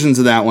different versions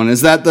of that one.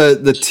 Is that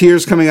the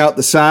tears coming out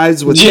the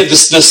sides?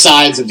 The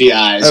sides of the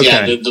eyes. Okay.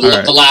 Yeah,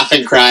 the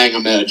laughing, crying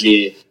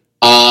emoji.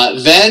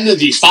 Then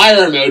the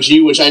fire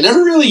emoji, which I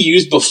never really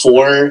used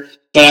before,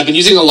 but I've been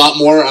using a lot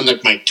more on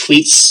my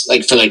tweets,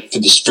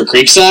 for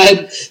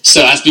Creekside.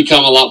 So that's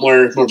become a lot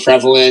more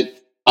prevalent.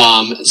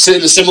 So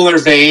in a similar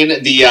vein,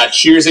 the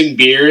cheersing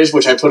beers,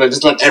 which I put on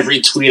just about every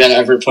tweet I've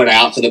ever put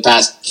out for the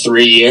past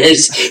 3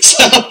 years.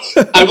 So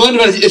I'm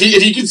wondering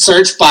if you could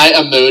search by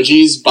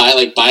emojis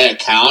by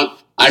account,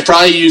 I've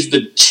probably used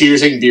the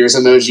cheersing beers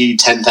emoji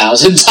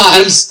 10,000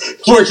 times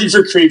working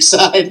for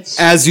Creekside.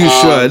 As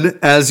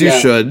you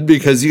should,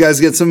 because you guys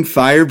get some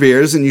fire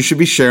beers and you should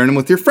be sharing them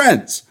with your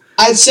friends.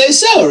 I'd say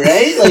so,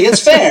 right? Like,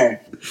 it's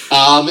fair.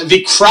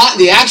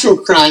 The actual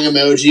crying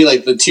emoji,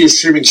 like the tears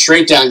streaming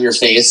straight down your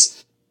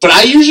face. But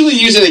I usually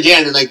use it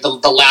again in like the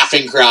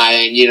laughing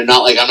crying,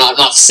 not like I'm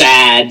not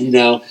sad,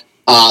 So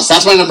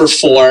that's my number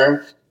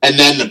 4. And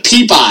then the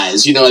peep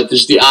eyes, like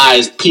there's the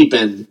eyes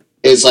peeping.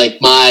 is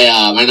like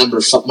my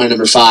number 5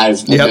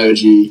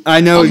 emoji.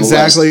 I know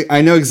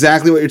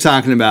exactly what you're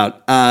talking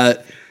about.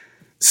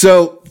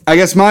 So I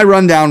guess my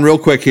rundown real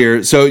quick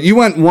here. So you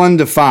went 1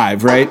 to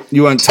 5, right?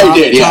 You went top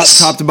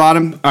to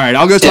bottom. All right,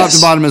 I'll go top to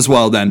bottom as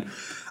well then.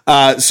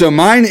 So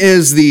mine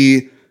is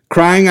the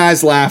crying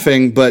eyes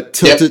laughing, but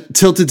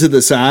tilted to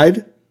the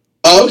side.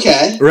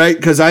 Okay. Right?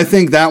 Because I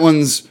think that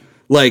one's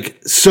like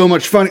so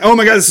much fun. Oh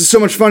my God, this is so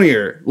much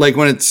funnier. Like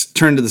when it's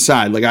turned to the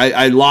side. Like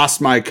I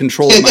lost my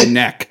control of my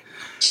neck.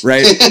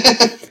 Right?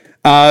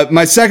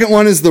 My second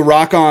one is the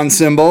rock on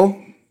symbol.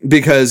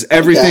 Because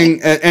anything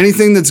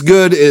that's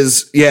good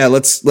is,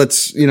 let's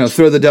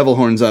throw the devil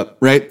horns up,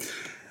 right?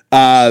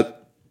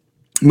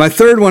 My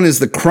third one is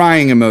the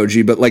crying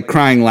emoji, but like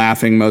crying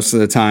laughing most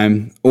of the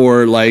time.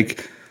 Or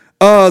like,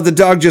 oh, the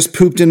dog just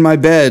pooped in my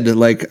bed,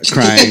 like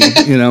crying,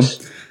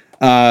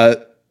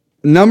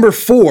 Number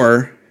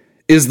 4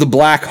 is the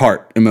black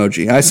heart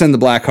emoji. I send the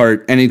black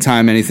heart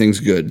anytime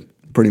anything's good,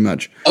 pretty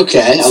much.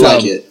 Okay, I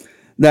like it.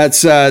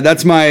 That's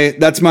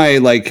my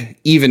like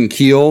even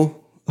keel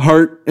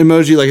heart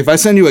emoji. Like if I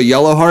send you a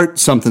yellow heart,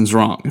 something's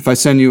wrong. If I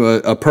send you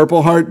a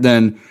purple heart,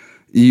 then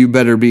you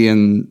better be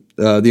in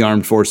the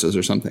armed forces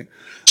or something.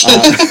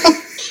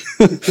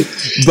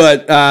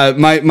 But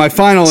my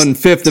final and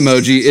fifth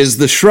emoji is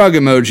the shrug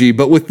emoji,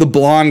 but with the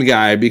blonde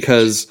guy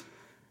because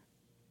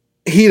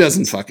he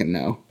doesn't fucking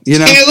know. He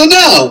doesn't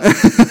know.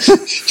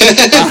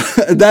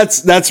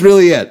 That's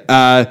really it.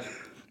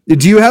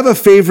 Do you have a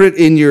favorite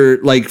in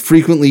your like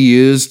frequently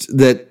used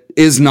that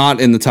is not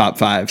in the top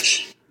 5?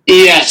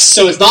 Yes,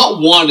 so it's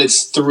not 1,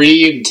 it's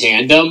 3 in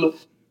tandem.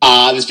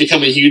 That's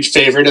become a huge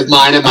favorite of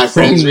mine and my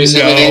friends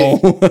recently.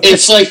 No.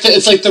 It's like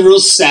the real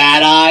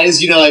sad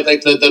eyes,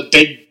 like the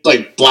big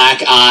like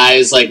black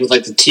eyes, like with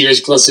like the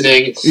tears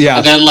glistening. Yeah,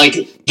 and then like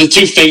the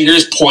 2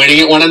 fingers pointing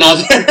at one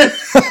another.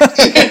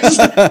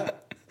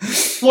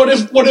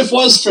 What if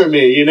was for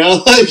me?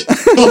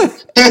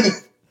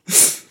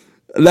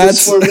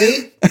 That's for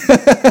me.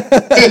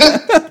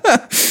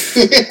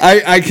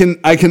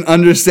 I can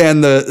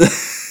understand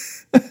the.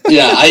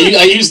 Yeah,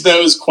 I use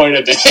those quite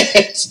a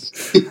bit.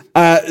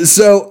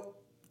 So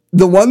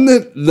the one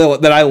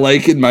that I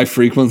like in my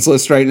frequents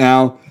list right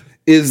now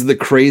is the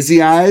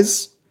crazy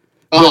eyes,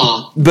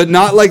 but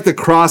not like the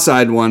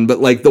cross-eyed one, but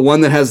like the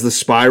one that has the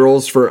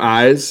spirals for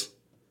eyes.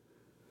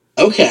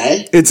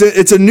 Okay, it's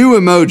a new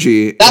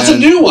emoji. That's a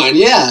new one,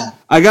 yeah.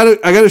 I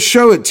gotta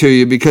show it to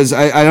you because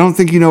I don't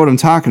think you know what I'm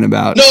talking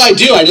about. No, I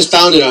do. I just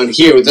found it on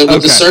here with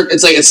the circle.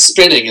 It's like it's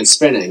spinning.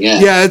 Yeah.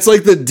 Yeah, it's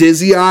like the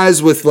dizzy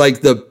eyes with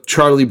like the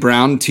Charlie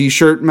Brown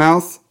T-shirt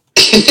mouth.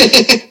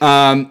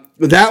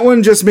 That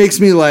one just makes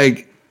me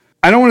like,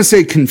 I don't want to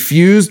say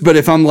confused, but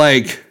if I'm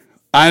like,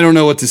 I don't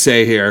know what to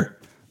say here,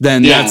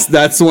 then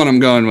that's the one I'm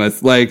going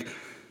with. Like,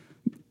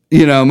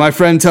 my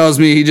friend tells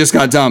me he just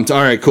got dumped.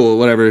 All right, cool,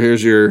 whatever.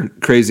 Here's your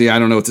crazy, I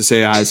don't know what to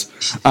say eyes.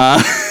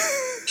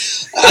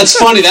 That's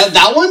funny.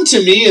 That one to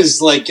me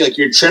is like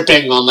you're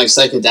tripping on like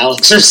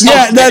psychedelics or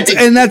something.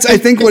 Yeah, that's I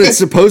think what it's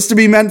supposed to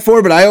be meant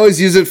for, but I always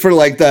use it for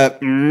like the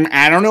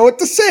I don't know what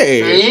to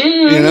say.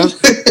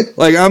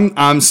 Like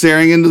I'm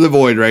staring into the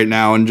void right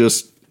now and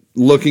just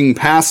looking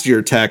past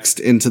your text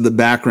into the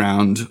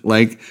background.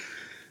 Like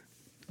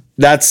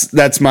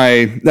that's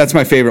my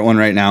favorite one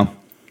right now.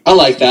 I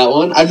like that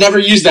one. I've never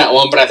used that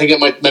one, but I think it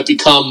might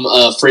become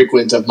a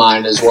frequent of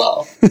mine as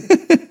well.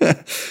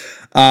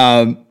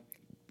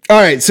 All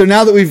right, so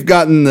now that we've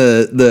gotten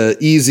the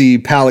easy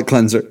palate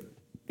cleanser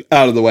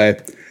out of the way,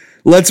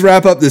 let's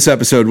wrap up this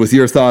episode with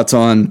your thoughts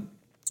on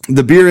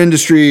the beer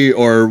industry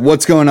or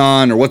what's going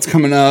on or what's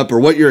coming up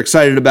or what you're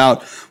excited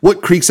about,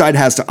 what Creekside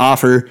has to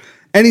offer,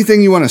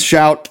 anything you want to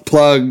shout,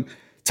 plug,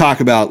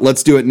 talk about.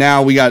 Let's do it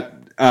now. We got,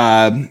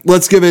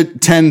 let's give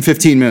it 10,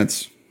 15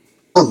 minutes.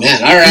 Oh,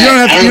 man, all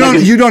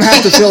right. You don't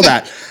have to fill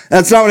that.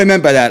 That's not what I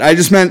meant by that. I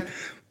just meant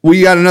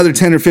we got another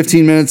 10 or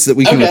 15 minutes that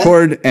we can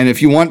record, and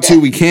if you want to,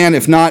 we can.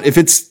 If not, if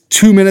it's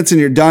 2 minutes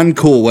and you're done,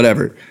 cool,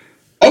 whatever.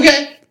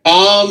 Okay.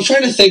 I'm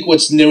trying to think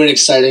what's new and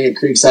exciting at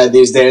Creekside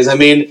these days. I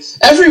mean,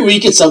 every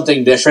week it's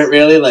something different,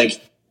 really.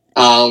 Like,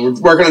 we're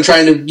working on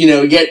trying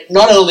to, get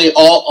not only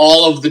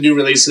all of the new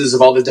releases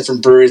of all the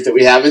different breweries that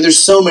we have, and there's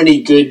so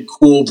many good,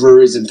 cool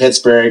breweries in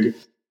Pittsburgh.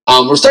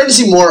 We're starting to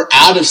see more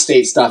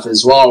out-of-state stuff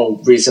as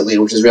well recently,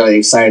 which is really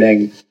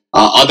exciting.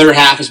 Other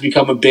Half has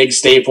become a big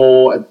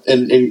staple at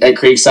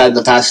Creekside in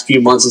the past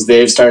few months as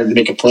they've started to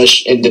make a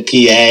push into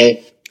PA.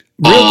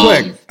 Real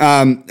quick,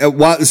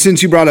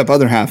 since you brought up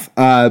Other Half,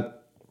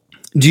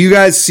 do you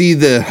guys see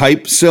the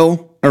hype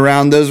still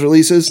around those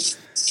releases?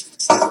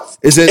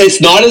 It's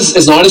not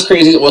as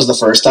crazy as it was the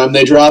first time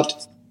they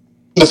dropped.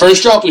 The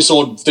first drop, we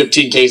sold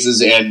 15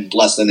 cases in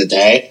less than a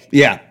day.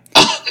 Yeah.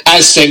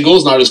 As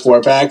singles, not as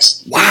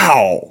 4-packs.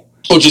 Wow.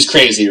 Which is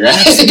crazy, right?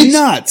 That's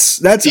nuts.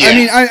 That's I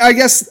mean, I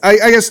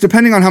guess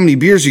depending on how many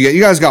beers you get,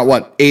 you guys got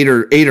what, 8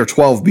 or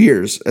 12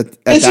 beers at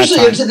that time.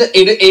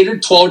 It's 8 or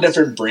 12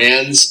 different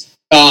brands.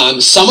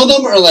 Some of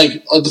them are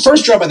like the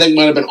first drop. I think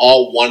might have been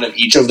all one of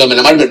each of them, and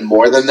it might have been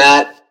more than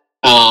that.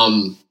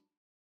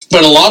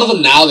 But a lot of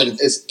them now that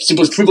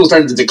people are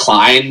starting to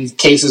decline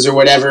cases or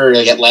whatever, or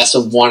they get less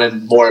of one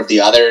and more of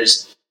the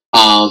others.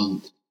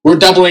 We're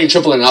doubling,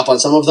 tripling up on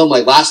some of them.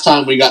 Like last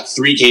time, we got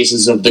 3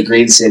 cases of the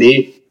Green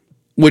City,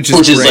 which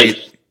is great.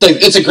 Like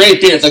it's a great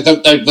beer. It's like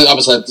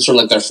obviously sort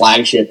of like their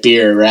flagship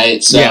beer,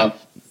 right? So, yeah.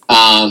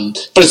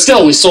 But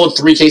still, we sold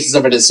 3 cases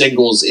of it as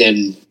singles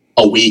in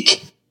a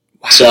week.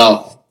 Wow.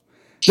 So.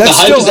 That's the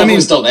hype is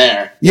definitely still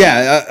there.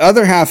 Yeah,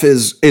 Other Half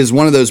is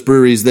one of those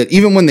breweries that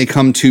even when they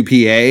come to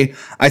PA,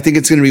 I think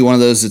it's going to be one of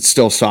those that's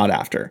still sought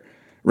after,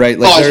 right?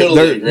 Like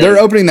they're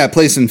opening that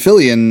place in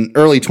Philly in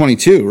early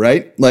 22,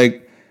 right?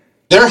 Like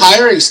they're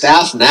hiring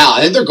staff now.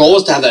 I think their goal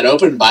is to have that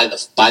open by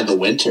the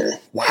winter.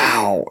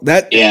 Wow,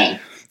 yeah.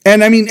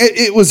 And I mean,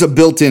 it was a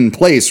built-in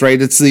place,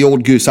 right? It's the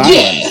old Goose Island,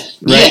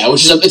 right? Yeah,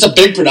 which is it's a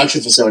big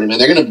production facility, man.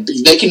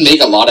 They can make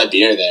a lot of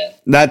beer there.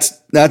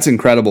 That's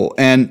incredible.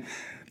 And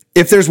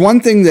if there's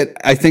one thing that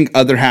I think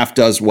Other Half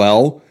does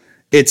well,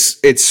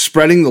 it's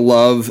spreading the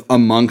love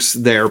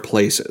amongst their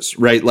places,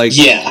 right? Like,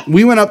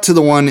 we went up to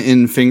the one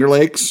in Finger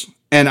Lakes,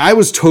 and I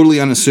was totally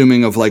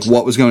unassuming of like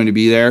what was going to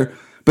be there,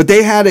 but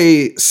they had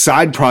a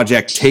side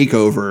project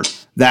takeover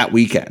that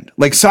weekend.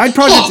 Like Side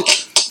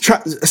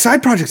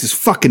Project is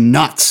fucking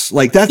nuts.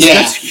 Like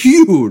that's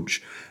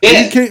huge.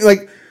 Yeah.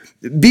 Like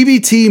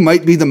BBT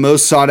might be the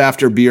most sought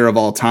after beer of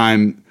all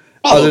time.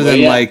 Other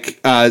than like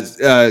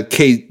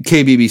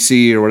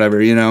KBBC or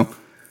whatever, you know,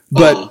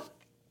 but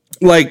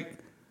like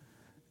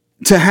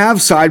to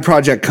have Side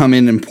Project come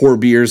in and pour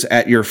beers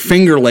at your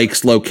Finger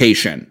Lakes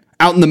location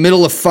out in the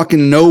middle of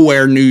fucking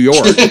nowhere, New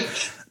York,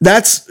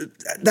 that's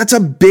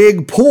a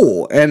big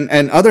pull.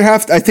 And Other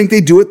Half, I think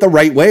they do it the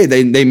right way.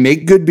 They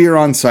make good beer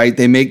on site.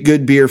 They make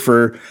good beer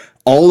for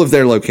all of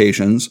their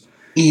locations,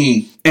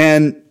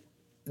 and.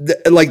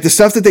 Like the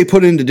stuff that they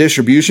put into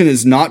distribution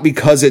is not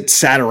because it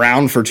sat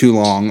around for too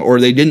long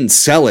or they didn't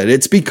sell it.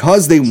 It's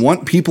because they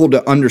want people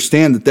to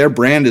understand that their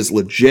brand is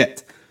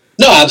legit.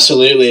 No,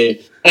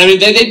 absolutely. I mean,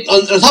 they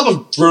on top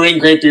of brewing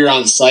great beer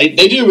on site,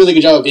 they do a really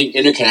good job of being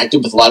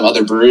interconnected with a lot of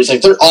other breweries.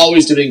 Like they're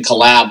always doing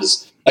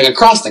collabs like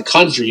across the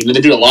country. You know,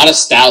 they do a lot of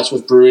stouts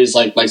with breweries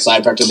like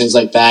Side Project and things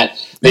like that.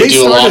 They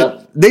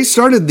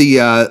started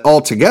the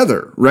All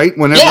Together, right?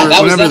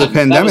 Whenever the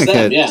pandemic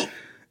hit. Yeah.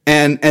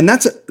 And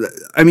that's,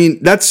 I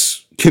mean,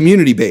 that's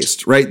community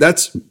based, right?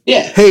 That's,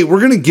 hey, we're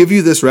going to give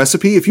you this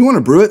recipe. If you want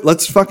to brew it,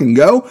 let's fucking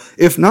go.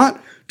 If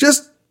not,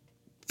 just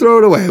throw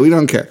it away. We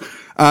don't care.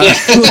 But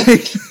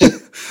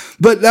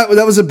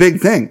that was a big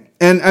thing.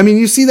 And I mean,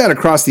 you see that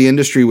across the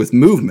industry with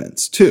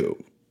movements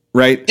too,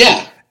 right?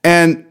 Yeah.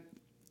 And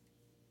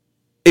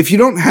if you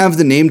don't have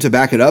the name to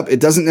back it up, it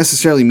doesn't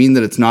necessarily mean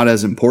that it's not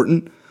as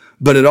important,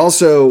 but it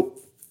also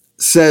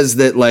says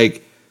that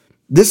like,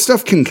 this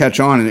stuff can catch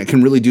on and it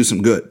can really do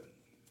some good.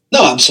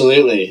 No,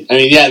 absolutely. I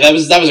mean, yeah, that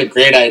was a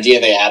great idea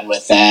they had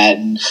with that,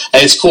 and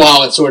it's cool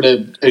how it sort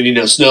of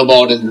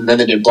snowballed, and then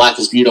they did Black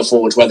is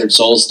Beautiful, which Weathered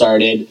Souls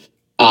started.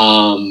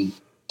 And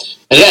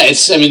yeah,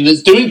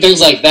 it's doing things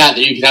like that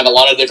you can have a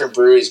lot of different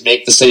breweries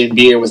make the same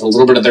beer with a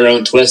little bit of their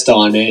own twist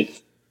on it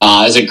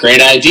is a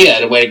great idea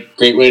and a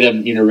great way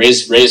to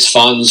raise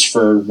funds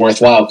for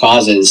worthwhile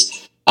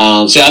causes.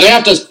 So yeah, they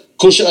have to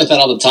cool shit like that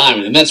all the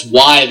time, and that's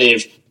why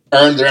they've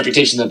earned the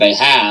reputation that they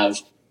have.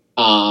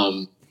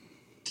 And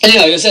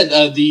yeah, like I said,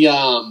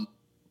 with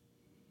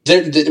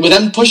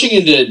them pushing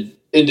into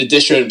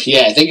distro in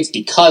PA, I think it's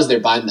because they're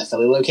buying the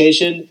Philly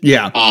location.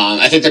 Yeah.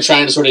 I think they're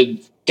trying to sort of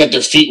get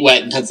their feet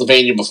wet in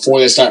Pennsylvania before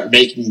they start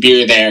making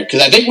beer there.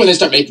 Because I think when they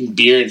start making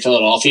beer in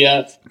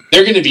Philadelphia,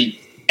 they're going to be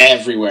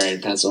everywhere in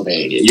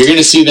Pennsylvania. You're going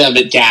to see them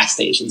at gas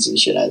stations and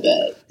shit, I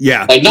bet.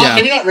 Yeah. Like,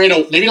 maybe not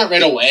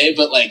right away,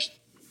 but like,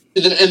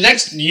 in the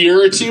next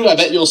year or two, I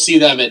bet you'll see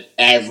them at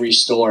every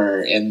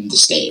store in the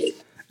state.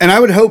 And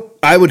I would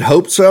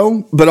hope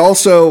so, but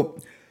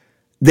also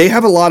they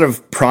have a lot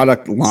of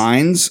product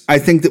lines I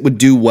think that would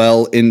do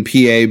well in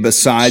PA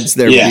besides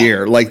their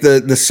beer. Like the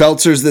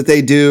seltzers that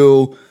they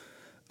do,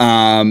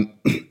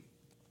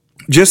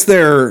 just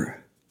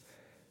their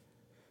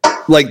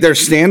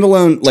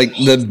standalone, like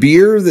the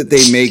beer that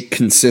they make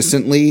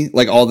consistently,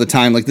 like all the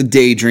time, like the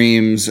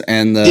Daydreams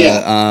and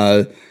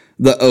the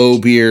O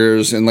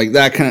beers and like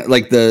that kind of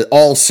like the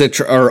all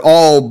citra or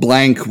all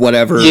blank,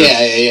 whatever.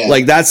 Yeah.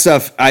 Like that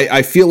stuff.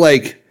 I feel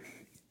like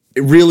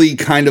it really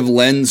kind of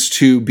lends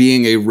to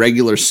being a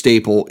regular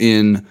staple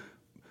in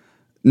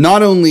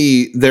not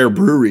only their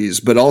breweries,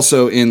 but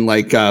also in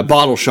like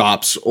bottle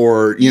shops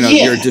or,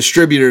 your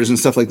distributors and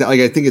stuff like that.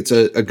 Like, I think it's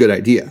a good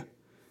idea.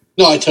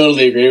 No, I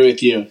totally agree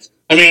with you.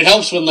 I mean, it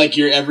helps when like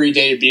your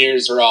everyday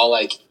beers are all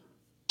like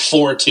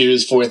 4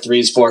 2s, 4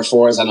 3s, 4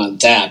 4s, and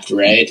Untappd,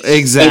 right?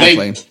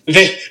 Exactly.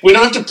 We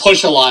don't have to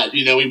push a lot.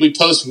 We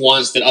post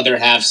once that Other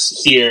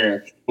Half's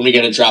here when we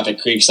get a drop at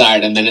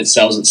Creekside, and then it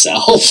sells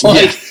itself.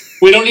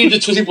 We don't need to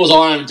twist people's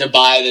arm to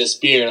buy this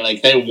beer.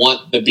 Like, they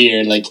want the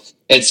beer. Like,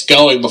 it's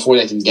going before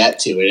they can get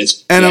to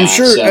it. I'm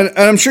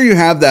sure you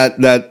have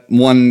that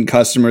one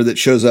customer that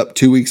shows up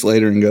 2 weeks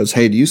later and goes,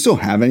 "Hey, do you still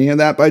have any of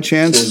that by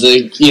chance?"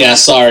 Like, yeah,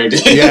 sorry.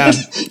 Yeah,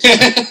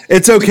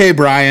 it's okay,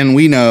 Brian.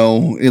 We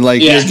know.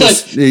 Like, you're just,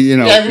 that's cool.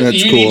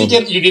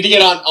 You need to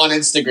get on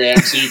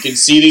Instagram so you can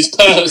see these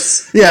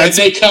posts. Yeah, when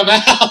they come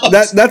out.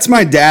 That's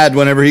my dad.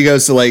 Whenever he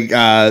goes to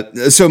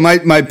so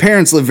my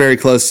parents live very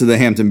close to the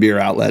Hampton Beer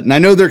Outlet, and I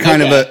know they're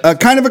kind of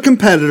a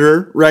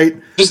competitor, right?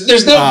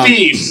 There's no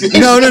beef.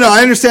 No.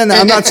 I understand that.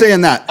 I'm not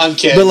saying that. I'm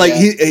kidding. But like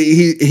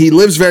he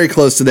lives very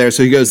close to there,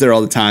 so he goes there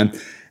all the time.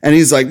 And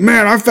he's like,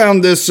 "Man, I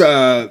found this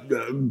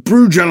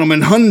Brew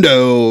Gentleman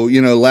Hundo,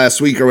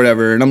 last week or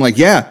whatever." And I'm like,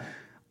 "Yeah,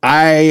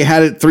 I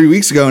had it 3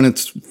 weeks ago, and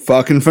it's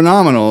fucking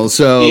phenomenal."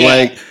 So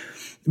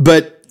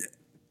but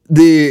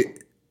the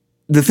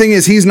thing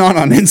is, he's not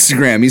on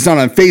Instagram. He's not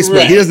on Facebook.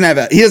 Right. He doesn't have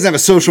a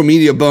social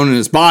media bone in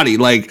his body.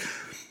 Like,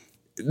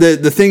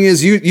 the thing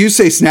is, you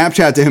say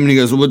Snapchat to him, and he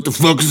goes, "What the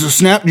fuck is a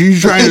snap? What are you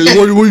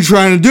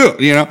trying to do?"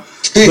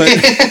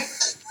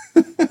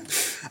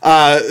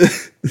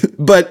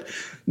 But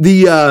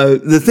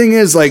the thing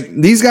is, like,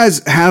 these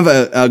guys have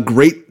a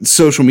great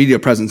social media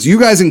presence. You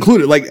guys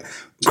included. Like,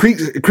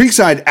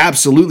 Creekside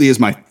absolutely is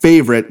my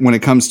favorite when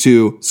it comes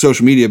to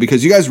social media,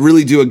 because you guys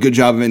really do a good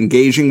job of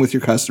engaging with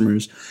your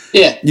customers.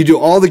 Yeah, you do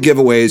all the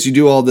giveaways, you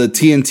do all the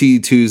TNT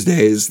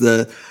Tuesdays,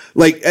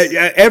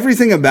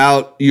 everything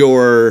about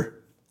your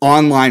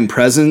online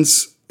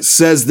presence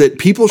says that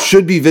people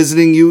should be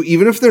visiting you,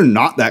 even if they're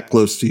not that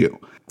close to you.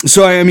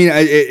 So, I mean,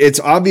 it's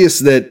obvious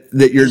that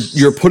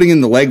you're putting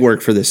in the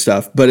legwork for this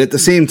stuff, but at the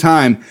same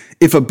time,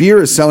 if a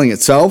beer is selling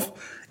itself,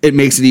 it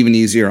makes it even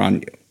easier on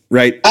you,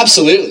 right?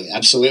 Absolutely.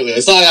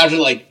 It's not I have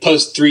to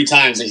post 3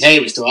 times, like, "Hey,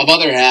 we still have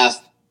other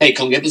half. Hey,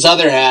 come get this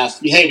other half.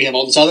 Hey, we have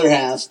all this other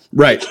half.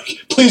 Right.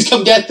 Please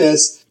come get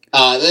this."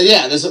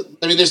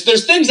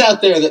 There's things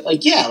out there that,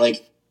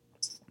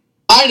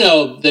 I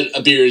know that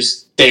a beer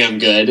is damn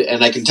good,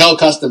 and I can tell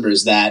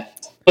customers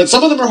that, but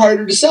some of them are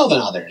harder to sell than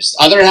others.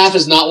 Other half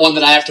is not one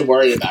that I have to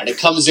worry about. It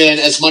comes in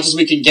as much as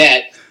we can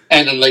get,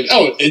 and I'm like,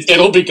 "Oh,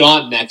 it'll be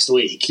gone next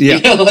week." Yeah.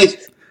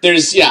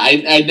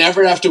 I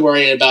never have to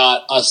worry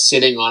about us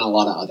sitting on a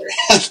lot of other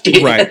half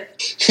beer. Right.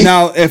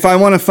 Now, if I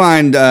want to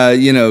find,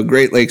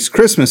 Great Lakes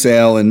Christmas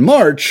Ale in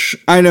March,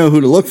 I know who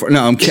to look for.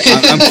 No, I'm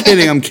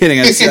kidding.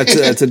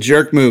 That's a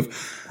jerk move.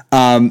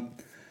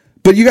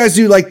 But you guys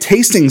do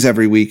tastings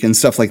every week and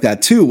stuff like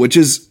that too, which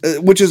is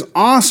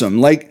awesome.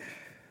 Like,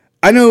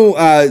 I know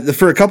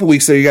for a couple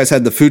weeks there, you guys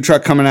had the food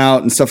truck coming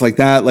out and stuff like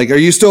that. Like, are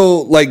you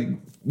still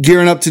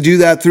gearing up to do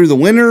that through the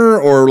winter,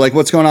 or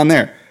what's going on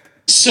there?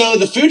 So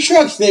the food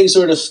truck thing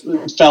sort of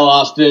fell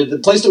off. The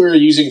place that we were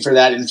using for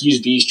that,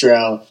 Infused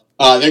Bistro,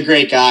 they're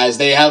great guys.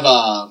 They have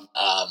a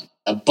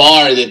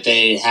bar that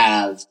they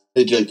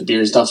do the beer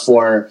and stuff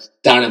for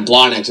down in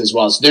Blawnox as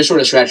well. So they're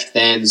sort of stretched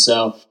thin.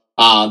 So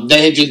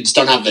they just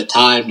don't have the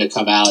time to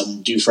come out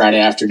and do Friday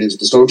afternoons at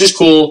the store, which is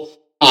cool.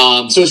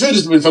 So it's really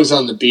just been focused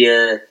on the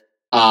beer,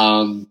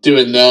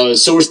 doing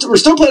those. So we're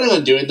still planning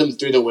on doing them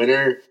through the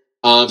winter.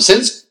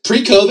 Since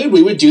pre-COVID,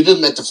 we would do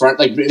them at the front.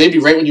 They'd be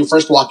right when you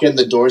first walk in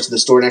the doors to the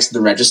store next to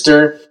the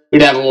register.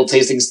 We'd have a little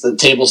the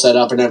table set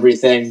up and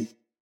everything.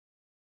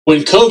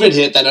 When COVID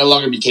hit, that no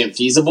longer became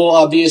feasible,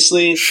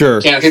 obviously. Sure.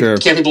 Can't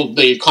people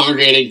be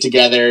congregating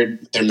together,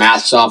 their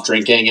masks off,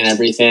 drinking and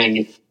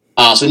everything.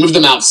 So we moved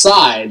them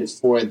outside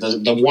for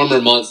the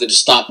warmer months that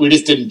just stopped. We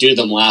just didn't do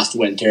them last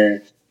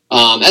winter.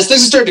 As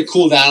things started to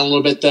cool down a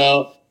little bit,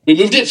 though, we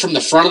moved it from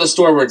the front of the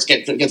store where it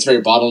gets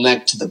very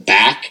bottlenecked to the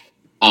back.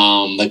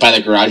 By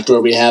the garage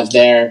door we have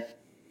there.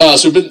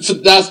 So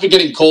that's been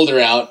getting colder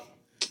out.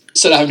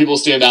 Instead of having people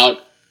stand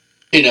out,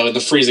 in the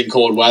freezing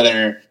cold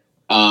weather,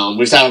 we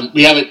have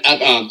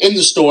it in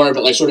the store,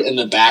 but sort of in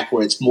the back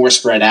where it's more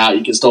spread out.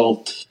 You can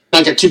still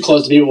not get too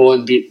close to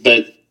people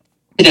but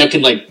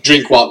can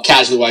drink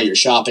casually while you're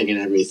shopping and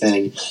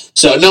everything.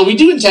 So no, we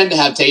do intend to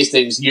have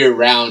tastings year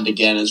round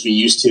again, as we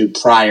used to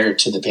prior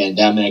to the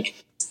pandemic.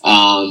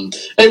 And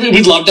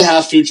we'd love to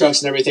have food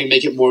trucks and everything,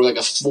 make it more like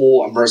a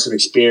full immersive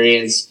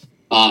experience.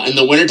 In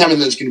the wintertime, and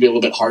then it's going to be a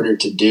little bit harder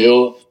to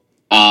do.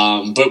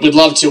 But we'd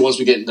love to, once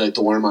we get into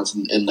the warm months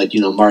in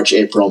March,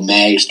 April,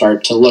 May,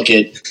 start to look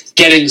at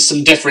getting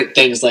some different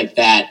things like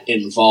that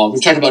involved.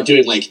 We've talked about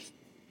doing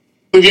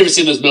have you ever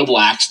seen those mobile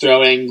axe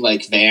throwing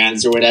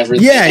vans or whatever?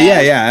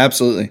 Yeah,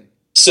 absolutely.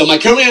 So my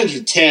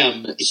co-manager,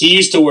 Tim, he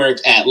used to work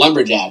at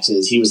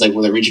Lumberjaxes. He was one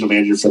of the regional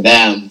managers for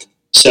them.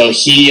 So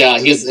he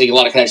has a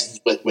lot of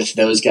connections with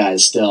those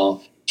guys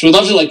still. So we'd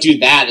love to do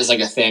that as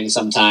a thing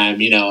sometime.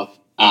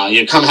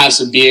 Come have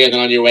some beer, and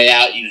then on your way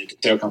out, you can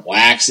throw a couple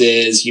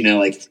axes.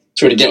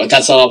 Sort of get what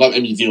that's all about.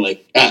 Maybe do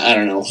I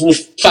don't know. We'll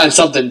find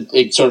something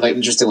sort of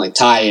interesting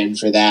tie-in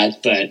for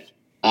that. But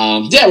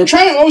we're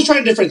always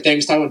trying different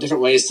things, talking about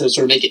different ways to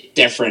sort of make it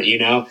different. You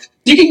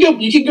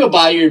can go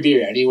buy your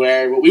beer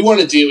anywhere. What we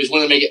want to do is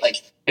want to make it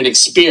an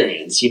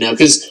experience.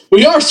 Because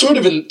we are sort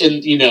of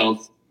in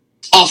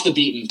off the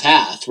beaten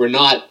path. We're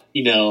not,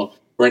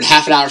 we're in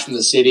half an hour from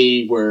the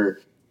city. We're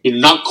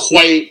not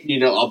quite,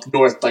 up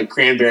north like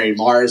Cranberry,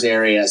 Mars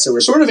area. So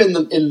we're sort of in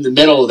the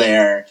middle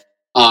there,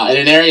 in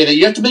an area that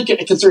you have to make a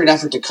concerted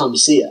effort to come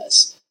see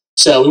us.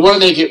 So we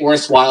want to make it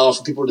worthwhile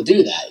for people to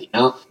do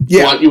that.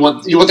 Yeah. You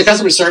want the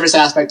customer service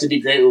aspect to be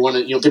great. We want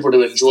people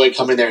to enjoy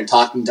coming there and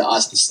talking to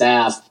us, the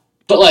staff.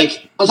 But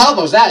like on top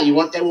of that, they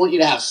want you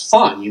to have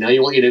fun.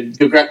 You want you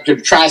to go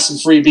try some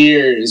free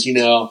beers.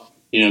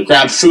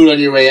 Grab food on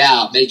your way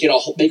out. Make a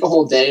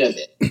whole day of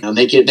it.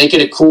 Make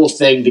it a cool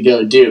thing to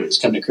go do.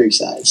 Just come to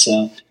Creekside.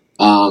 So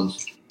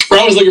we're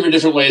always looking for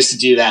different ways to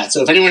do that.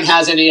 So if anyone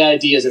has any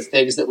ideas of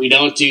things that we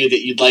don't do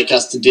that you'd like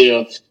us to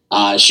do,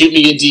 shoot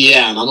me a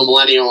DM. I'm a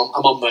millennial.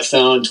 I'm on my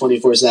phone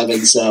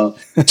 24/7. So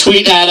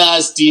tweet at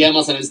us, DM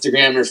us on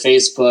Instagram or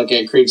Facebook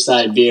at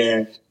Creekside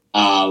Beer.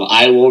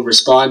 I will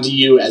respond to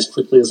you as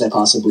quickly as I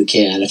possibly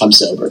can if I'm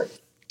sober.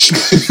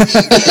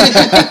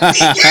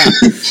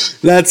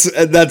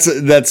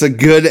 That's a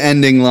good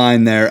ending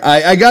line there.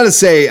 I gotta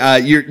say,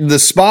 the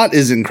spot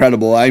is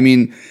incredible. I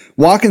mean,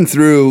 walking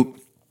through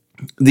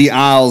the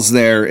aisles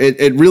there,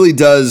 it really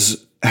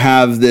does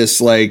have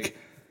this like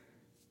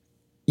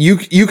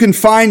you can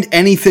find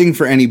anything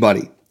for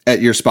anybody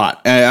at your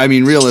spot. I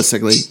mean,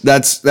 realistically,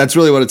 that's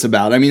really what it's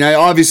about. I mean,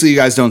 obviously you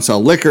guys don't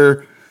sell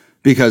liquor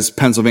because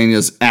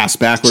Pennsylvania's ass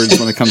backwards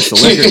when it comes to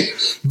liquor,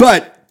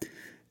 but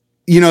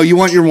you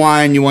want your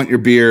wine, you want your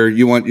beer,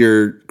 you want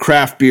your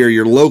craft beer,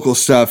 your local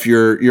stuff,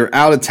 your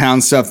out of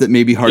town stuff that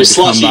may be hard to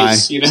come by.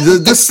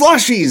 The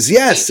slushies,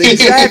 yes,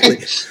 exactly.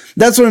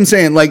 That's what I'm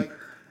saying. Like,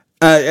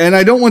 and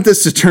I don't want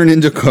this to turn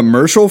into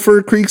commercial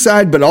for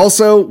Creekside, but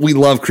also we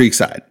love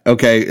Creekside.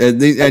 Okay,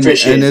 and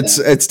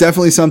it's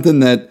definitely something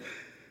that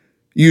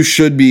you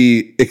should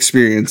be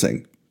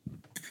experiencing.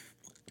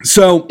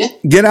 So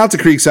get out to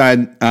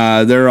Creekside.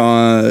 They're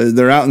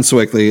out in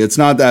Sewickley. It's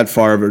not that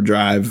far of a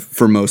drive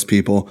for most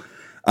people.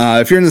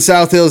 If you're in the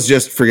South Hills,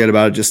 just forget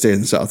about it. Just stay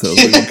in the South Hills.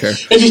 We don't care.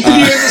 If you're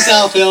in the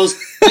South Hills,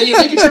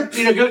 make a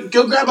trip.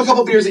 Go grab a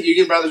couple beers at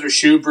Union Brothers or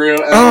Shoe Brew.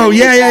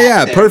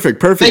 Yeah.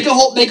 Perfect. Make a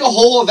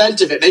whole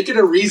event of it. Make it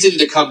a reason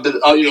to come to the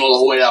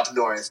whole way up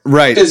north.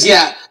 Right. Because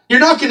you're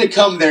not going to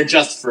come there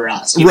just for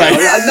us. Right.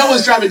 No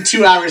one's driving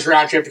 2 hours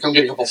round trip to come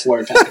get a couple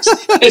 4-packs.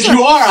 If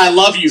you are, I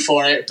love you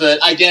for it,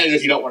 but I get it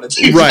if you don't want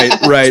to do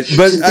that. Right.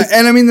 But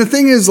and I mean the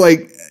thing is,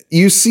 like,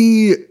 you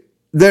see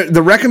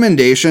the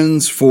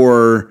recommendations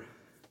for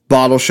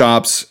bottle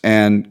shops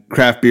and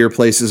craft beer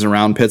places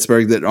around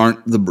Pittsburgh that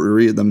aren't the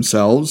brewery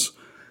themselves.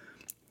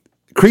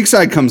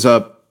 Creekside comes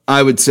up,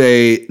 I would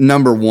say,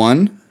 number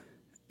one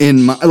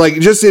in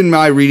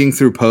my reading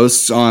through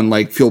posts on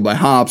like Fueled by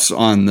Hops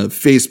on the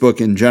Facebook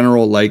in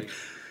general. Like,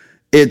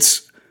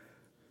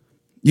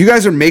 you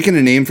guys are making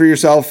a name for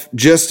yourself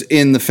just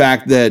in the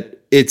fact that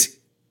it's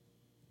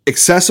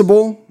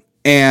accessible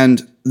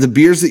and the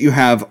beers that you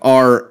have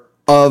are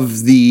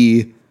of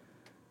the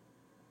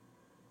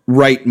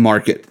right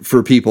market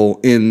for people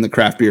in the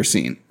craft beer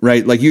scene,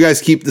 right? Like, you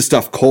guys keep the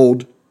stuff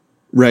cold,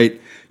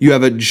 right? You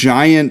have a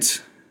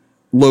giant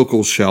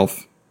local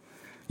shelf.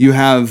 You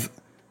have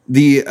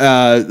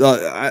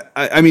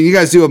I mean, you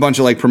guys do a bunch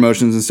of like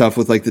promotions and stuff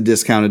with like the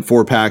discounted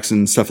 4-packs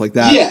and stuff like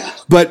that. Yeah.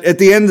 But at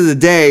the end of the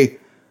day,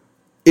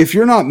 if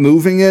you're not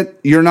moving it,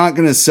 you're not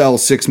going to sell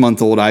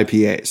 6-month-old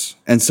IPAs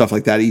and stuff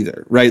like that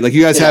either, right? Like,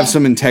 you guys have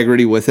some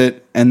integrity with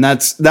it. And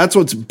that's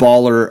what's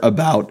baller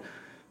about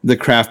the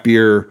craft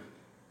beer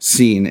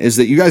scene, is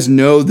that you guys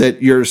know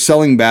that you're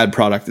selling bad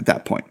product at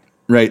that point,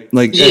 right?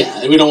 Like,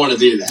 we don't want to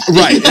do that.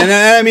 Right. And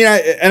I mean,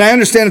 I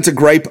understand it's a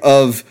gripe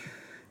of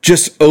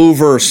just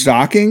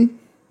overstocking,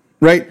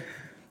 right?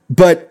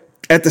 But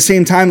at the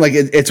same time, like,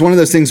 it's one of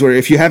those things where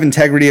if you have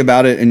integrity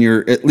about it and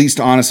you're at least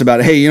honest about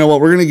it, hey, you know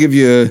what, we're going to give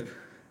you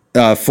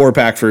a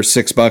 4-pack for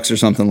 $6 or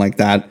something like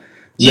that.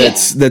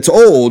 That's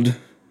old.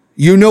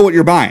 You know what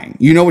you're buying.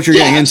 You know what you're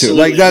getting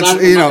absolutely. into. Like,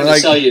 that's, I'm not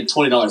like, sell you a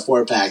 $20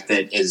 4-pack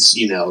that is,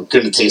 going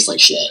to taste like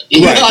shit.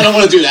 Right. I don't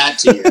want to do that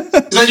to you.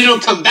 Then you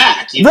don't come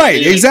back.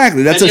 Right,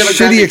 exactly. That's a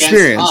shitty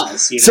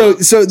experience.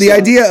 So the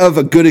idea of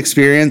a good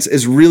experience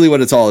is really what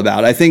it's all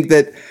about. I think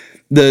that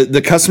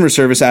the customer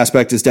service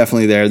aspect is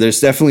definitely there. There's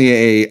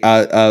definitely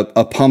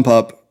a pump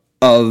up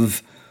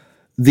of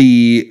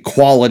the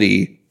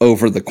quality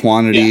over the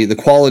quantity, the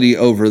quality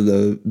over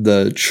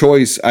the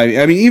choice.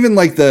 I mean, even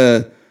like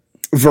the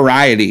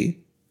variety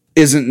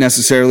isn't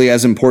necessarily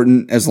as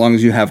important as long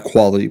as you have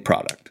quality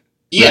product.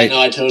 Yeah, right? No,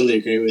 I totally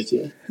agree with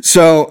you.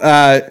 So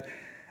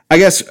I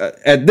guess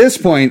at this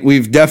point,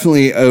 we've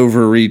definitely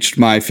overreached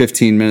my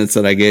 15 minutes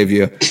that I gave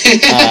you.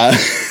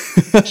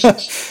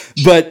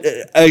 But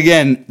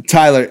again,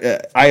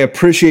 Tyler, I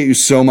appreciate you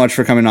so much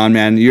for coming on,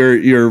 man.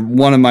 You're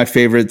one of my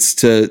favorites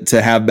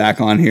to have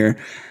back on here.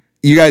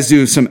 You guys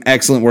do some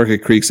excellent work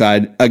at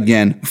Creekside.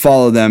 Again,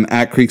 follow them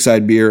at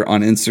Creekside Beer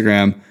on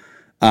Instagram,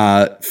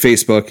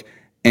 Facebook,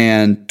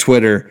 and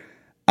Twitter.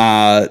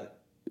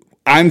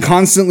 I'm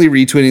constantly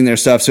retweeting their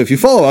stuff. So if you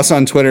follow us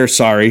on Twitter,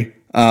 sorry.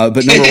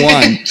 But number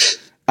one,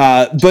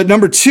 but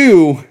number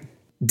two,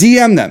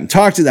 DM them,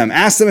 talk to them,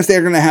 ask them if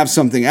they're going to have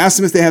something, ask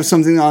them if they have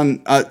something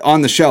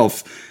on the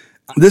shelf.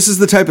 This is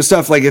the type of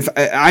stuff, like, if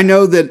I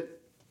know that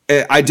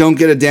I don't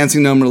get a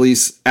Dancing Gnome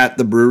release at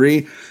the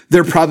brewery,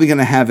 they're probably going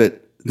to have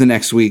it the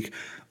next week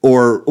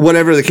or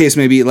whatever the case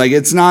may be. Like,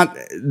 it's not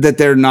that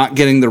they're not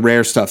getting the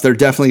rare stuff. They're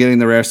definitely getting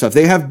the rare stuff.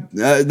 They had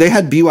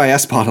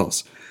BYS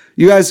bottles.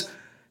 You guys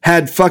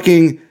had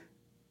fucking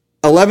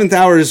 11th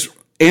Hour's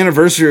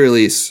anniversary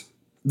release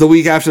the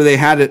week after they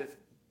had it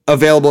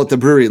available at the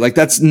brewery. Like,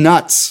 that's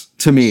nuts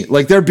to me.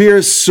 Like, their beer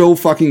is so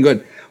fucking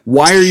good.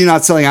 Why are you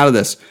not selling out of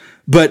this?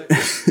 But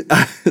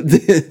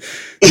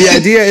the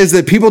idea is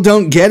that people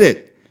don't get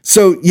it.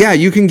 So yeah,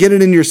 you can get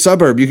it in your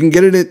suburb. You can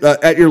get it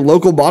at your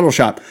local bottle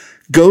shop.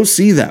 Go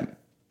see them.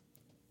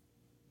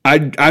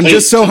 I'm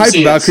just so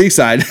hyped about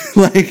Creekside.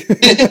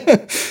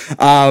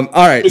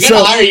 All right. We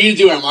gotta hire you to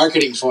do our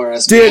marketing for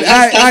us, dude.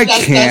 I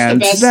can't.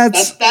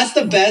 That's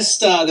the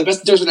best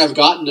endorsement I've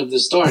gotten of the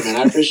store, man.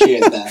 I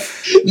appreciate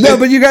that. No,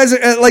 but you guys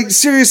are like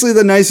seriously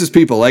the nicest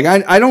people. Like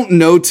I don't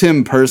know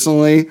Tim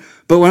personally,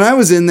 but when I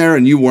was in there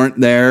and you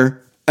weren't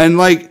there, and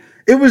like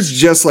it was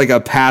just like a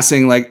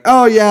passing, like,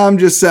 oh yeah, I'm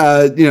just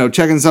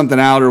checking something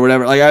out or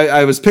whatever. Like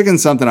I was picking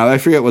something out. I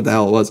forget what the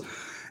hell it was,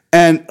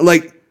 and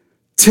like.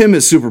 Tim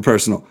is super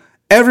personal.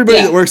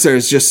 Everybody that works there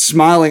is just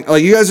smiling.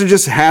 Like, you guys are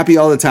just happy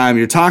all the time.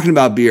 You're talking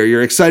about beer.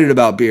 You're excited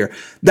about beer.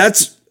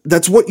 That's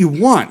what you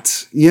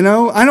want, you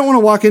know? I don't want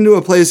to walk into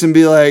a place and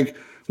be like,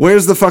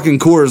 where's the fucking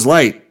Coors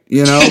Light,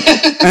 you know?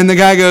 And the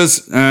guy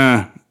goes,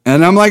 and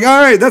I'm like,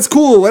 all right, that's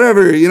cool,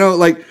 whatever, you know?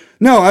 Like,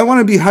 no, I want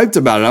to be hyped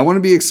about it. I want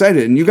to be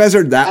excited. And you guys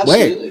are that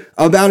way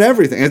about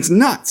everything. It's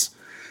nuts.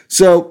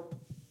 So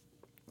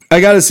I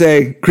got to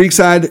say,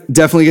 Creekside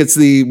definitely gets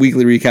the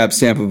weekly recap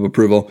stamp of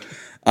approval.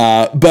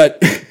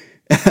 But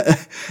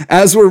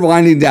as we're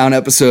winding down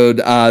episode,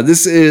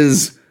 this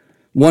is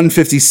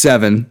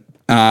 157.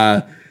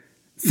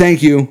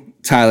 Thank you,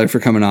 Tyler, for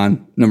coming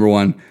on. Number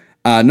one.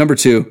 Number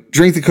two,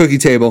 drink the cookie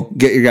table,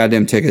 get your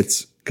goddamn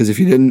tickets. Cause if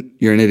you didn't,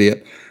 you're an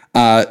idiot.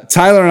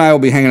 Tyler and I will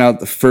be hanging out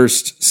the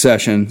first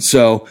session.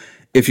 So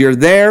if you're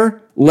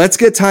there, let's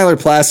get Tyler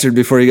plastered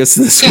before he gets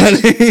to this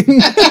wedding.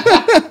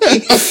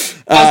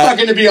 That's not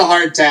going to be a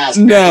hard task.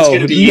 No,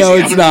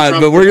 it's not,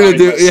 but we're going to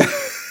do, yeah.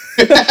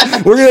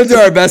 We're going to do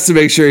our best to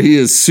make sure he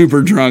is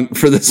super drunk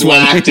for this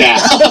one.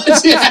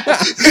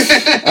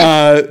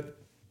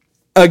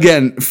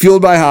 Again,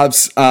 Fueled by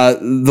Hops.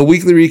 The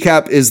weekly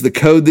recap is the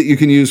code that you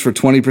can use for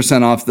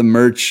 20% off the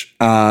merch.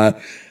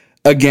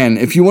 Again,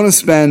 if you want to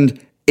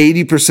spend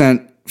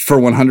 80% for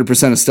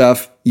 100% of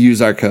stuff,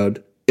 use our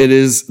code. It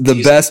is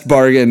the best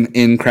bargain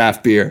in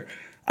craft beer.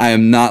 I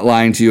am not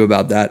lying to you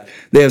about that.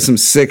 They have some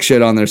sick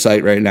shit on their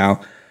site right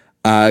now.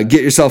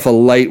 Get yourself a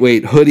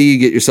lightweight hoodie.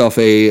 Get yourself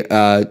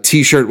a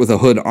t-shirt with a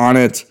hood on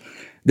it.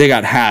 They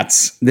got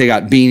hats. They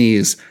got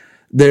beanies.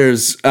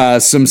 There's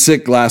some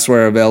sick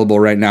glassware available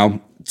right now.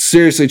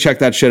 Seriously, check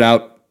that shit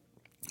out.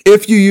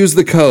 If you use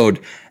the code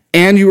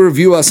and you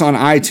review us on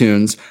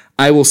iTunes,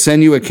 I will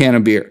send you a can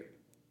of beer.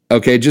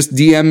 Okay, just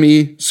DM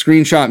me,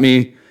 screenshot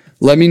me,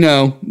 let me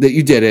know that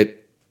you did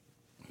it,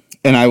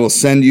 and I will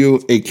send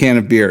you a can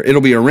of beer.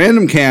 It'll be a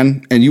random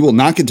can, and you will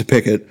not get to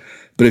pick it.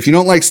 But if you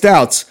don't like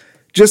stouts,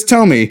 just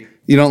tell me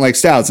you don't like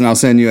stouts and I'll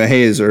send you a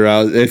haze. Or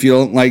if you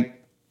don't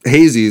like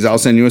hazies, I'll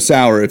send you a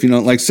sour. If you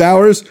don't like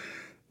sours,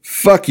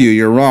 fuck you.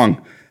 You're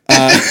wrong.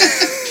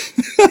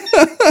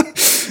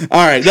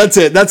 All right, that's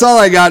it. That's all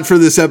I got for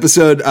this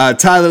episode.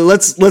 Tyler,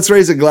 let's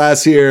raise a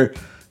glass here.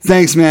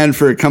 Thanks, man,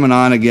 for coming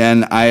on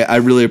again. I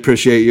really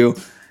appreciate you.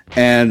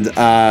 And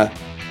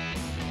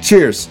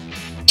cheers.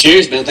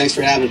 Cheers, man. Thanks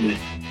for having me.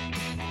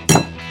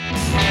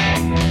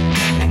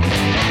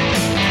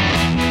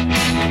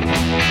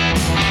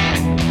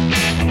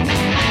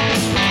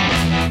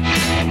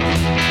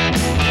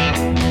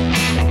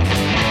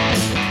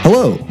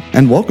 Hello,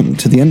 and welcome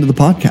to the end of the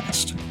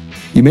podcast.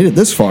 You made it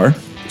this far,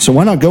 so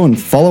why not go and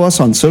follow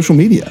us on social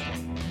media?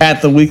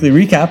 At The Weekly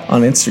Recap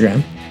on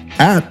Instagram.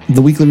 At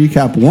The Weekly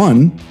Recap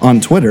 1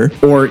 on Twitter.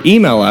 Or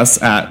email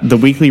us at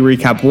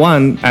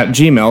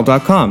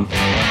theweeklyrecap1@gmail.com.